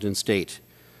Washington State.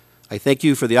 I thank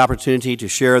you for the opportunity to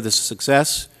share this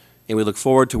success, and we look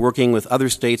forward to working with other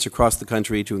states across the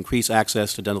country to increase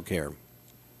access to dental care.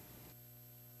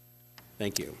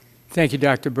 Thank you. Thank you,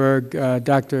 Dr. Berg.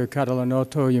 Dr.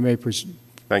 Catalanotto, you may proceed.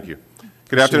 Thank you.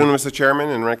 Good afternoon, Mr. Chairman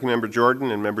and Ranking Member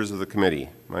Jordan and members of the committee.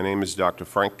 My name is Dr.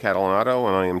 Frank Catalanato,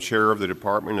 and I am Chair of the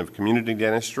Department of Community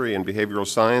Dentistry and Behavioral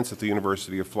Science at the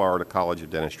University of Florida College of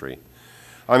Dentistry.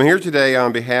 I'm here today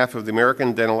on behalf of the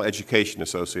American Dental Education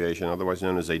Association, otherwise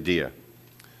known as ADEA.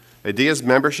 ADEA's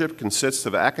membership consists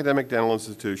of academic dental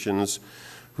institutions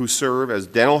who serve as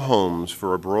dental homes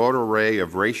for a broad array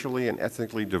of racially and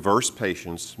ethnically diverse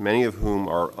patients, many of whom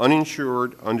are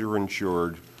uninsured,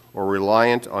 underinsured, or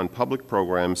reliant on public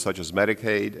programs such as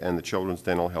Medicaid and the Children's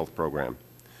Dental Health Program.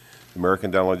 The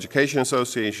American Dental Education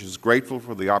Association is grateful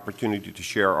for the opportunity to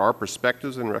share our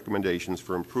perspectives and recommendations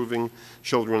for improving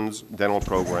children's dental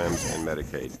programs and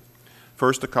Medicaid.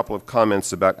 First, a couple of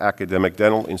comments about academic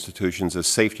dental institutions as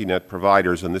safety net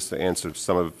providers, and this to answer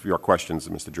some of your questions,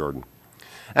 Mr. Jordan.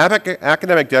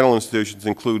 Academic dental institutions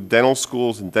include dental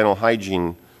schools and dental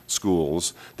hygiene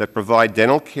schools that provide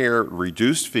dental care at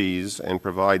reduced fees and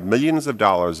provide millions of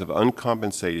dollars of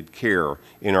uncompensated care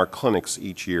in our clinics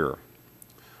each year.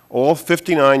 All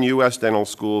 59 U.S. dental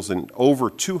schools and over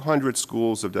 200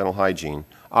 schools of dental hygiene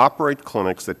operate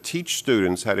clinics that teach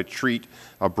students how to treat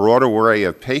a broad array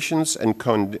of patients and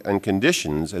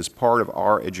conditions as part of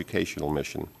our educational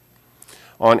mission.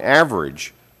 On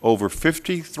average, over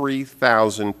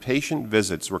 53,000 patient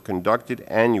visits were conducted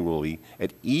annually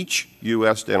at each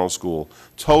U.S. dental school,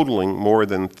 totaling more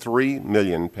than 3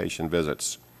 million patient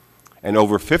visits. And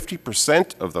over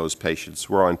 50% of those patients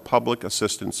were on public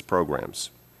assistance programs.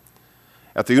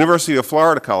 At the University of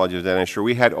Florida College of Dentistry,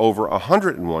 we had over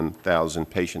 101,000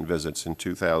 patient visits in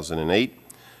 2008,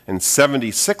 and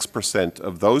 76%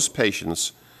 of those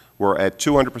patients were at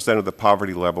 200% of the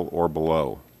poverty level or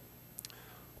below.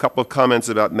 A couple of comments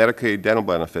about Medicaid dental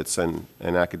benefits and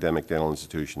academic dental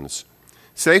institutions.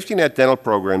 Safety net dental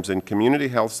programs in community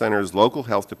health centers, local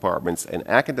health departments, and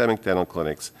academic dental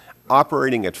clinics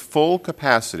operating at full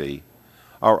capacity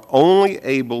are only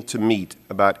able to meet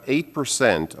about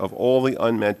 8% of all the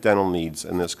unmet dental needs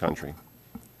in this country.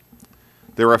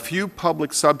 There are few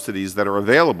public subsidies that are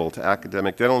available to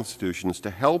academic dental institutions to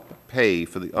help pay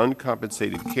for the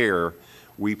uncompensated care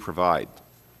we provide.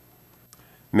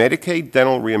 Medicaid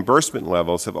dental reimbursement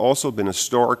levels have also been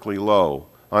historically low.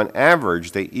 On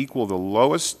average, they equal the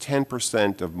lowest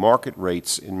 10% of market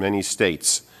rates in many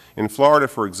states. In Florida,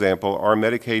 for example, our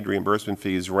Medicaid reimbursement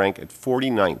fees rank at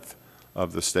 49th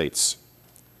of the states.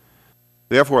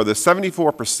 Therefore, the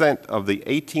 74% of the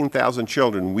 18,000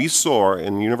 children we saw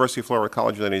in the University of Florida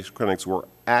College of Dentistry clinics were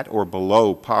at or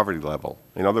below poverty level.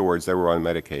 In other words, they were on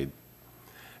Medicaid.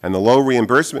 and the low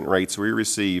reimbursement rates we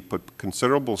receive put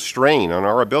considerable strain on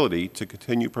our ability to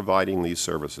continue providing these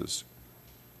services.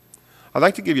 I'd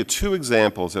like to give you 2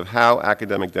 examples of how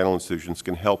academic dental institutions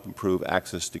can help improve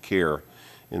access to care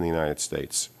in the United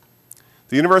States.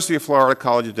 The University of Florida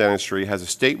College of Dentistry has a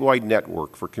statewide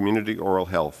network for community oral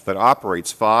health that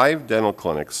operates 5 dental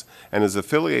clinics and is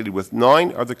affiliated with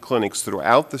 9 other clinics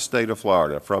throughout the state of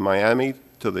Florida, from Miami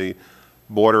to the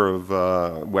border of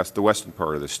the western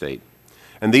part of the state.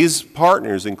 And these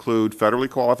partners include federally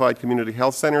qualified community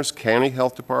health centers, county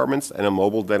health departments, and a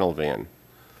mobile dental van.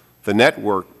 The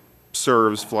network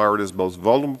serves Florida's most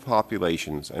vulnerable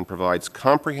populations and provides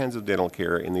comprehensive dental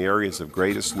care in the areas of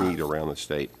greatest need around the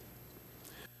state.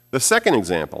 The second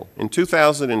example, in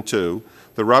 2002,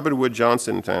 the Robert Wood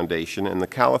Johnson Foundation and the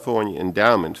California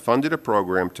Endowment funded a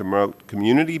program to promote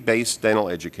community-based dental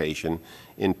education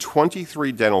in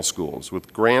 23 dental schools,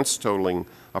 with grants totaling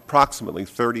approximately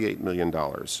 $38 million.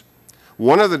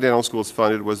 One of the dental schools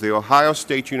funded was the Ohio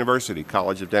State University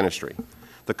College of Dentistry.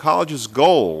 The college's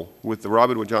goal with the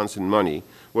Robert Wood Johnson money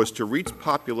was to reach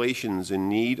populations in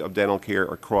need of dental care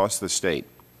across the state.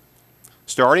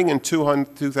 Starting in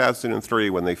 2003,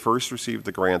 when they first received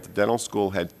the grant, the dental school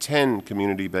had 10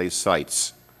 community-based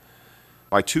sites.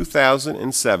 By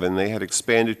 2007, they had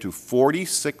expanded to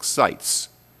 46 sites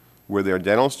where their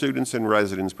dental students and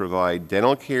residents provide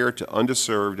dental care to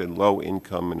underserved and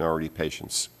low-income minority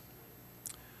patients.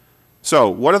 So,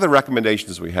 what are the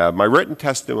recommendations we have? My written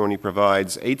testimony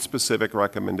provides 8 specific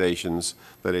recommendations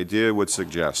that ADEA would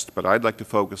suggest, but I'd like to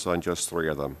focus on just 3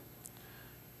 of them.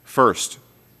 First,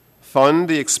 fund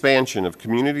the expansion of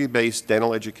community-based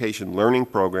dental education learning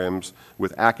programs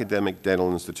with academic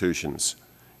dental institutions.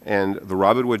 And the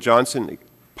Robert Wood Johnson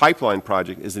Pipeline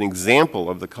Project is an example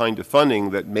of the kind of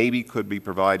funding that maybe could be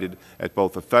provided at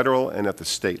both the federal and at the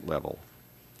state level.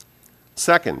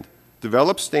 Second,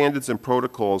 develop standards and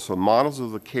protocols for models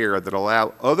of the care that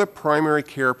allow other primary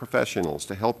care professionals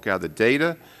to help gather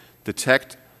data,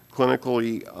 detect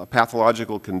clinically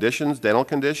pathological conditions, dental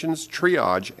conditions,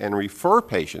 triage, and refer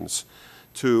patients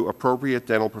to appropriate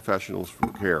dental professionals for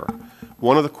care.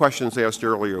 One of the questions asked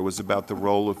earlier was about the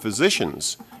role of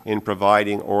physicians in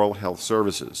providing oral health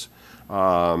services.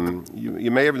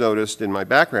 You may have noticed in my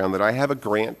background that I have a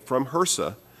grant from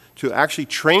HRSA to actually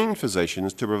train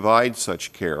physicians to provide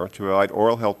such care, to provide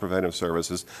oral health preventive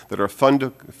services that are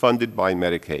funded by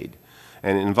Medicaid.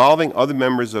 And involving other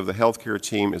members of the healthcare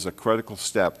team is a critical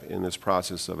step in this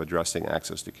process of addressing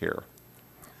access to care.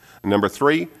 Number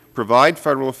 3, provide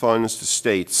federal funds to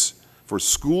states for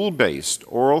school-based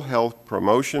oral health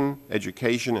promotion,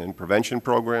 education, and prevention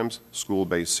programs.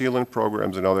 School-based sealant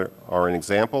programs are an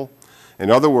example. In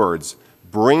other words,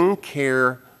 bring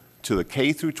care to the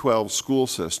K-12 school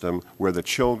system where the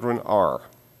children are.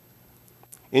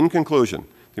 In conclusion,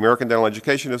 the American Dental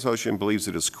Education Association believes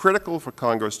it is critical for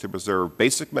Congress to preserve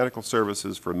basic medical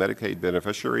services for Medicaid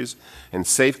beneficiaries and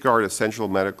safeguard essential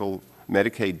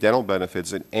Medicaid dental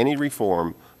benefits in any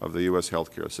reform of the U.S.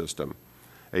 healthcare system.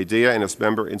 ADEA and its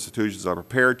member institutions are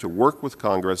prepared to work with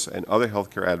Congress and other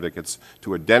healthcare advocates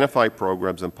to identify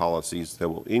programs and policies that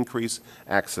will increase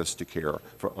access to care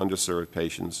for underserved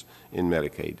patients in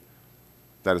Medicaid.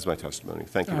 That is my testimony.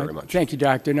 Thank you very much. Thank you,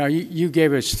 Doctor. Now, you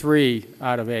gave us 3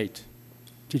 out of 8.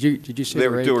 Did you say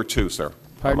there were 8? There were 2, sir.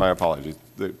 Pardon? My apologies.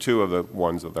 The 2 of the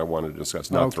ones that I wanted to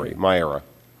discuss, not Okay. 3. My error.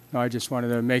 No, I just wanted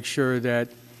to make sure that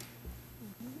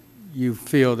you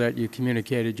feel that you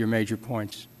communicated your major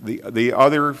points. The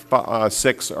other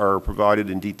 6 are provided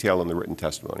in detail in the written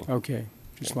testimony. Okay.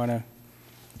 Just want to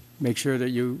make sure that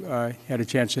you had a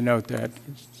chance to note that.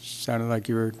 It sounded like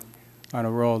you were on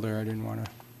a roll there. I didn't want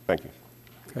to Thank you.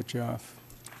 cut you off.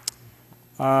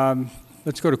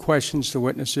 Let's go to questions to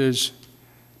witnesses.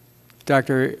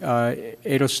 Dr.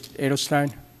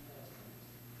 Edelstein,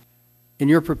 in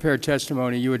your prepared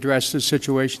testimony, you addressed the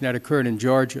situation that occurred in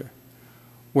Georgia,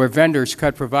 where vendors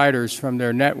cut providers from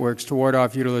their networks to ward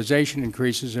off utilization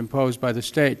increases imposed by the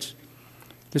states.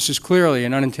 This is clearly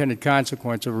an unintended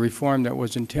consequence of a reform that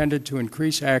was intended to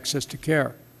increase access to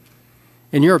care.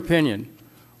 In your opinion,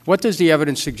 what does the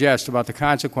evidence suggest about the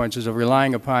consequences of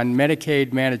relying upon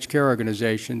Medicaid managed care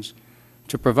organizations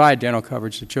to provide dental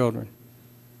coverage to children?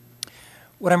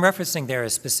 What I'm referencing there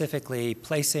is specifically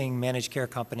placing managed care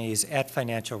companies at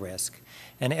financial risk.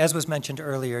 And as was mentioned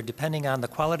earlier, depending on the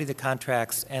quality of the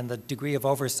contracts and the degree of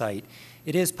oversight,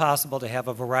 it is possible to have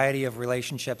a variety of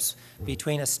relationships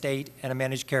between a state and a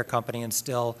managed care company and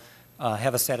still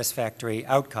have a satisfactory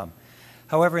outcome.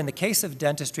 However, in the case of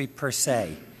dentistry per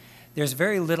se, there's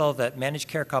very little that managed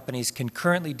care companies can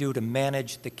currently do to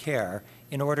manage the care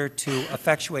in order to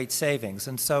effectuate savings.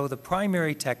 And so the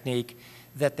primary technique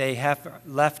that they have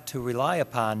left to rely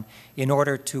upon in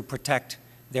order to protect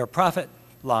their profit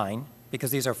line,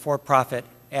 because these are for-profit,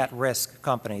 at-risk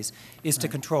companies, is to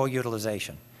control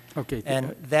utilization. Okay.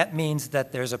 And that means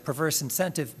that there's a perverse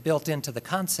incentive built into the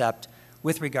concept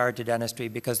with regard to dentistry,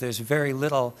 because there's very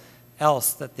little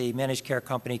else that the managed care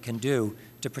company can do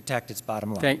to protect its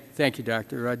bottom line. Thank you,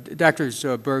 Doctor. Doctors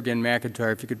Berg and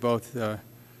McIntyre, if you could both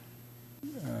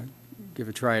give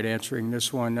a try at answering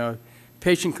this one.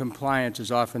 Patient compliance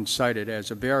is often cited as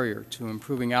a barrier to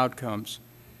improving outcomes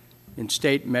in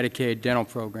state Medicaid dental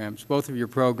programs. Both of your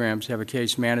programs have a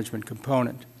case management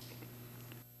component.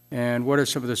 And what are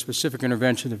some of the specific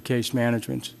interventions of case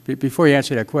management? Before you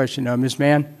answer that question, Ms.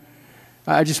 Mann,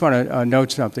 I just want to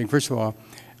note something. First of all,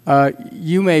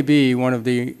 you may be one of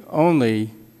the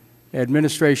only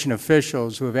administration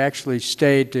officials who have actually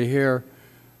stayed to hear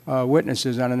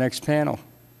witnesses on the next panel.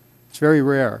 It's very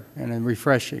rare and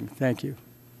refreshing. Thank you.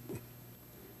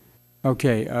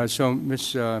 Okay, so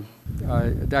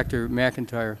Dr.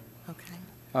 McIntyre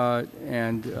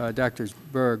and Dr.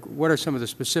 Berg, what are some of the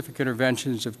specific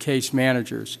interventions of case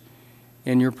managers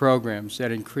in your programs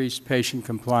that increase patient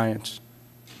compliance?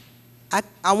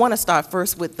 I want to start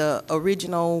first with the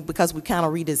original, because we kind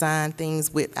of redesigned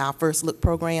things with our First Look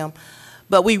program.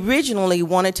 But we originally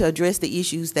wanted to address the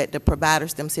issues that the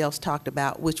providers themselves talked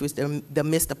about, which was the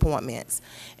missed appointments.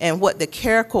 And what the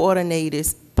care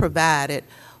coordinators provided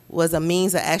was a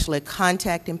means of actually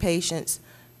contacting patients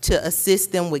to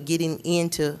assist them with getting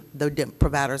into the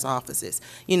providers' offices.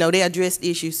 You know, they addressed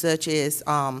issues such as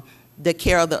the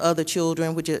care of the other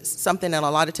children, which is something that a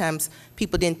lot of times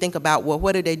people didn't think about. Well,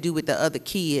 what do they do with the other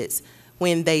kids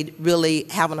when they really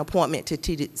have an appointment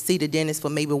to see the dentist for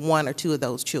maybe one or two of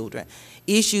those children?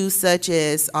 Issues such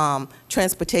as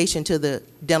transportation to the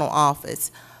dental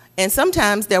office. And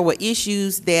sometimes there were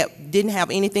issues that didn't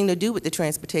have anything to do with the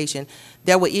transportation.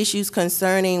 There were issues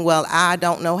concerning, well, I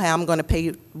don't know how I'm going to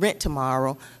pay rent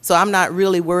tomorrow, so I'm not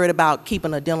really worried about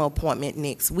keeping a dental appointment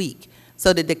next week.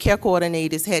 So that the care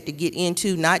coordinators had to get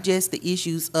into not just the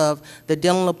issues of the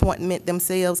dental appointment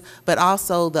themselves, but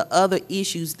also the other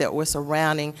issues that were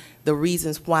surrounding the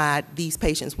reasons why these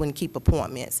patients wouldn't keep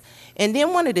appointments. And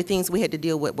then one of the things we had to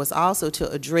deal with was also to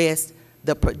address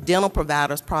the dental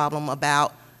providers' problem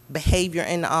about behavior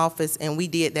in the office, and we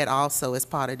did that also as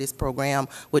part of this program.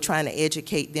 We're trying to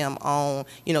educate them on,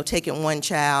 you know, taking one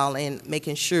child and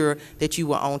making sure that you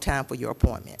were on time for your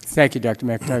appointments. Thank you, Dr.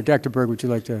 McIntyre. Dr. Berg, would you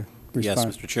like to respond? Yes,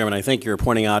 Mr. Chairman. I think you're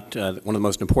pointing out one of the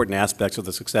most important aspects of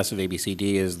the success of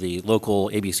ABCD is the local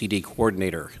ABCD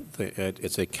coordinator.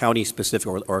 It's a county-specific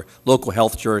or local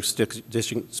health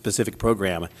jurisdiction-specific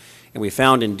program. And we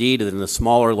found, indeed, that in the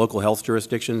smaller local health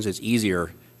jurisdictions, it's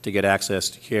easier to get access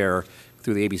to care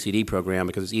through the ABCD program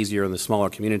because it's easier in the smaller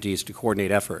communities to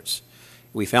coordinate efforts.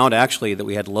 We found, actually, that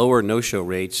we had lower no-show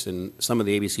rates in some of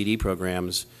the ABCD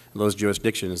programs in those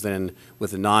jurisdictions than with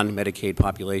the non-Medicaid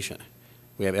population.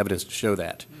 We have evidence to show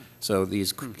that. So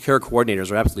these care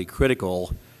coordinators are absolutely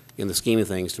critical in the scheme of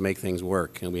things to make things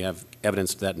work, and we have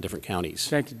evidence of that in different counties.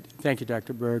 Thank you,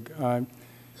 Dr. Berg.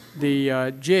 The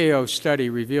GAO study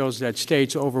reveals that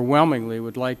states overwhelmingly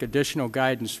would like additional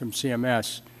guidance from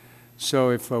CMS.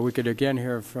 So if we could again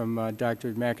hear from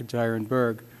Dr. McIntyre and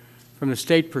Berg, from the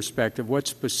state perspective, what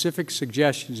specific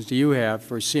suggestions do you have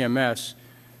for CMS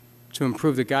to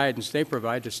improve the guidance they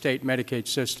provide to state Medicaid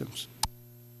systems?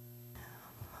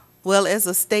 Well, as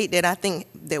a state that I think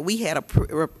that we had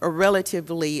a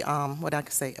relatively, a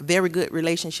very good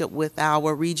relationship with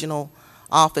our regional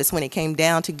office when it came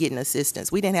down to getting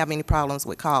assistance. We didn't have any problems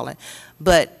with calling.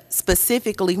 But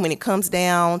specifically when it comes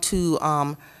down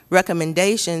to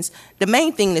recommendations, the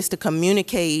main thing is to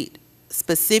communicate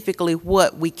specifically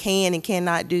what we can and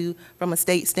cannot do from a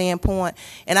state standpoint.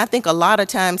 And I think a lot of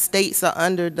times states are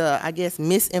under the, I guess,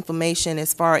 misinformation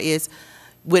as far as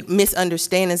with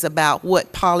misunderstandings about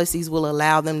what policies will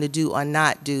allow them to do or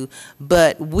not do.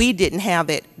 But we didn't have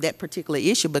that particular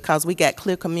issue because we got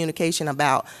clear communication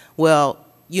about, well,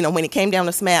 you know, when it came down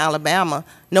to SMAT Alabama,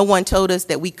 no one told us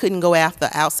that we couldn't go after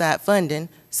outside funding,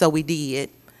 so we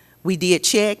did. We did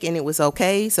check and it was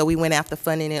okay, so we went after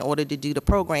funding in order to do the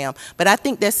program. But I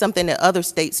think that's something that other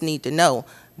states need to know,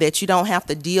 that you don't have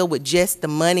to deal with just the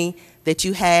money that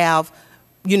you have,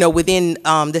 you know, within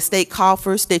the state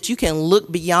coffers, that you can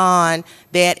look beyond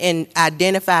that and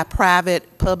identify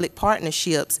private-public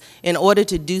partnerships in order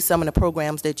to do some of the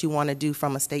programs that you want to do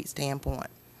from a state standpoint.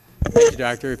 Thank you,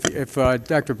 Doctor. If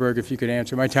Dr. Berg, if you could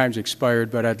answer. My time's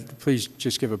expired, but please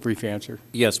just give a brief answer.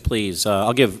 Yes, please.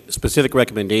 I'll give specific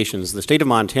recommendations. The state of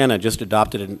Montana just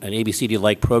adopted an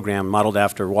ABCD-like program modeled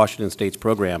after Washington State's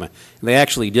program. And they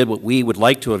actually did what we would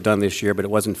like to have done this year, but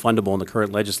it wasn't fundable in the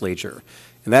current legislature.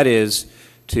 And that is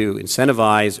to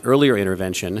incentivize earlier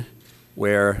intervention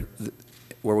where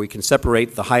we can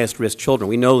separate the highest risk children.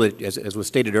 We know that, as was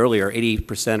stated earlier,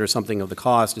 80% or something of the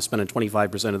cost is spent on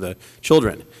 25% of the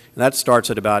children. And that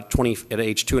starts at about at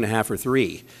age 2.5 or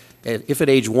 3. If at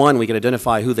age 1 we can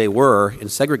identify who they were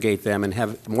and segregate them and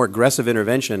have more aggressive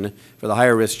intervention for the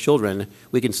higher risk children,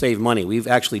 we can save money. We've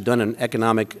actually done an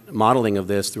economic modeling of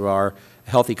this through our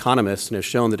health economists and have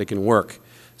shown that it can work.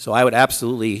 So I would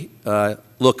absolutely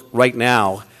look right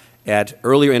now at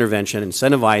earlier intervention,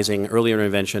 incentivizing earlier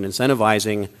intervention,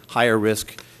 incentivizing higher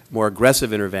risk, more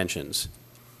aggressive interventions.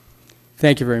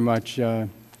 Thank you very much. Chair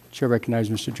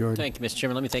recognizes Mr. Jordan. Thank you, Mr.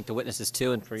 Chairman. Let me thank the witnesses,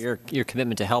 too, and for your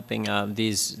commitment to helping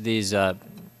these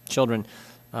children.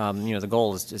 The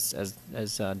goal is,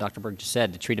 as Dr. Berg just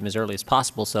said, to treat them as early as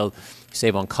possible so you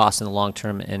save on costs in the long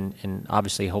term and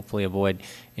obviously hopefully avoid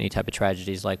any type of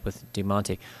tragedies like with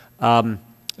Deamonte.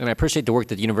 And I appreciate the work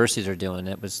that the universities are doing.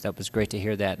 That was great to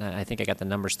hear that. And I think I got the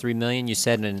numbers. 3 million, you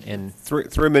said, in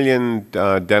 3 million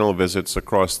dental visits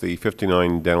across the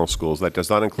 59 dental schools. That does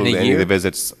not include any of the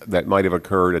visits that might have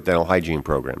occurred at dental hygiene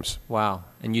programs. Wow.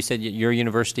 And you said your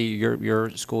university, your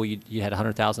school, you had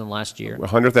 100,000 last year.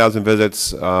 100,000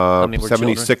 visits, How many were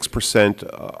 76%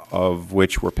 of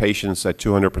which were patients at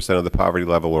 200% of the poverty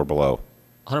level or below.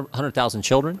 100,000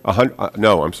 children?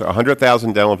 No, I'm sorry.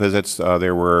 100,000 dental visits.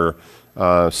 There were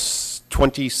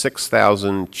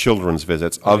 26,000 children's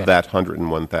visits of that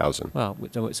 101,000. Well,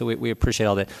 so we appreciate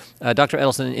all that. Dr.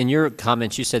 Edelson, in your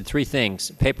comments, you said 3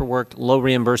 things: paperwork, low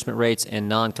reimbursement rates, and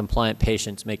non-compliant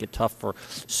patients make it tough for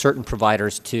certain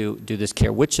providers to do this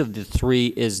care. Which of the 3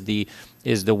 is the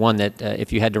one that,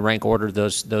 if you had to rank order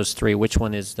those 3, which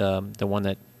one is the one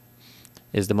that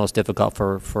is the most difficult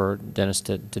for dentists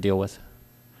to deal with?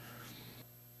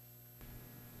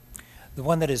 The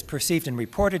one that is perceived and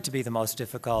reported to be the most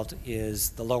difficult is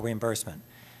the low reimbursement.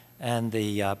 And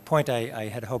the point I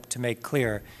had hoped to make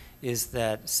clear is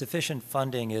that sufficient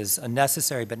funding is a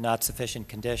necessary but not sufficient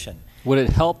condition. Would it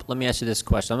help? Let me ask you this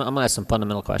question. I'm going to ask some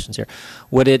fundamental questions here.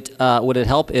 Would it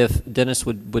help if dentists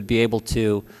would be able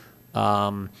to,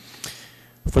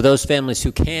 for those families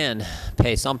who can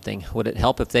pay something, would it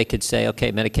help if they could say,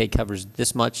 okay, Medicaid covers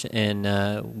this much, and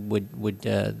would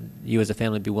you as a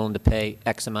family be willing to pay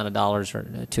X amount of dollars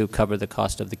to cover the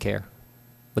cost of the care?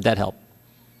 Would that help?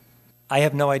 I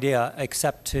have no idea,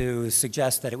 except to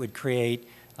suggest that it would create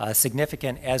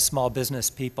significant, as small business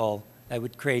people, it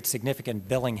would create significant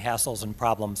billing hassles and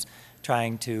problems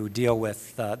trying to deal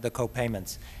with the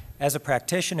co-payments. As a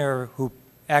practitioner who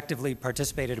actively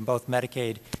participated in both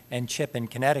Medicaid and CHIP in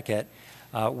Connecticut,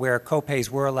 where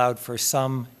co-pays were allowed for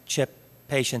some CHIP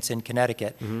patients in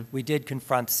Connecticut, we did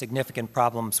confront significant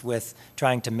problems with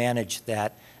trying to manage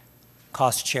that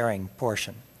cost-sharing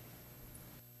portion.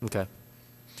 Okay.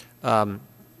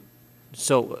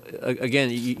 So again,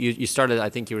 you started. I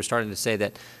think you were starting to say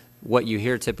that what you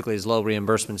hear typically is low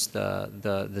reimbursements.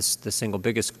 The single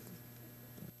biggest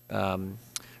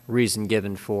reason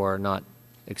given for not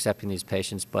accepting these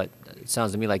patients, but it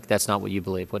sounds to me like that's not what you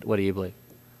believe. What do you believe?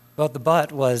 Well, the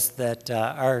but was that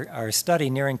our study,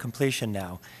 nearing completion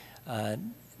now,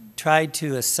 tried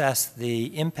to assess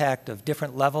the impact of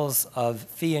different levels of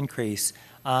fee increase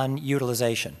on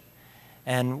utilization.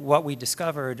 And what we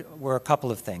discovered were a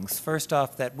couple of things. First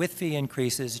off, that with fee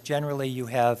increases, generally you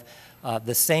have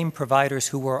the same providers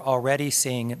who were already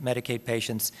seeing Medicaid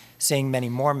patients seeing many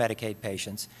more Medicaid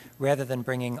patients, rather than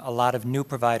bringing a lot of new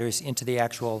providers into the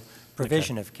actual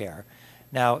provision of care.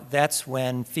 Now, that's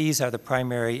when fees are the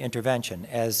primary intervention.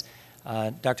 As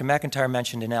Dr. McIntyre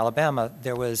mentioned, in Alabama,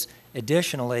 there was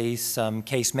additionally some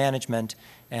case management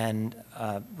and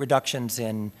reductions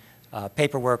in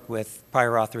paperwork with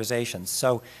prior authorizations.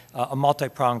 So a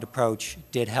multi-pronged approach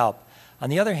did help. On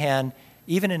the other hand,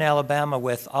 even in Alabama,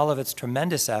 with all of its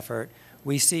tremendous effort,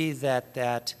 we see that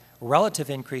that relative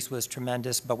increase was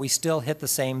tremendous, but we still hit the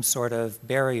same sort of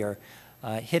barrier,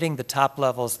 hitting the top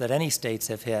levels that any states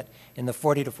have hit in the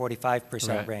 40 to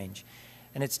 45% range.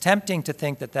 And it's tempting to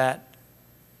think that that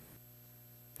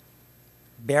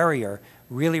barrier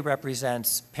really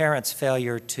represents parents'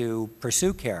 failure to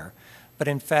pursue care. But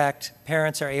in fact,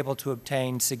 parents are able to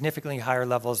obtain significantly higher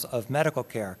levels of medical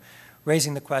care,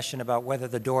 raising the question about whether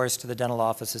the doors to the dental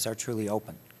offices are truly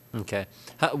open. Okay.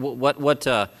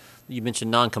 you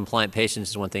mentioned non-compliant patients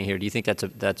is one thing here. Do you think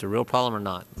that's a real problem or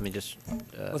not? Let me just.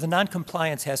 Well, the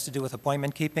non-compliance has to do with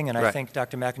appointment keeping, and I Right. think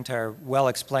Dr. McIntyre well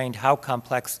explained how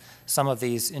complex some of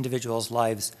these individuals'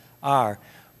 lives are.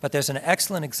 But there's an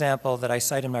excellent example that I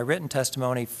cite in my written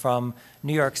testimony from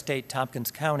New York State,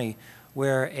 Tompkins County,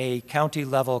 where a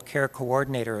county-level care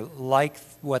coordinator, like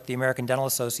what the American Dental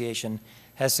Association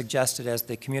has suggested as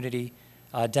the community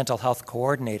dental health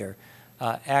coordinator,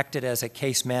 acted as a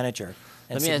case manager.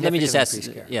 And Let me just ask.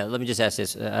 significantly increased care. Yeah, let me just ask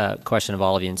this question of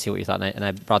all of you and see what you thought. And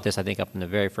I brought this, I think, up in the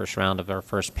very first round of our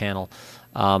first panel.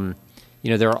 You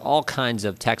know, there are all kinds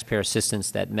of taxpayer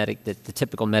assistance that the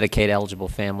typical Medicaid-eligible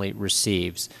family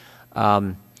receives.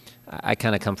 I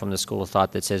kind of come from the school of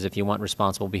thought that says if you want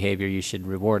responsible behavior, you should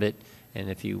reward it, and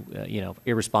if you,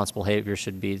 irresponsible behavior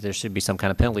there should be some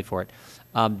kind of penalty for it.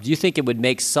 Do you think it would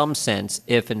make some sense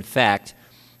if, in fact,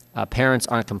 parents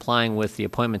aren't complying with the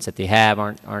appointments that they have,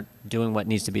 aren't doing what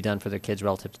needs to be done for their kids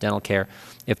relative to dental care,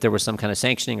 if there was some kind of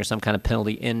sanctioning or some kind of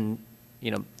penalty in,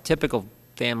 typical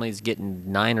families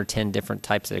getting 9 or 10 different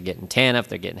types. They're getting TANF,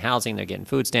 they're getting housing, they're getting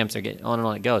food stamps, they're getting on and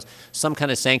on it goes. Some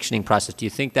kind of sanctioning process. Do you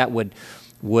think that would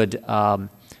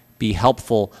be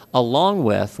helpful, along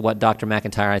with what Dr.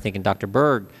 McIntyre, I think, and Dr.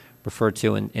 Berg referred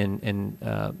to in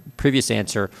previous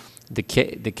answer, the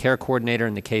care coordinator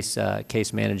and the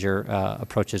case manager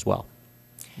approach as well?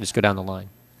 Just go down the line.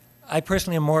 I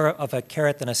personally am more of a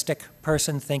carrot than a stick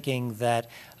person, thinking that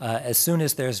as soon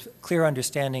as there's clear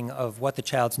understanding of what the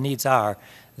child's needs are,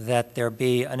 that there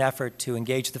be an effort to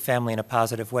engage the family in a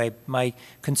positive way. My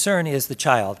concern is the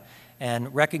child,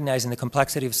 and recognizing the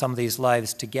complexity of some of these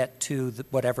lives to get to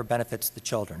whatever benefits the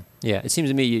children. Yeah, it seems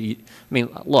to me,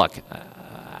 look,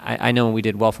 I know when we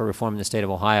did welfare reform in the state of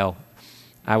Ohio,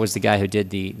 I was the guy who did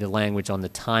the language on the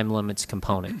time limits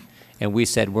component. And we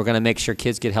said, we're going to make sure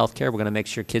kids get health care. We're going to make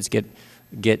sure kids get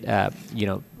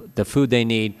the food they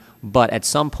need. But at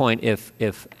some point,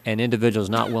 if an individual is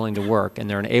not willing to work and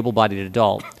they're an able-bodied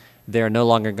adult, they're no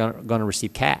longer going to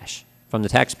receive cash from the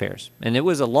taxpayers. And it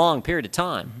was a long period of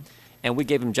time. Mm-hmm. And we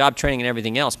gave them job training and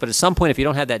everything else. But at some point, if you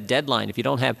don't have that deadline, if you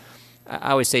don't have,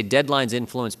 I always say deadlines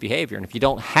influence behavior. And if you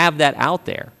don't have that out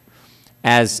there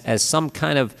as some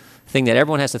kind of thing that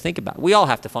everyone has to think about. We all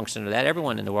have to function under that.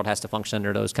 Everyone in the world has to function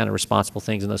under those kind of responsible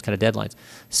things and those kind of deadlines.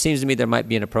 Seems to me there might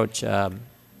be an approach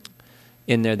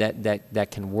in there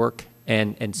that can work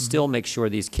and still make sure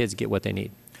these kids get what they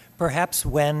need. Perhaps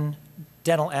when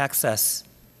dental access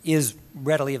is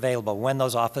readily available, when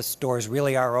those office doors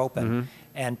really are open, mm-hmm.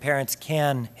 and parents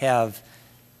can have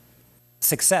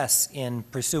success in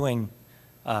pursuing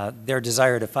their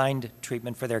desire to find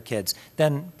treatment for their kids,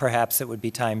 then perhaps it would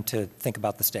be time to think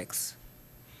about the stakes.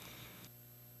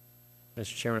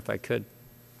 Mr. Chairman, if I could,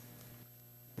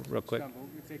 real quick.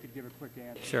 If they could give a quick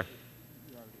answer. Sure.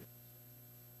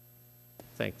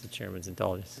 Thank the Chairman's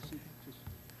indulgence.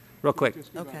 Real quick.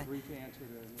 Okay.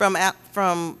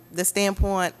 From the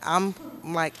standpoint, I'm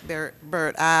like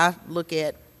Bert, I look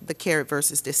at the carrot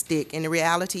versus the stick, and the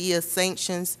reality is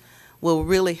sanctions will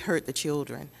really hurt the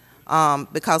children.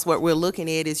 Because what we're looking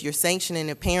at is you're sanctioning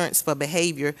the parents for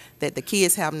behavior that the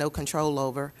kids have no control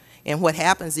over. And what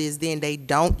happens is then they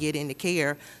don't get into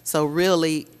care. So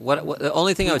really, what the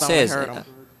only thing I would say is,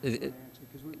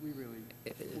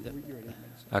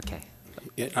 okay.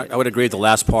 I would agree with the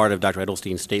last part of Dr.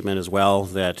 Edelstein's statement as well,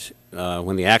 that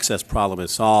when the access problem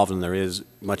is solved and there is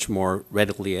much more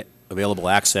readily available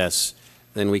access,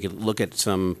 then we could look at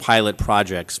some pilot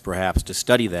projects perhaps to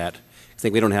study that. I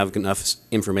think we don't have enough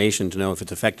information to know if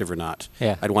it's effective or not.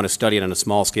 Yeah. I'd want to study it on a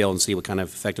small scale and see what kind of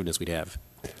effectiveness we'd have.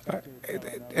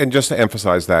 And just to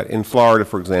emphasize that, in Florida,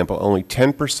 for example, only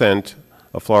 10%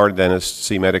 of Florida dentists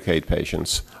see Medicaid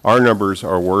patients. Our numbers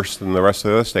are worse than the rest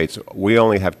of the other states. We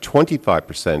only have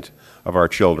 25% of our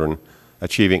children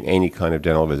achieving any kind of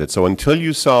dental visit. So until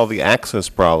you solve the access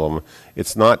problem,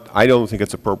 it's not, I don't think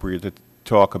it's appropriate to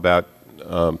talk about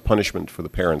punishment for the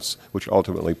parents, which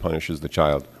ultimately punishes the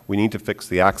child. We need to fix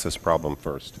the access problem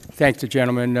first. Thanks, the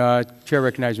gentleman. Chair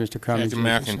recognizes Mr. Cummings.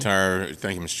 Mr. McIntyre,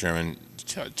 thank you, Mr. Chairman.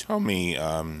 Tell me,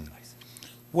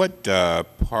 what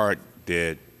part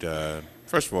did,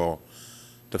 first of all,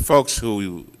 the folks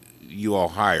who you all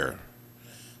hire,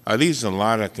 are these a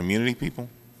lot of community people?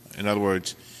 In other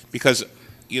words, because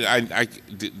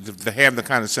to have the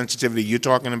kind of sensitivity you're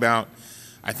talking about,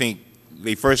 I think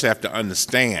they first have to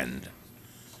understand.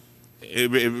 It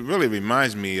really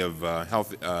reminds me of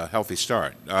Healthy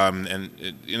Start.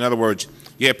 In other words,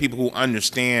 you have people who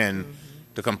understand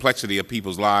the complexity of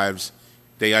people's lives.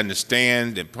 They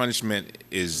understand that punishment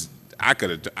is. I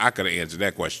could have answered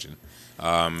that question.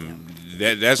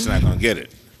 That's not going to get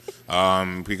it.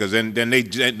 because then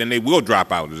they will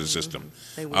drop out of the system.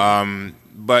 They will.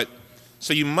 But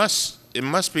so you must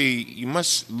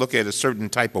look at a certain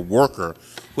type of worker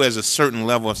who has a certain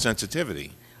level of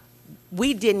sensitivity.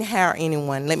 We didn't hire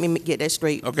anyone. Let me get that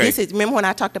straight. Okay. Remember when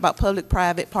I talked about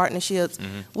public-private partnerships?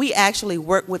 We actually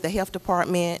work with the health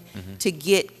department to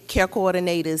get care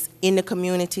coordinators in the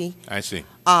community. I see.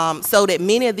 So that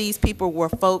many of these people were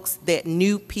folks that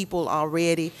knew people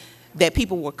already, that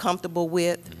people were comfortable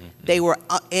with. They were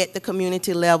at the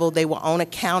community level. They were on a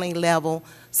county level.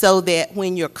 So that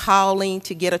when you're calling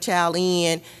to get a child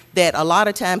in, that a lot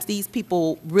of times these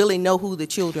people really know who the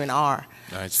children are.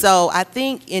 So I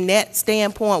think in that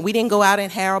standpoint, we didn't go out and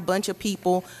hire a bunch of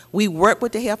people. We worked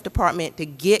with the health department to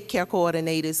get care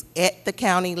coordinators at the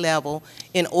county level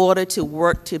in order to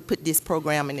work to put this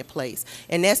program into place.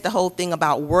 And that's the whole thing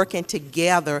about working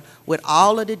together with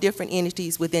all of the different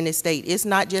entities within the state. It's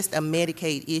not just a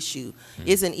Medicaid issue.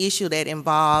 It's an issue that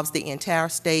involves the entire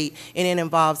state, and it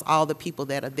involves all the people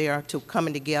that are there to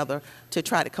coming together to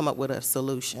try to come up with a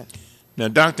solution. Now,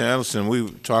 Dr. Ellison, we were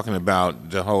talking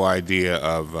about the whole idea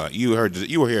of, you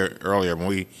were here earlier when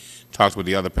we talked with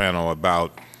the other panel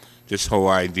about this whole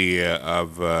idea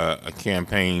of a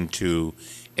campaign to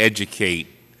educate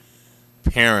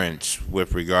parents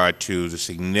with regard to the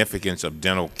significance of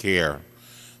dental care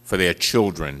for their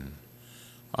children.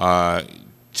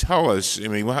 Tell us, I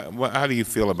mean, how do you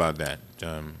feel about that?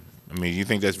 I mean, you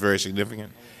think that's very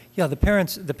significant? Yeah, the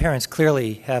parents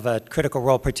clearly have a critical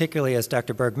role, particularly as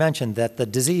Dr. Berg mentioned, that the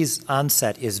disease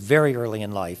onset is very early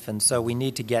in life, and so we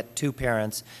need to get to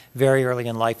parents very early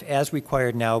in life, as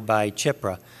required now by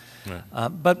CHIPRA. Yeah.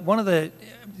 But one of the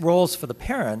roles for the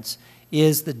parents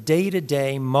is the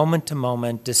day-to-day,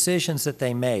 moment-to-moment decisions that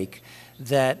they make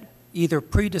that either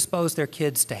predispose their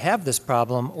kids to have this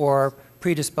problem or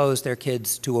predispose their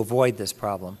kids to avoid this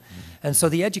problem. And so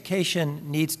the education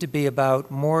needs to be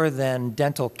about more than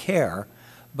dental care,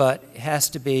 but has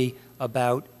to be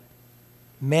about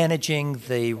managing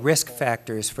the risk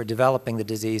factors for developing the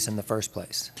disease in the first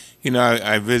place. You know,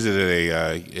 I visited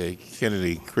a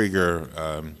Kennedy Krieger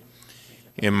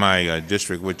in my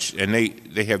district, and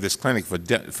they have this clinic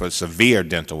for severe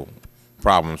dental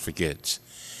problems for kids.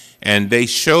 And they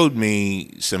showed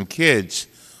me some kids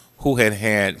who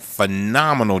had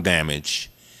phenomenal damage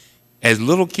as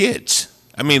little kids.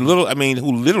 I mean,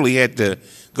 who literally had to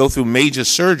go through major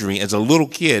surgery as a little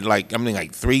kid, like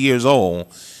 3 years old,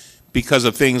 because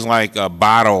of things like a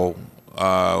bottle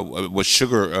with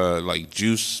sugar, like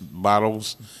juice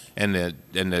bottles, and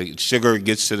the sugar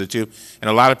gets to the tube.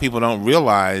 And a lot of people don't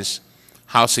realize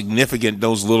how significant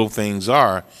those little things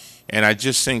are. And I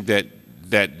just think that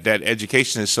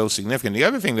education is so significant. The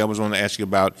other thing that I was going to ask you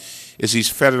about is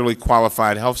these federally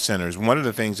qualified health centers. One of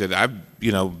the things that I've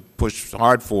pushed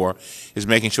hard for is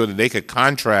making sure that they could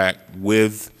contract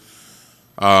with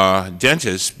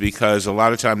dentists, because a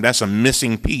lot of time that's a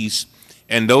missing piece,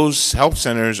 and those health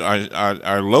centers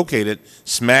are located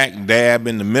smack dab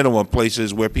in the middle of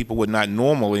places where people would not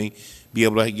normally be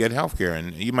able to get health care.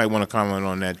 And you might want to comment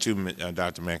on that too,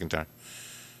 Dr. McIntyre.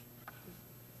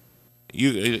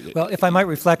 Well, if I might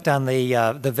reflect on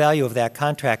the value of that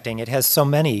contracting, it has so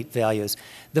many values.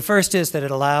 The first is that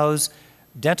it allows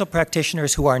dental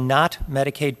practitioners who are not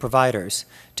Medicaid providers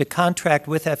to contract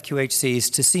with FQHCs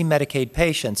to see Medicaid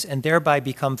patients and thereby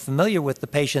become familiar with the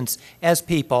patients as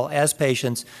people, as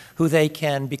patients, who they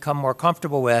can become more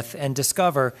comfortable with and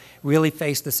discover really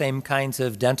face the same kinds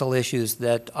of dental issues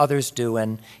that others do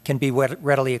and can be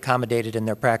readily accommodated in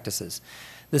their practices.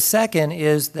 The second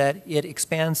is that it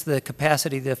expands the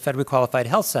capacity of the Federally Qualified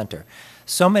Health Center.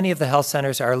 So many of the health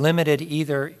centers are limited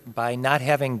either by not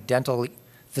having dental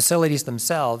facilities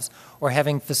themselves or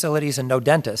having facilities and no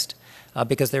dentist,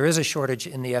 because there is a shortage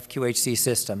in the FQHC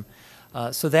system.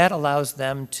 So that allows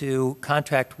them to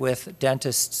contract with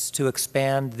dentists to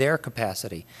expand their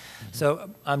capacity. Mm-hmm. So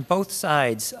on both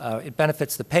sides, it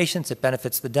benefits the patients, it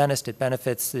benefits the dentist, it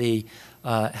benefits the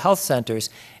health centers,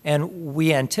 and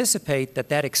we anticipate that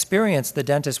that experience the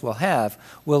dentists will have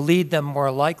will lead them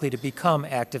more likely to become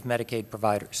active Medicaid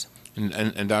providers.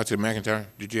 And Dr. McIntyre,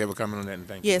 did you have a comment on that? And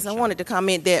thank you. Yes, I wanted to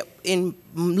comment that in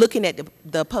looking at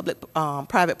the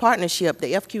public-private partnership,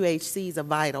 the FQHCs are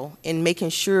vital in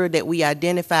making sure that we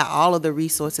identify all of the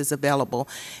resources available.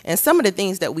 And some of the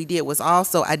things that we did was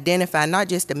also identify not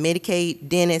just the Medicaid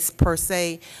dentists per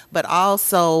se, but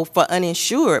also for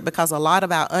uninsured, because a lot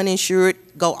of our uninsured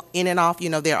go in and off,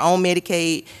 their own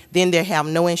Medicaid, then they have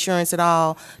no insurance at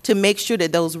all, to make sure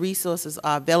that those resources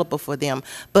are available for them.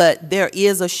 But there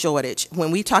is a shortage. When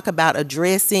we talk about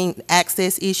addressing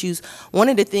access issues, one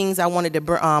of the things I wanted to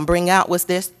bring out was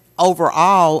this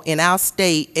overall in our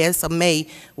state, as of May,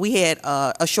 we had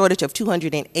a shortage of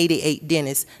 288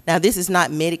 dentists. Now, this is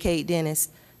not Medicaid dentists.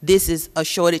 This is a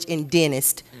shortage in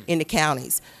dentists in the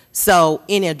counties. So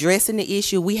in addressing the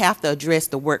issue, we have to address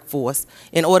the workforce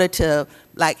in order to,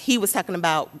 like he was talking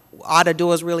about, are the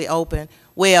doors really open?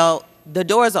 Well, the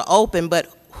doors are open,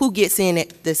 but who gets in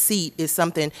at the seat is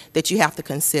something that you have to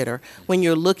consider when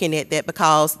you're looking at that,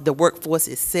 because the workforce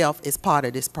itself is part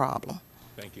of this problem.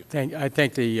 Thank you. I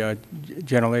thank the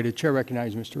gentlelady. The chair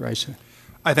recognizes Mr. Rice.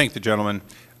 I thank the gentleman,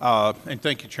 and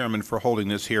thank you, Chairman, for holding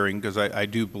this hearing, because I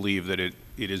do believe that it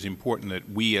is important that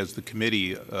we, as the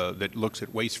committee that looks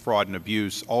at waste, fraud, and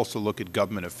abuse, also look at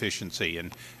government efficiency,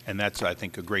 and that's, I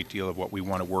think, a great deal of what we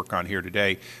want to work on here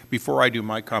today. Before I do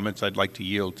my comments, I'd like to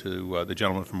yield to the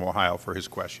gentleman from Ohio for his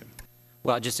question.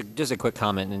 Well, just a quick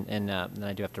comment, and then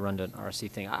I do have to run to an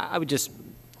RC thing. I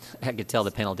could tell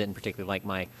the panel didn't particularly like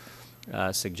my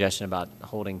suggestion about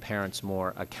holding parents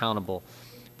more accountable.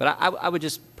 But I would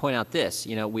just point out this.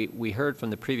 You know, we heard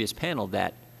from the previous panel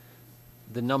that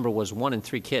the number was 1 in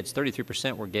 3 kids,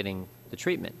 33% were getting the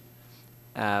treatment,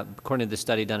 according to the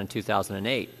study done in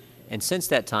 2008. And since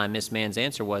that time, Ms. Mann's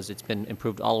answer was it's been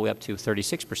improved all the way up to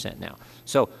 36% now.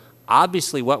 So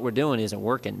obviously what we're doing isn't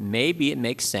working. Maybe it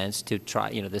makes sense to try,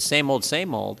 you know, the same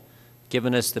old,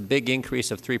 giving us the big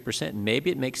increase of 3%. Maybe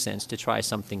it makes sense to try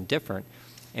something different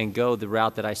and go the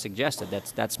route that I suggested.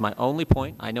 That's my only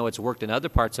point. I know it's worked in other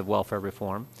parts of welfare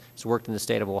reform. It's worked in the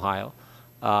state of Ohio.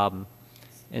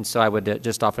 And so I would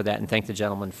just offer that and thank the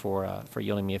gentleman for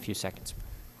yielding me a few seconds.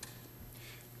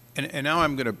 And now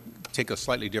I'm going to take a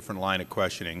slightly different line of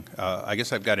questioning. I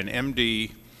guess I've got an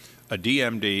MD, a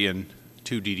DMD, and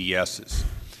 2 DDSs.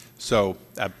 So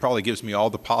that probably gives me all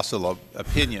the possible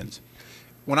opinions.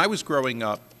 When I was growing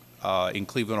up in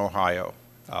Cleveland, Ohio,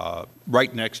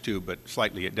 right next to, but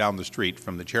slightly down the street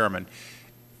from the chairman,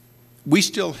 we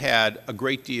still had a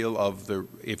great deal of the,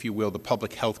 if you will, the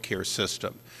public health care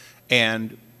system.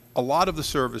 And a lot of the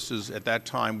services at that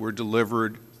time were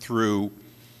delivered through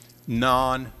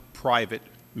non-private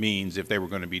means if they were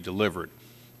going to be delivered.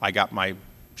 I got my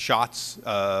shots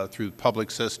through the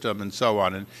public system and so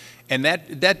on. And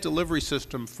that delivery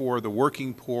system for the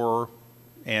working poor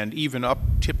and even up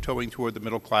tiptoeing toward the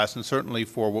middle class, and certainly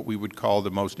for what we would call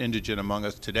the most indigent among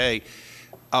us today,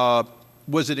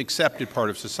 was an accepted part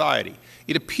of society.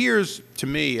 It appears to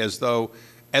me as though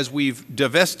as we've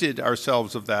divested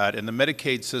ourselves of that, and the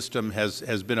Medicaid system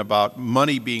has been about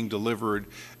money being delivered,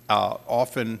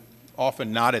 often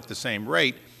not at the same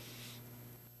rate,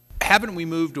 haven't we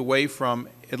moved away from,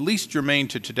 at least germane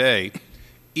to today,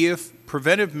 if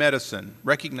preventive medicine,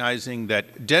 recognizing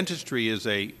that dentistry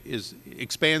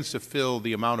expands to fill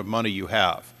the amount of money you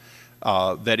have,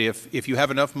 that if you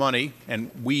have enough money, and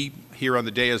we here on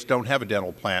the dais don't have a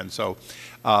dental plan, so,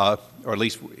 or at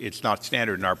least it's not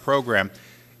standard in our program,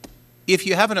 if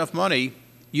you have enough money,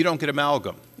 you don't get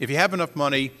amalgam. If you have enough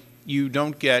money, you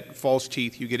don't get false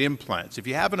teeth, you get implants. If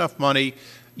you have enough money,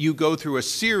 you go through a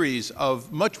series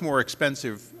of much more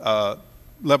expensive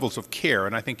levels of care,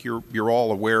 and I think you're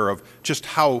all aware of just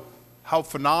how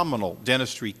phenomenal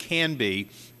dentistry can be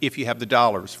if you have the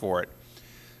dollars for it.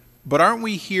 But aren't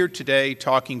we here today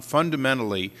talking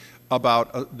fundamentally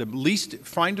about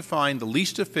trying to find the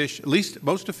most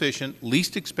efficient,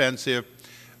 least expensive,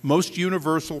 most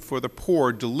universal for the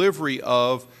poor delivery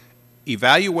of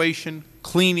evaluation,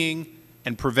 cleaning,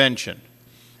 and prevention?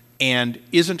 And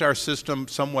isn't our system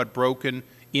somewhat broken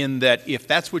in that if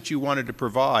that's what you wanted to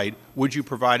provide, would you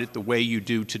provide it the way you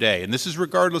do today? And this is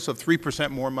regardless of 3%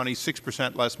 more money,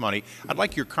 6% less money. I'd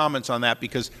like your comments on that,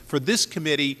 because for this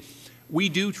committee, we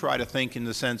do try to think in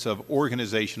the sense of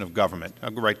organization of government. I'll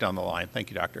go right down the line.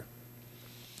 Thank you, Doctor.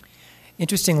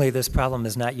 Interestingly, this problem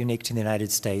is not unique to the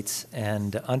United States,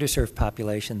 and underserved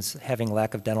populations having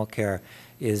lack of dental care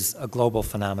is a global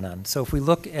phenomenon. So if we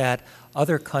look at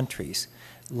other countries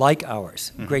like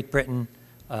ours, Great Britain,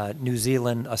 New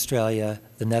Zealand, Australia,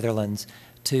 the Netherlands,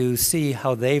 to see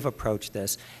how they've approached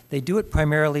this, they do it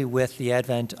primarily with the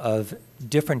advent of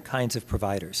different kinds of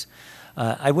providers.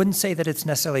 I wouldn't say that it's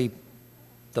necessarily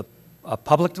a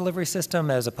public delivery system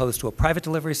as opposed to a private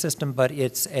delivery system, but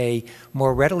it's a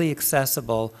more readily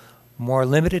accessible, more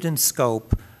limited in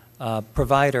scope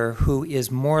provider who is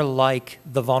more like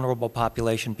the vulnerable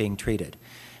population being treated.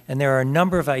 And there are a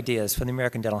number of ideas from the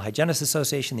American Dental Hygienists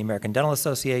Association, the American Dental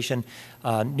Association,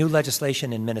 new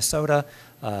legislation in Minnesota,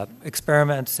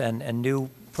 experiments and new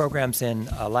programs in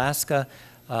Alaska,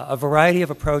 a variety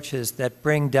of approaches that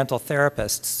bring dental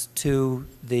therapists to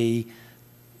the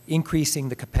increasing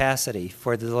the capacity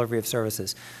for the delivery of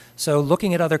services. So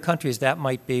looking at other countries, that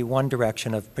might be one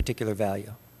direction of particular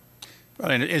value.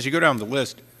 And as you go down the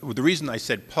list, the reason I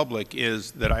said public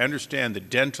is that I understand that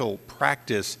dental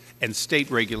practice and state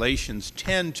regulations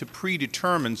tend to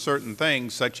predetermine certain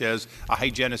things, such as a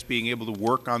hygienist being able to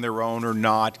work on their own or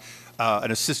not,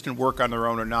 an assistant work on their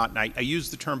own or not. And I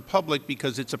use the term public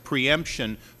because it's a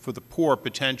preemption for the poor,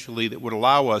 potentially, that would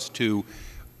allow us to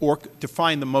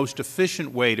find the most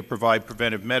efficient way to provide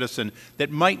preventive medicine that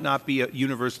might not be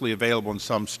universally available in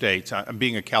some states. I'm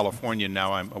being a Californian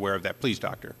now, I'm aware of that. Please,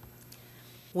 doctor.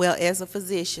 Well, as a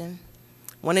physician,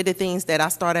 one of the things that I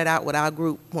started out with our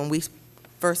group when we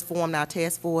first formed our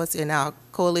task force and our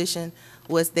coalition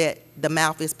was that the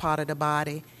mouth is part of the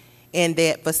body, and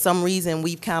that for some reason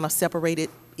we've kind of separated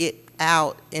it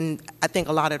out, and I think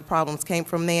a lot of the problems came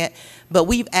from that. But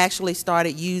we've actually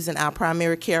started using our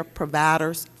primary care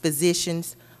providers,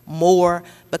 physicians, more,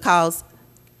 because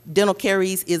dental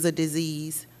caries is a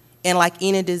disease. And like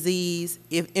any disease,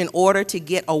 in order to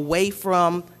get away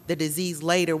from the disease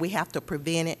later, we have to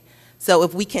prevent it. So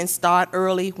if we can start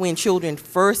early when children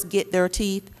first get their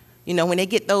teeth, you know, when they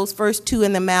get those first two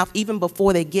in the mouth, even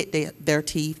before they get their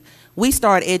teeth, we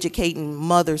start educating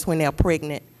mothers when they're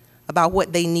pregnant about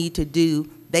what they need to do.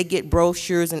 They get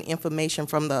brochures and information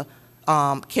from the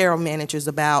care managers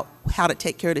about how to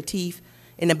take care of the teeth,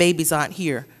 and the babies aren't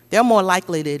here. They're more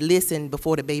likely to listen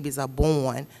before the babies are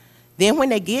born. Then when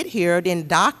they get here, then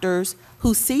doctors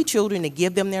who see children to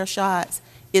give them their shots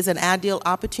is an ideal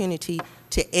opportunity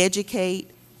to educate,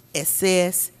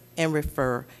 assess, and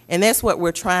refer. And that's what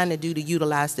we're trying to do to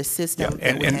utilize the system. Yeah,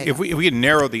 and if we can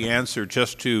narrow the answer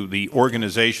just to the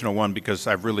organizational one, because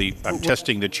I'm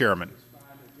testing the chairman.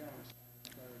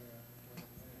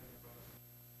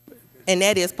 And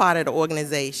that is part of the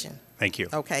organization. Thank you.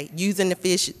 Okay, using the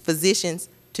physicians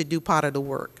to do part of the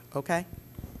work, okay?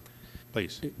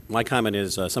 Please. My comment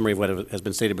is a summary of what has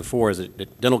been stated before, is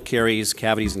that dental caries,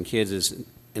 cavities in kids is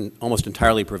almost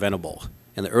entirely preventable.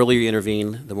 And the earlier you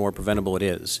intervene, the more preventable it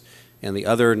is. And the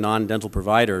other non-dental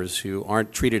providers who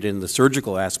aren't treated in the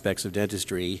surgical aspects of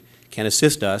dentistry can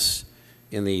assist us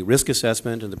in the risk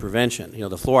assessment and the prevention. You know,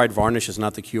 the fluoride varnish is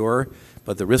not the cure,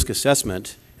 but the risk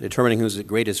assessment, determining who's at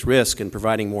greatest risk and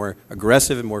providing more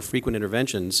aggressive and more frequent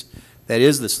interventions, that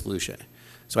is the solution.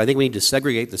 So I think we need to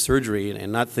segregate the surgery and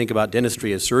not think about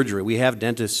dentistry as surgery. We have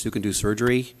dentists who can do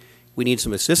surgery. We need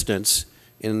some assistance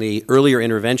in the earlier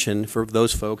intervention for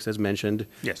those folks, as mentioned,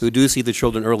 yes, who do see the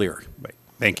children earlier. Right.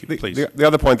 Thank you. Please. The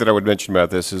other point that I would mention about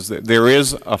this is that there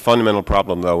is a fundamental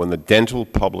problem, though, in the dental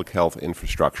public health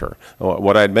infrastructure.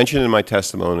 What I had mentioned in my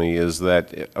testimony is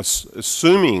that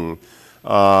assuming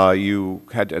you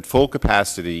had at full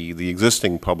capacity the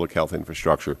existing public health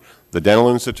infrastructure, the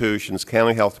dental institutions,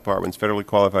 county health departments, federally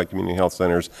qualified community health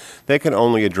centers, they can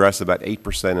only address about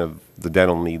 8% of the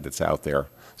dental need that's out there.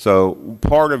 So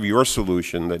part of your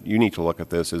solution that you need to look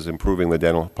at this is improving the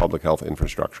dental public health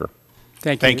inffrastructure.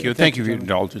 Thank you. Thank you. Thank you for your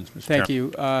indulgence, Mr. Thank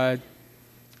Chairman. you.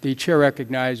 The chair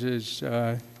recognizes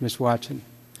Ms. Watson.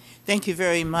 Thank you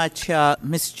very much,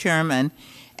 Mr. Chairman.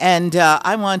 And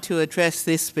I want to address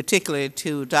this particularly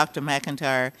to Dr.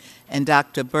 McIntyre and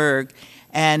Dr. Berg.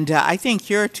 And I think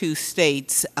your two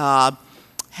states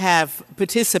have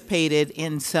participated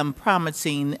in some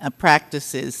promising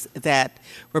practices that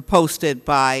were posted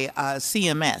by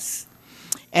CMS.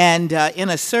 And in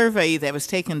a survey that was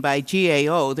taken by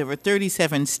GAO, there were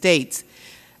 37 states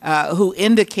who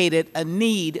indicated a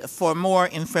need for more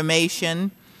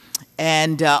information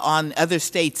and on other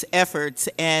states' efforts.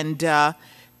 And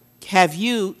have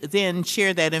you then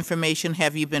shared that information?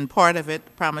 Have you been part of it,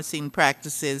 promising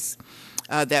practices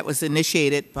that was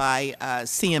initiated by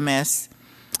CMS?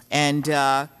 And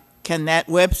can that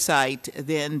website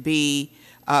then be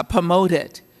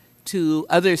promoted to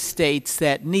other states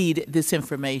that need this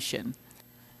information?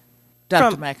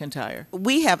 Dr. McIntyre.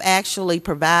 We have actually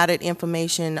provided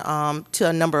information to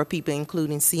a number of people,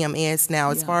 including CMS.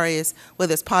 Now, as far as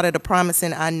whether it's part of the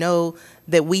promising, I know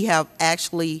that we have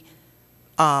actually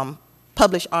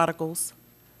published articles.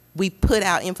 We put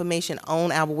out information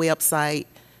on our website.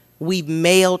 We've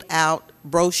mailed out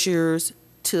brochures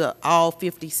to all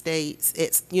 50 states.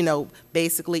 It's, you know,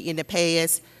 basically in the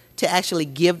past to actually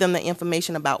give them the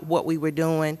information about what we were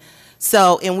doing.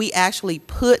 So, and we actually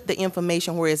put the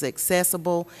information where it's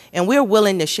accessible, and we're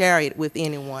willing to share it with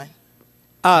anyone.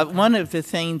 One of the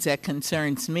things that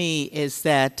concerns me is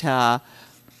that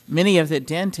many of the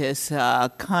dentists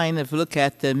kind of look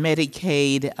at the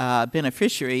Medicaid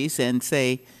beneficiaries and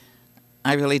say,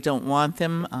 I really don't want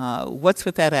them. What's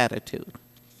with that attitude?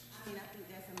 I mean, I think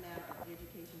that's a matter of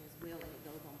education as well, and it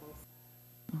goes on both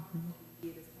sides.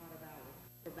 It is part of our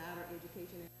provider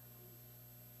education.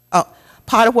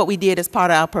 part of what we did as part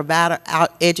of our provider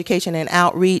education and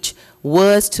outreach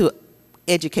was to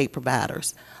educate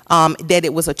providers that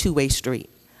it was a two-way street,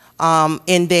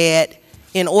 and that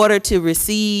in order to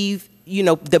receive, you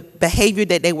know, the behavior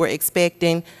that they were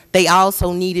expecting, they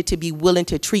also needed to be willing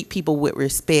to treat people with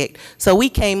respect. So we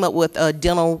came up with a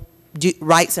dental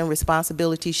rights and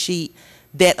responsibility sheet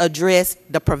that addressed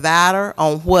the provider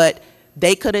on what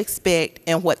they could expect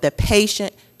and what the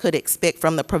patient could expect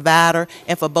from the provider,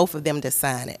 and for both of them to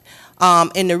sign it.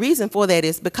 And the reason for that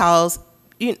is because,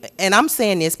 and I'm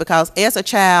saying this because as a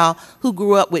child who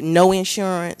grew up with no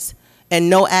insurance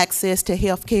and no access to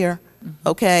health care,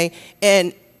 okay,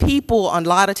 and people a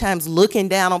lot of times looking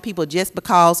down on people just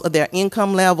because of their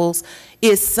income levels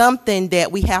is something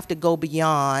that we have to go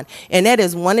beyond. And that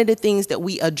is one of the things that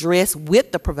we address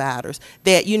with the providers,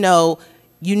 that, you know,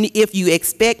 if you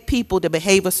expect people to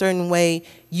behave a certain way,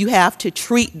 you have to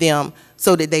treat them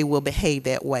so that they will behave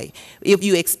that way. If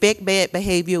you expect bad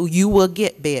behavior, you will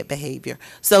get bad behavior.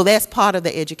 So that's part of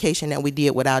the education that we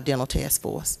did with our dental task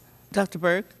force. Dr.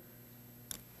 Berg?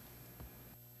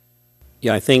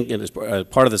 Yeah, I think it is,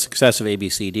 part of the success of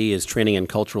ABCD is training in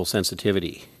cultural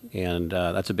sensitivity, and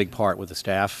that's a big part with the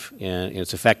staff, and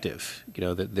it's effective. You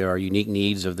know, that there are unique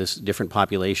needs of this different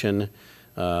population.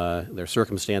 Their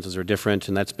circumstances are different,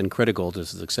 and that's been critical to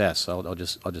success. So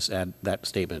I'll just add that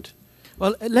statement.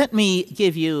 Well, let me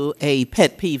give you a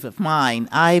pet peeve of mine.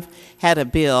 I've had a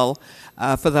bill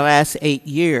for the last 8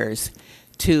 years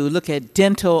to look at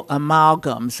dental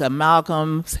amalgams.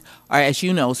 Amalgams are, as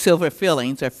you know, silver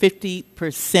fillings are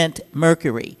 50%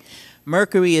 mercury.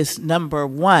 Mercury is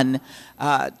 #1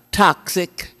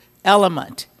 toxic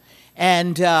element.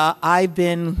 And I've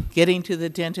been getting to the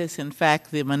dentist. In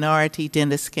fact, the minority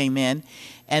dentists came in,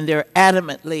 and they're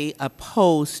adamantly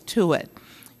opposed to it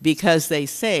because they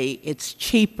say it's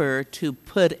cheaper to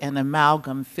put an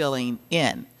amalgam filling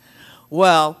in.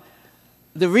 Well,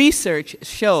 the research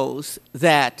shows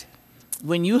that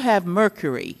when you have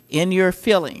mercury in your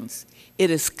fillings, it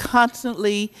is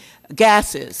constantly,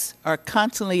 gases are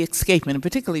constantly escaping, and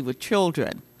particularly with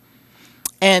children.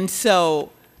 And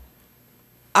so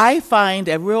I find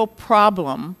a real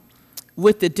problem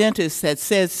with the dentist that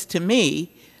says to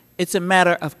me, it's a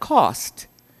matter of cost.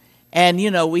 And,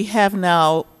 you know, we have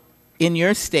now in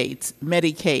your states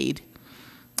Medicaid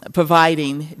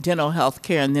providing dental health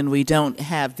care, and then we don't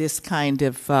have this kind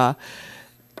of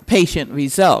patient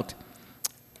result.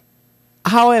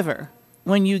 However,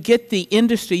 when you get the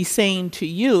industry saying to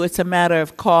you it's a matter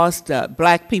of cost,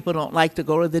 black people don't like to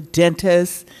go to the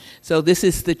dentist, so this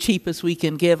is the cheapest we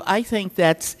can give, I think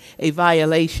that's a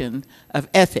violation of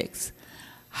ethics.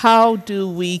 How do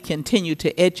we continue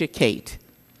to educate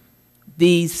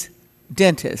these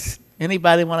dentists?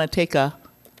 Anybody want to take a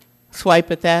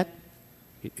swipe at that?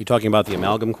 You're talking about the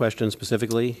amalgam question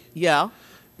specifically? Yeah.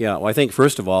 Yeah, well, I think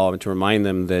first of all, to remind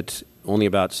them that only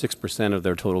about 6% of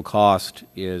their total cost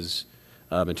is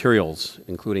materials,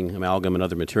 including amalgam and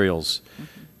other materials.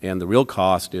 And the real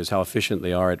cost is how efficient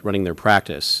they are at running their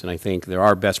practice. And I think there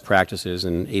are best practices,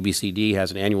 and ABCD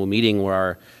has an annual meeting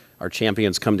where our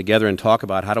champions come together and talk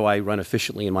about how do I run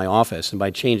efficiently in my office. And by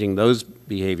changing those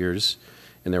behaviors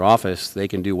in their office, they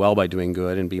can do well by doing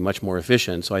good and be much more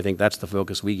efficient. So I think that's the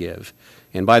focus we give.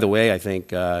 And by the way, I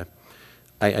think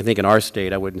in our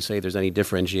state, I wouldn't say there's any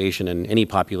differentiation in any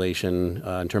population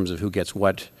in terms of who gets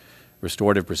what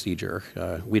restorative procedure.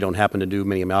 We don't happen to do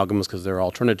many amalgams because there are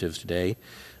alternatives today.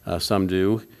 Some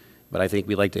do. But I think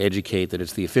we like to educate that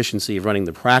it's the efficiency of running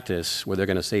the practice where they're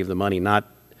going to save the money, not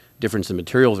difference in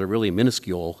materials are really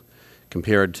minuscule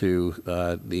compared to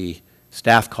the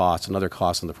staff costs and other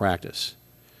costs in the practice.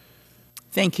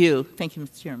 Thank you. Thank you,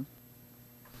 Mr. Chairman.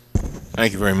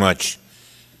 Thank you very much.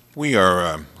 We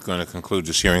are going to conclude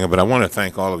this hearing, but I want to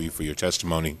thank all of you for your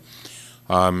testimony.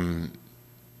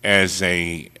 As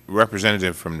a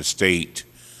representative from the state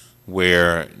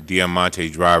where Deamonte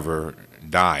driver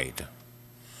died,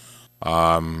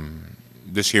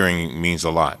 this hearing means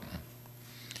a lot.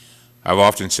 I've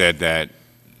often said that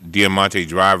Deamonte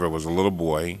driver was a little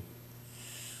boy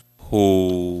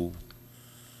who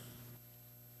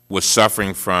was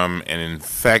suffering from an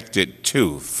infected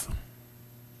tooth,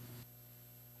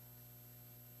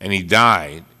 and he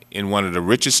died in one of the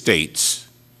richest states,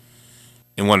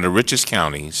 in one of the richest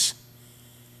counties,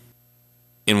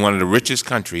 in one of the richest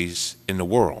countries in the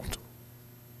world.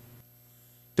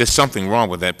 There's something wrong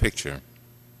with that picture,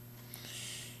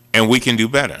 and we can do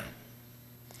better.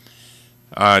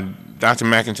 Dr.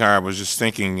 McIntyre, I was just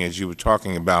thinking as you were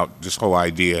talking about this whole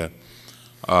idea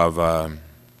of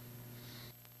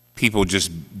people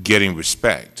just getting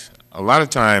respect. A lot of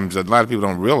times, a lot of people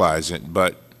don't realize it,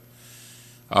 but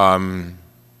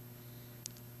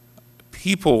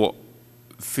people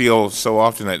feel so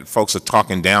often that folks are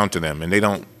talking down to them, and they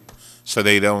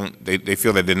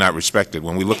feel that they're not respected.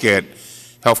 When we look at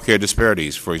healthcare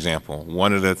disparities, for example,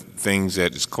 one of the things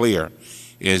that is clear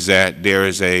is that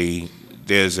there's a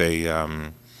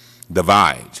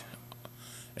divide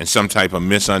and some type of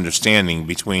misunderstanding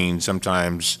between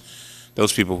sometimes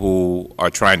those people who are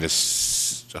trying to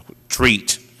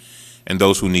treat and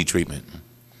those who need treatment.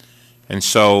 And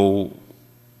so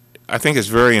I think it's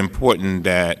very important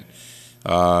that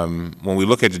when we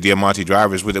look at the Deamonte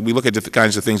drivers, we look at the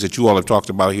kinds of things that you all have talked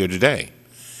about here today.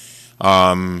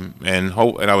 And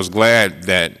I was glad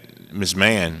that Ms.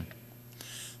 Mann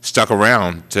stuck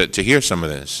around to hear some of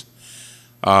this.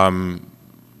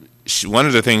 One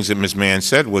of the things that Ms. Mann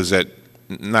said was that,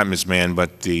 not Ms. Mann,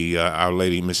 but our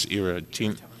lady, Ms.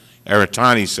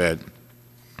 Aratani said,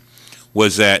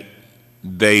 was that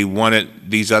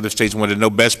these other states wanted to know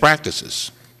best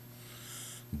practices.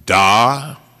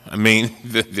 I mean,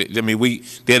 this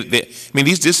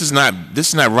is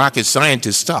not rocket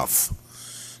scientist stuff.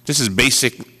 This is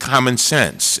basic common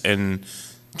sense and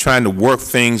trying to work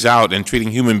things out and treating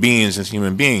human beings as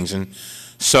human beings. And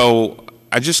so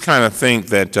I just kind of think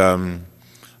that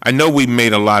I know we've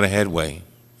made a lot of headway,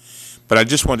 but I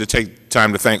just wanted to take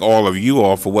time to thank all of you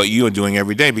all for what you are doing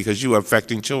every day, because you are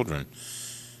affecting children.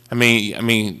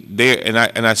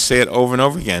 I say it over and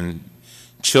over again.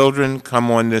 Children come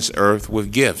on this earth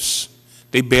with gifts.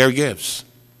 They bear gifts.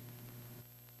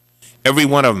 Every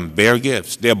one of them bear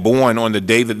gifts. They're born on the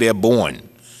day that they're born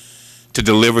to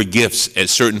deliver gifts at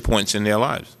certain points in their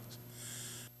lives.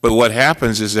 But what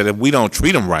happens is that if we don't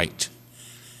treat them right,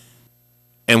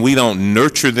 and we don't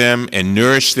nurture them and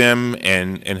nourish them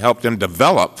and help them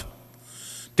develop,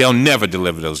 they'll never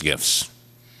deliver those gifts.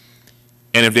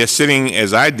 And if they're sitting,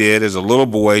 as I did as a little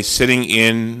boy, sitting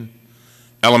in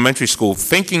elementary school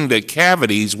thinking that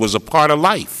cavities was a part of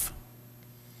life,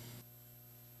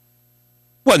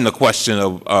 wasn't a question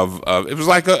of it was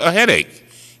like a headache.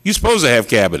 You're supposed to have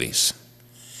cavities.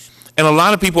 And a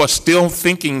lot of people are still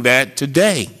thinking that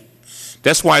today.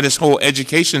 That's why this whole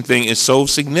education thing is so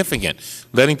significant,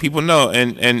 letting people know,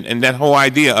 and that whole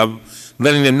idea of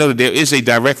letting them know that there is a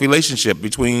direct relationship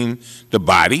between the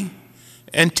body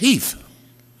and teeth.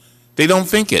 They don't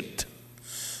think it.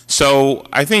 So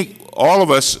I think all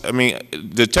of us,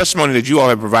 the testimony that you all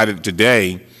have provided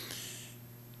today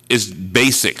is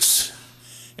basics.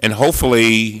 And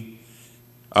hopefully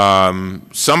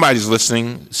somebody's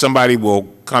listening. Somebody will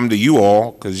come to you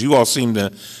all, because you all seem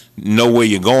to know where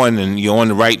you're going and you're on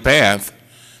the right path,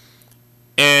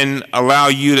 and allow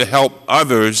you to help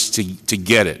others to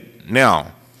get it.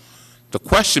 Now, the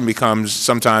question becomes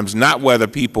sometimes not whether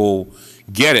people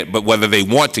get it, but whether they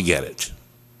want to get it,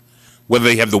 whether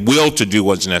they have the will to do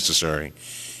what's necessary.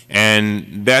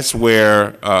 And that's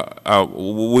where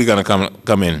we're going to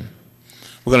come in.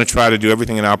 We're going to try to do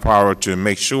everything in our power to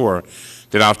make sure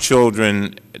that our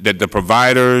children, that the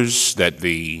providers, that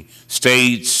the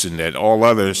states, and that all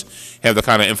others have the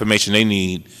kind of information they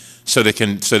need so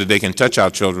that they can touch our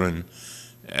children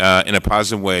in a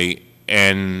positive way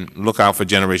and look out for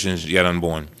generations yet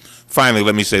unborn. Finally,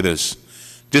 let me say this.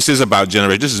 This is about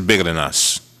generation. This is bigger than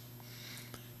us.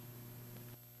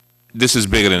 This is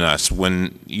bigger than us.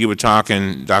 When you were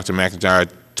talking, Dr. McIntyre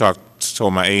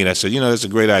told my aide, I said, that's a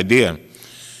great idea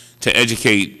to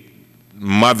educate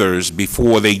mothers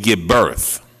before they give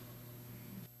birth.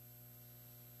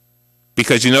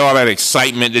 Because all that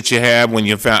excitement that you have when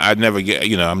you found, I'd never get,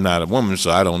 I'm not a woman, so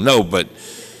I don't know, but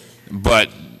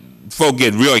folk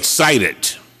get real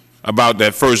excited about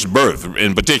that first birth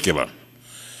in particular.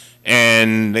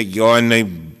 And they go and they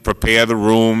prepare the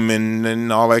room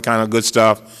and all that kind of good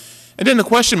stuff. And then the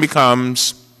question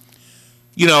becomes,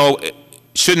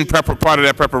 shouldn't part of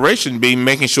that preparation be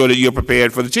making sure that you're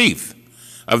prepared for the teeth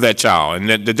of that child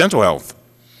and the dental health?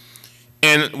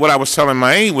 And what I was telling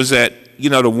my aide was that,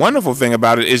 the wonderful thing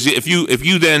about it is if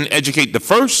you then educate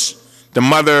the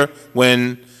mother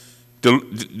when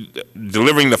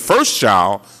delivering the first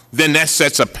child, then that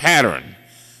sets a pattern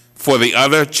for the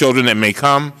other children that may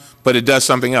come, but it does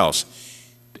something else.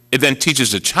 It then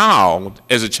teaches the child,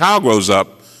 as the child grows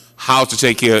up, how to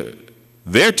take care of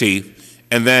their teeth,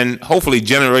 and then hopefully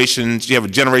you have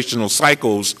generational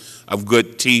cycles of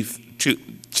good tooth,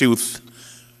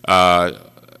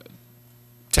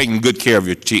 taking good care of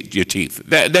your teeth.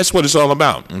 That's what it's all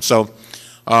about. And so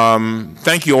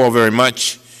thank you all very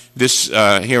much. This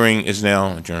hearing is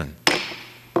now adjourned.